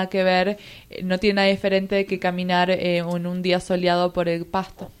tiene nada que ver, no tiene nada diferente que caminar en un día soleado por el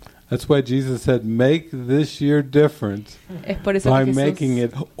pasto. That's why Jesus said, make this year different Es por eso by que making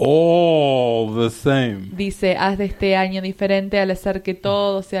Jesús it all the same. dice, haz de este año diferente al hacer que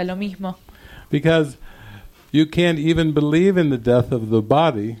todo sea lo mismo. Because you can't even believe in the death of the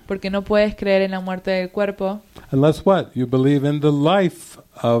body Porque no puedes creer en la muerte del cuerpo unless what? You believe in the life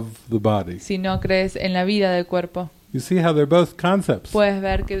of the body. si no crees en la vida del cuerpo. You see how they're both concepts. Puedes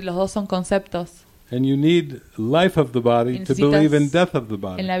ver que los dos son conceptos. And you need life of the body to Necesitas believe in death of the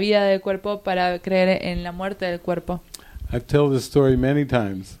body. En la vida del cuerpo para creer en la muerte del cuerpo. I've told this story many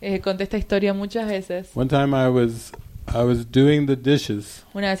times. Conté esta historia muchas veces. One time I was doing the dishes,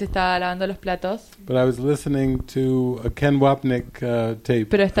 Una vez estaba lavando los platos, but I was listening to a Ken Wapnick tape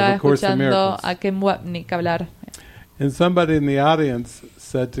pero of estaba A Course in escuchando Miracles. a Ken Wapnick hablar. And somebody in the audience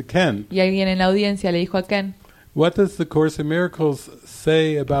said to Ken, Y alguien en la audiencia le dijo a Ken, what does the Course in Miracles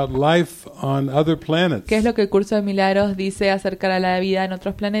say about life on other planets? ¿qué es lo que el curso de milagros dice acerca de la vida en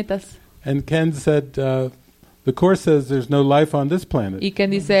otros planetas? And Ken said, the Course says there's no life on this planet. Y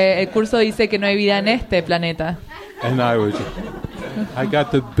Ken dice, el curso dice que no hay vida en este planeta. And I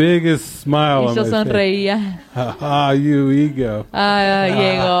got the biggest smile Y on yo my sonreía. face. Ah, you ego. Ah,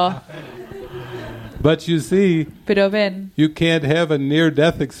 Diego. But you see, Pero ven, you can't have a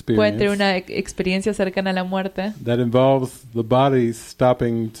near-death pueden tener experience una experiencia cercana a la muerte that involves the body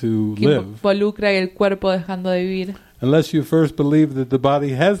stopping to que live involucra el cuerpo dejando de vivir. unless you first believe that the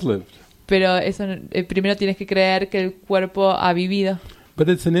body has lived. Pero eso, primero tienes que creer que el cuerpo ha vivido. But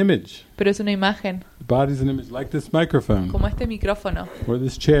it's an image. Pero es una imagen, The body's an image, like this microphone, como este micrófono, or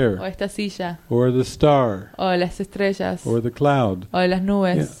this o chair, esta silla, or the star, o las estrellas, or the cloud. o las Yeah,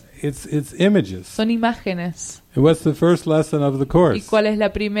 nubes. it's images. Son imágenes. And what's the first lesson of the ¿Y Course? cuál es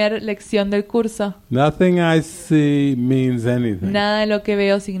la primera lección del curso? Nothing I see means anything. Nada de lo que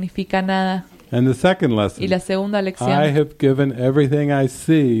veo significa nada. And the second lesson, Y la segunda I lección, have given everything I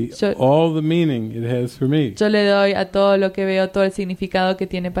see Yo- all the meaning it has for me. yo le doy a todo lo que veo todo el significado que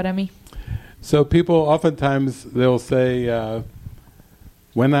tiene para mí. So people oftentimes they'll say,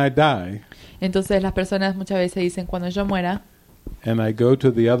 when I die Entonces las personas muchas veces dicen, cuando yo muera and I go to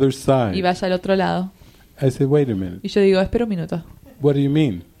the other y side, vaya al otro lado, I said, wait a minute. Y yo digo, espera un minuto. What do you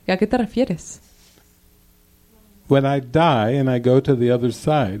mean? ¿A qué te refieres? When I die and I go to the other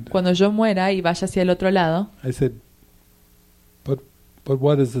side, Cuando yo muera y vaya hacia el otro lado. I said, but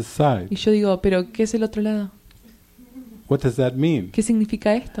what is the side? Y yo digo, pero ¿qué es el otro lado? What does that mean? ¿Qué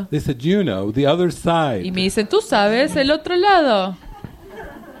significa esto? They said, you know, the other side. Y me dicen, ¿tú sabes el otro lado?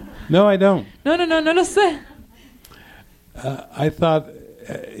 No, I don't. No lo sé. I thought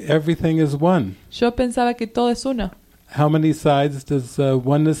everything is one. Yo pensaba que todo es uno. How many sides does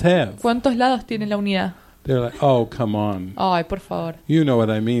oneness have? ¿Cuántos lados tiene la unidad? They're like, oh, come on. Ay, por favor. You know what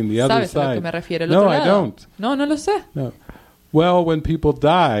I mean, the other ¿Sabes a lo que side. me refiero? ¿El No, otro I lado? don't. No lo sé. No. Well, when people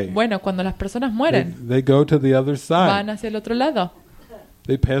die, Bueno, cuando las personas mueren, they go to the other side. van hacia el otro lado.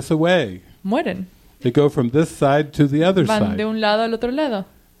 They pass away. Mueren. They go from this side to the other Van side. de un lado al otro lado.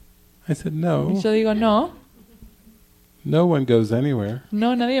 I said, no. Y yo digo, no, one goes anywhere.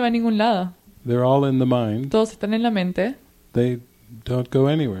 nadie va a ningún lado. They're all in the mind. Todos están en la mente, They don't go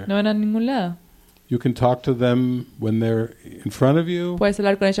anywhere. no van a ningún lado. You can talk to them when they're in front of you. Puedes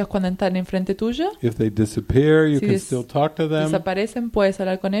hablar con ellos cuando están enfrente tuyo. If they disappear, you Si can still talk to them. desaparecen, puedes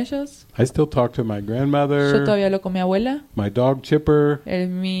hablar con ellos. I still talk to my Yo grandmother, todavía hablo con mi abuela, my dog Chipper,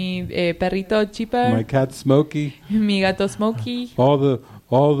 mi perrito Chipper, my cat Smokey, mi gato Smokey.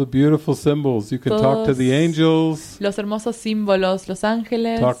 all the beautiful symbols. You can talk to the Todos angels, los hermosos símbolos, los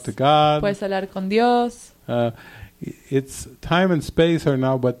ángeles. talk to God. Puedes hablar con Dios. It's time and space are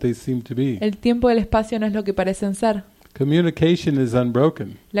not what they seem to be. El tiempo y el espacio no es lo que parecen ser. Communication is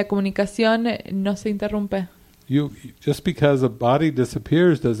unbroken. La comunicación no se interrumpe. Just because a body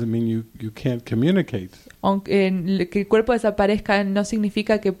disappears doesn't mean you can't communicate. Aunque que el cuerpo desaparezca no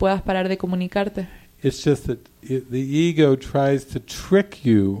significa que puedas parar de comunicarte. It's just that the ego tries to trick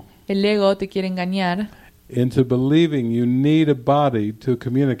you El ego te quiere engañar into believing you need a body to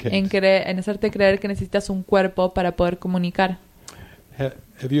communicate. en hacerte creer que necesitas un cuerpo para poder comunicar.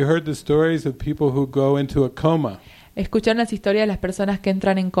 Have you heard the stories of people who go into a coma? ¿Escucharon las historias de las personas que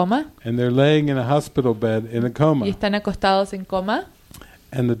entran en coma? And they're laying in a hospital bed in a coma. Y están acostados en coma.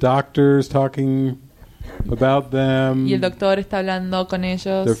 And the doctor's talking about them. Y el doctor está hablando con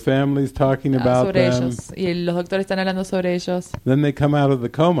ellos. Their family's talking about sobre them. ellos. Y los doctores están hablando sobre ellos. Then they come out of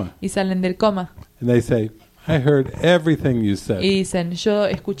the coma. Y salen del coma. And they say, I heard everything you said. Y dicen, yo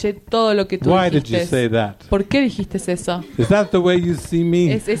escuché todo lo que tú Why dijiste. did you say that? ¿Por qué dijiste eso? Is that the way you see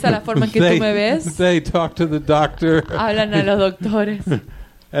me? ¿Es esa la forma en que tú me ves? They talk to the doctor. Hablan a los doctores.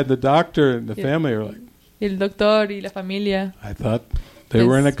 And the doctor and the family are like, Y el doctor y la familia. I thought they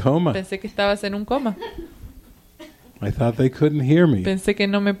were in a coma. Pensé que estabas en un coma. I thought they couldn't hear me. Pensé que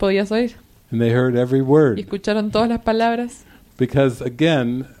no me podías oír. And they heard every Y word. escucharon todas las palabras. Because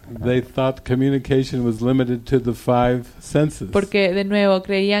again, they thought communication was limited to the 5 senses. Porque de nuevo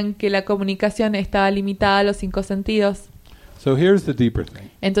creían que la comunicación estaba limitada a los 5 sentidos. So here's the deeper thing.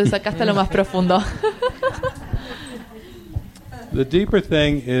 Entonces acá está lo más profundo. The deeper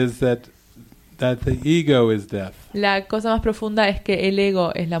thing is that the ego is death. La cosa más profunda es que el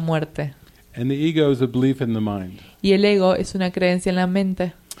ego es la muerte. And the ego is a belief in the mind. Y el ego es una creencia en la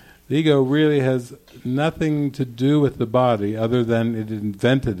mente. The ego really has nothing to do with the body other than it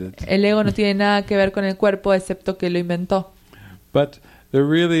invented it. El ego no tiene nada que ver con el cuerpo excepto que lo inventó. But there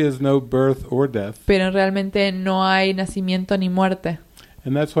really is no birth or death. Pero realmente no hay nacimiento ni muerte.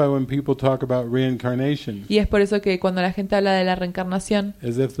 And that's why when people talk about reincarnation, Y es por eso que cuando la gente habla de la reencarnación,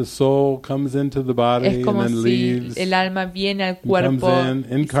 as if the soul comes into the body es como and then si leaves, el alma viene al cuerpo, comes in, y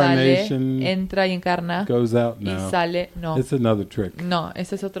sale, incarnation, entra y encarna, goes out. y No, sale. No, it's another trick. no,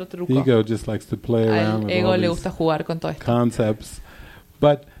 ese es otro The truco. ego just likes to play around Al with ego all le these gusta jugar con todo esto. concepts.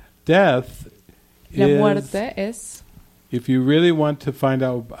 But death La is, muerte es, if you really want to find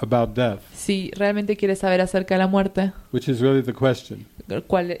out about death, si realmente quieres saber acerca de la muerte, which is really the question, la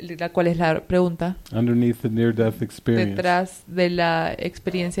cual es la pregunta, underneath the near-death experience, detrás de la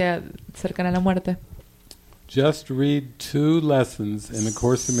experiencia cercana a la muerte. just read 2 lessons in A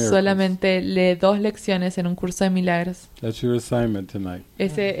Course in Miracles. Solamente lee 2 lecciones en un curso de milagros. That's your assignment tonight.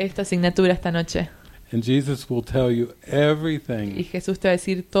 Esta asignatura esta noche. And Jesus will tell you Y everything Jesús te va a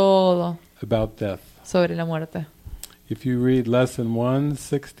decir todo about death. sobre la muerte. If you read lesson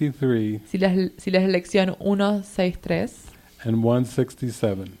 163 Si lees la lección 163 and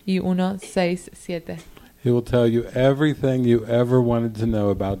 167, y 167, he will tell you everything you ever wanted to know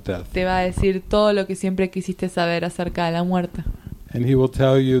about death. te va a decir todo lo que siempre quisiste saber acerca de la muerte. And he will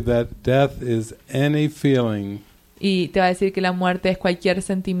tell you that death is any feeling Y te va a decir que la muerte es cualquier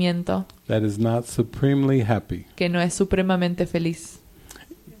sentimiento that is not supremely happy. que no es supremamente feliz.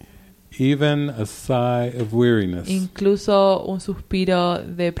 Even a sigh of weariness Incluso un suspiro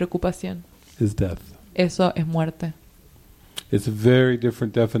de preocupación is death. eso es muerte. It's a very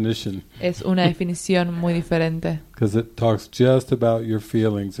different definition. Es una definición muy diferente. Because it talks just about your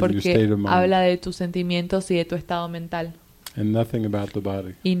feelings and your state Porque of mind. habla de tus sentimientos y de tu estado mental. And nothing about the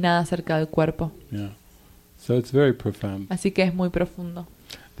body. Y nada acerca del cuerpo. Yeah. So it's very profound. Así que es muy profundo.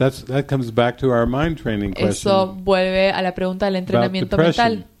 That comes back to our mind training question. Eso vuelve a la pregunta del entrenamiento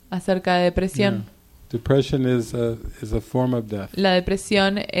mental acerca de depresión. Yeah. Depression is a form of death. La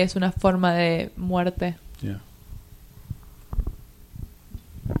depresión es una forma de muerte. Yeah.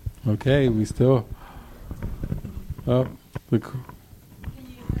 Okay, we still. Oh,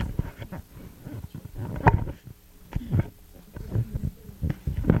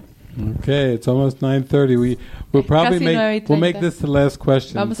 okay, it's almost 9:30. We'll probably make this the last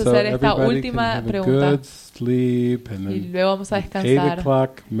question. Vamos a so hacer esta everybody última can have pregunta. a good sleep and Y then luego vamos a descansar. 8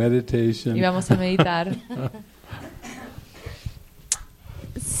 o'clock meditation. Y vamos a meditar.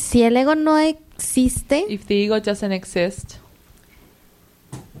 Si el ego no existe, If the ego doesn't exist,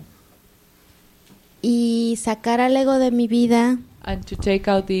 y sacar al ego de mi vida and to take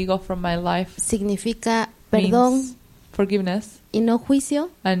out the ego from my life significa perdón means forgiveness y no juicio,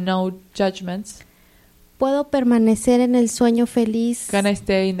 and no judgments, puedo permanecer en el sueño feliz can I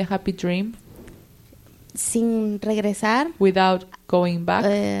stay in the happy dream sin regresar without going back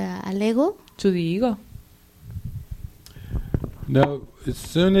al ego? to the ego? No, as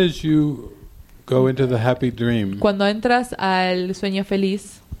soon as you go into the happy dream, Cuando entras al sueño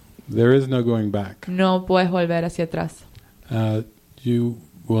feliz, there is no going back. no puedes volver hacia atrás. You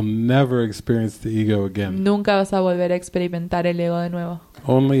will never experience the ego again. Nunca vas a volver a experimentar el ego de nuevo.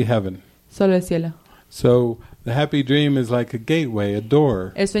 Only heaven. Solo el cielo. So the happy dream is like a gateway, a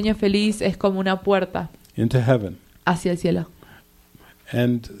door El sueño feliz es como una puerta into heaven. hacia el cielo.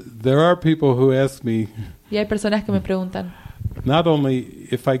 And there are people who ask me, Y hay personas que me preguntan, not only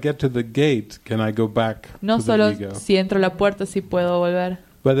if I get to the gate, can I go back no to solo the ego, si entro a la puerta si puedo volver.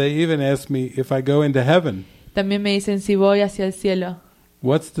 but they even ask me if I go into heaven, También me dicen si voy hacia el cielo.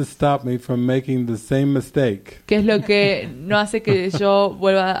 what's to stop me from making the same mistake ¿Qué es lo que no hace que yo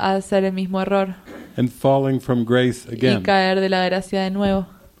vuelva a hacer el mismo error and falling from grace y again? caer de la gracia de nuevo?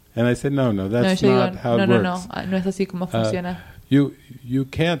 And I said, no, that's yo digo, not how it works. no es así como funciona. You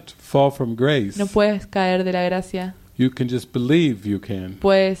can't fall from grace. No puedes caer de la gracia. You can just believe you can.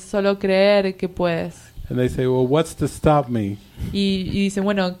 Puedes solo creer que puedes. And they say, well, what's to stop me Y dicen,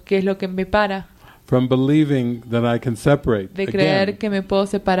 bueno, ¿qué es lo que me para from believing that I can separate de creer again, que me puedo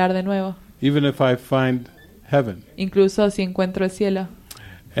separar de nuevo? even if I find heaven? Incluso si encuentro el cielo.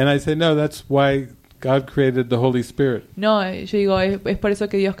 And I say, no, that's why God created the Holy Spirit. No, yo digo, es por eso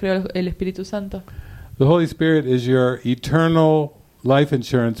que Dios creó el Espíritu Santo. The Holy Spirit is your eternal life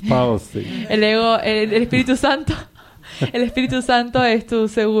insurance policy. El Espíritu Santo, el Espíritu Santo es tu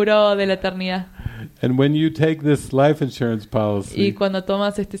seguro de la eternidad. And when you take this life insurance Y policy, cuando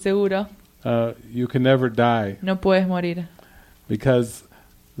tomas este seguro, you can never die, no puedes morir, because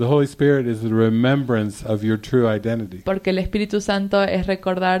the Holy Spirit is the remembrance of your true identity. porque el Espíritu Santo es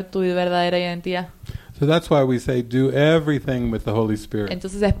recordar tu verdadera identidad. So that's why we say do everything with the Holy Spirit.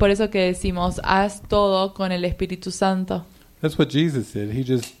 Entonces es por eso que decimos, haz todo con el Espíritu Santo. That's what Jesus did. He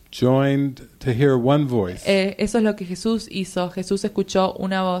just joined to hear one voice. Eso es lo que Jesús hizo. Jesús escuchó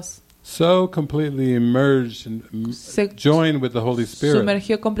una voz. So completely immersed and joined with the Holy Spirit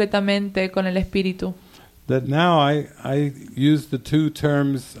Sumergió completamente con el Espíritu. that now I use the two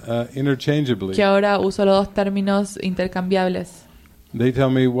terms interchangeably. Que ahora uso los dos términos intercambiables. They tell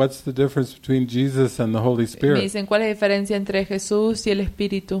me what's the difference between Jesus and the Holy Me Spirit. dicen, ¿cuál es la diferencia entre Jesús y el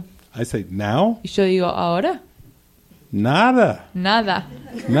Espíritu? I say, now? Y yo digo, ¿ahora? Nada. Nada.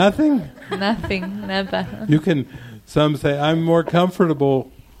 Nothing? Nothing. Nada. You can, some say, I'm more comfortable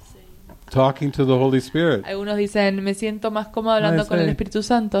talking to the Holy Spirit. Algunos dicen, me siento más cómodo hablando con el Espíritu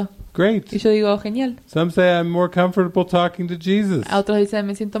Santo. Great. Y yo digo, genial. Some say I'm more comfortable talking to Jesus. Otros dicen,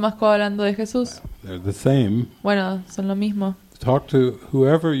 me siento más cómodo hablando de Jesús. They're the same. Bueno, son lo mismo. Talk to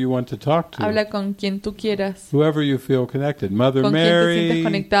whoever you want to talk to. Habla con quien tú quieras. Whoever you feel connected. Mother Con quien te sientes Mary,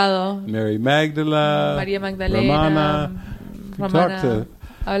 conectado. Mary Magdala, María Magdalena, Romana.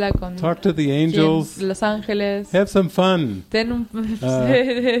 Habla con talk to the angels. Los ángeles. Have some fun. Ten un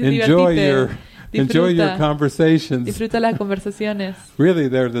enjoy your conversations. Disfruta las conversaciones. Really,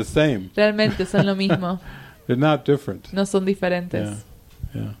 they're the same. Realmente son lo mismo. They're not different. No son diferentes.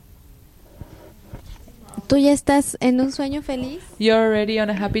 Yeah. ¿Tú ya estás en un sueño feliz? You're already on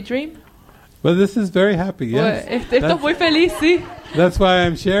a happy dream? Well, this is very happy. Yes. Esto es muy feliz, sí. That's why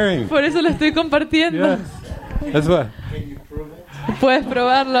I'm sharing. Por eso lo estoy compartiendo. Yes. That's why. Puedes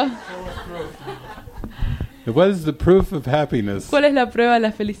probarlo. What is the proof of happiness? ¿Cuál es la prueba de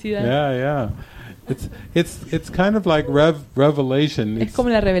la felicidad? Yeah. It's kind of like revelation. Es como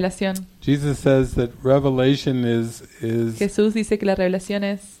la revelación. Jesus says that revelation is Jesús dice que la revelación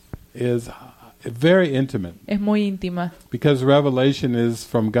es very intimate. Es muy íntima. Because revelation is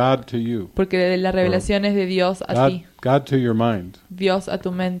from God to you. Porque la revelación es de Dios a ti. God to your mind. Dios a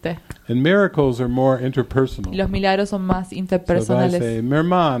tu mente. And miracles are more interpersonal. Y los milagros son más interpersonales. So if I say, mi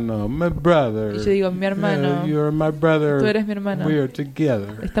hermano, my brother. Y yo digo, mi hermano. You're my brother. Tú eres mi hermano. We are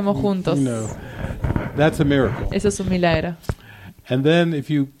together. Estamos juntos. You know, that's a miracle. Eso es un milagro. And then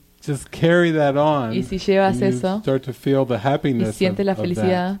if you just carry that on, y si llevas and eso, you start to feel the happiness y sientes la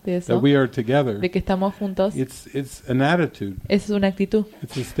felicidad de eso, that we are together, de que estamos juntos, it's an attitude. Es una actitud.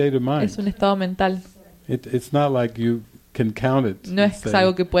 It's a state of mind. Es un estado mental. It's not like you can count it. No es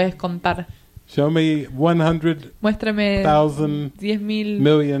algo que puedes contar. Show me 100,000 Muéstrame 10,000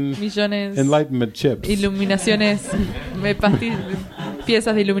 millones enlightenment chips. Iluminaciones,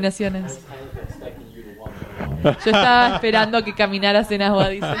 piezas de iluminaciones. Yo estaba esperando que caminaras en agua,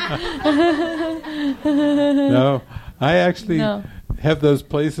 dice. No, I actually have those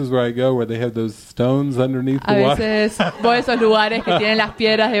places where I go where they have those stones underneath the water. A veces voy a esos lugares que tienen las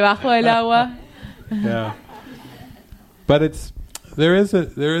piedras debajo del agua. Yeah. But there is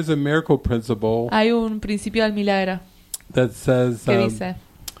a miracle principle. Hay un principio del milagro. That says que dice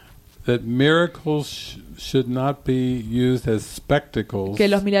that miracles should not be used as spectacles. Que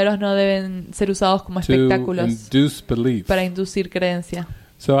los milagros no deben ser usados como espectáculos induce belief. Para inducir creencia.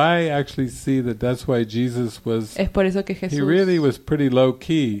 So I actually see that's why Jesus was. Es por eso que Jesús. He really was pretty low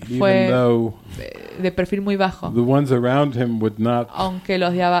key, even though de perfil muy bajo. The ones around him would not. Aunque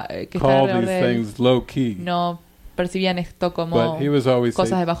los que call these things low key. No percibían esto como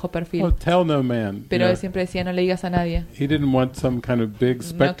cosas de bajo perfil. Oh, tell no man. Pero él siempre decía, no le digas a nadie. He didn't want some kind of big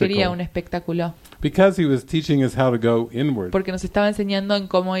spectacle. No quería un espectáculo. Because he was teaching us how to go inward. Porque nos estaba enseñando en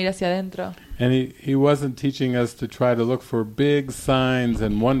cómo ir hacia adentro. And he wasn't teaching us to try to look for big signs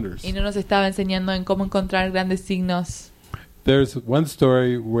and wonders. Y no nos estaba enseñando en cómo encontrar grandes signos. There's one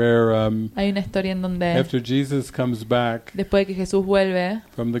story where hay una historia en donde after Jesus comes back después de que Jesús vuelve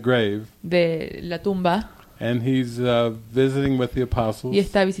from the grave de la tumba and he's visiting with the apostles y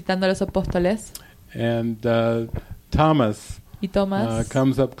está visitando a los apóstoles and Thomas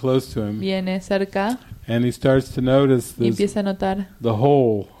comes up close to him viene cerca and he starts to notice y empieza a notar the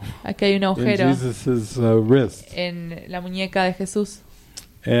hole aquí hay un agujero in Jesus's wrist en la muñeca de Jesús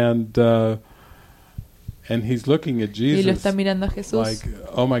and he's looking at Jesus y lo está mirando a Jesús like,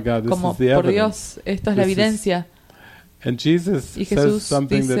 oh my God, this como is the por evidence. Dios, esto es la evidencia. And Jesus y Jesús says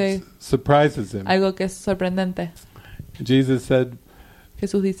something that surprises him. Algo que es sorprendente. Jesus said,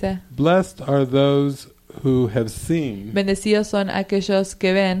 Jesús dice, blessed are those who have seen bendecidos son aquellos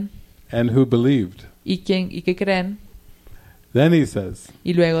que ven and who believed. y que creen. Then he says,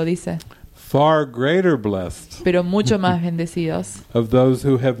 y luego dice, far greater blessed pero mucho más bendecidos of those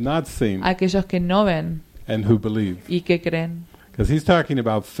who have not seen aquellos que no ven and who believe. Y que creen. Because he's talking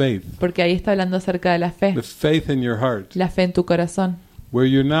about faith. Porque ahí está hablando acerca de la fe. The faith in your heart. La fe en tu corazón. Where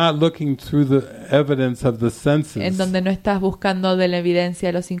you're not looking through the evidence of the senses. En donde no estás buscando de la evidencia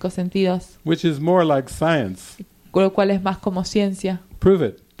de los 5 sentidos. Which is more like science. Lo cual es más como ciencia. Prove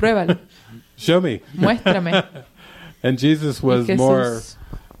it. Pruébalo. Show me. Muéstrame. And Jesus was more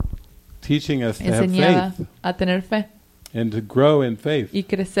teaching us to have faith. A tener fe. And to grow in faith. Y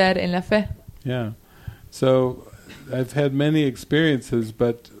crecer en la fe. Yeah. So I've had many experiences,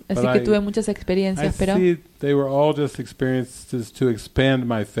 but así que tuve muchas experiencias, pero they were all just experiences to expand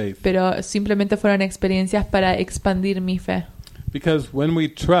my faith. Pero simplemente fueron experiencias para expandir mi fe. Because when we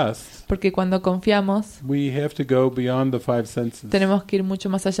trust, porque cuando confiamos, we have to go beyond the 5 senses. Tenemos que ir mucho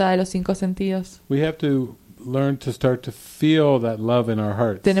más allá de los 5 sentidos. We have to learn to start to feel that love in our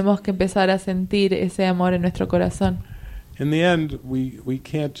hearts. Tenemos que empezar a sentir ese amor en nuestro corazón. In the end, we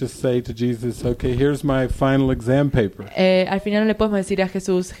can't just say to Jesus, okay, here's my final exam paper. Al final no le podemos decir a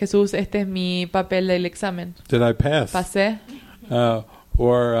Jesús, Jesús, este es mi papel del examen. Did I pass? Pasé.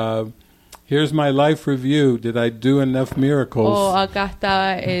 Or here's my life review. Did I do enough miracles? O acá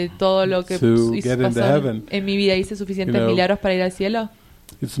está todo lo que pasó en mi vida. ¿Hice suficientes milagros para ir al cielo?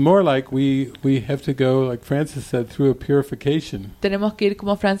 It's more like we have to go, like Francis said, through a purification. Tenemos que ir,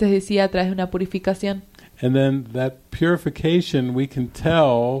 como Francis decía, a través de una purificación. And then that purification we can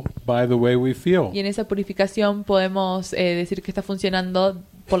tell by the way we feel. Y en esa purificación podemos decir que está funcionando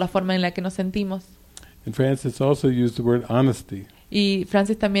por la forma en la que nos sentimos. And Francis also used the word honesty. Y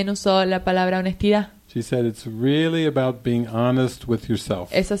Francis también usó la palabra honestidad. She said it's really about being honest with yourself.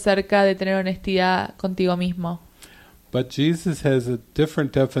 Es acerca de tener honestidad contigo mismo. But Jesus has a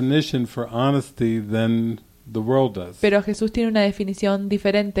different definition for honesty than the world does. Pero Jesús tiene una definición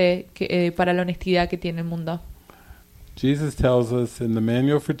diferente para la honestidad que tiene el mundo. Jesus tells us in the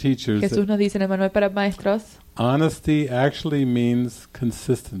Manual for Teachers Jesús nos dice en el manual para maestros, honesty actually means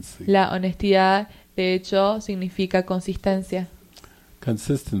consistency. La honestidad, de hecho, significa consistencia.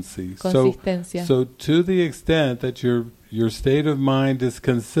 Consistency. Consistencia. So to the extent that your state of mind is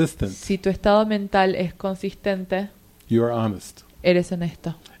consistent, Si tu estado mental es consistente, you are honest. eres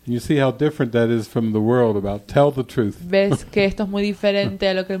honesto. And you see how different that is from the world about tell the truth. Ves que esto es muy diferente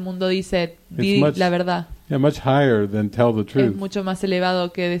a lo que el mundo dice, di It's much- la verdad. Yeah, much higher than tell the Es truth. mucho más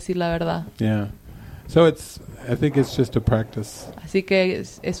elevado que decir la verdad. Yeah. So I think it's just a practice Así que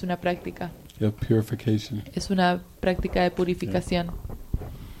es una práctica. of purification. Es una práctica de purificación.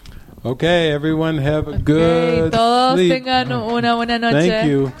 Okay, everyone have a Ok, good todos sleep. tengan una buena noche.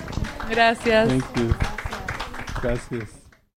 Thank you. Gracias. Thank you. Gracias.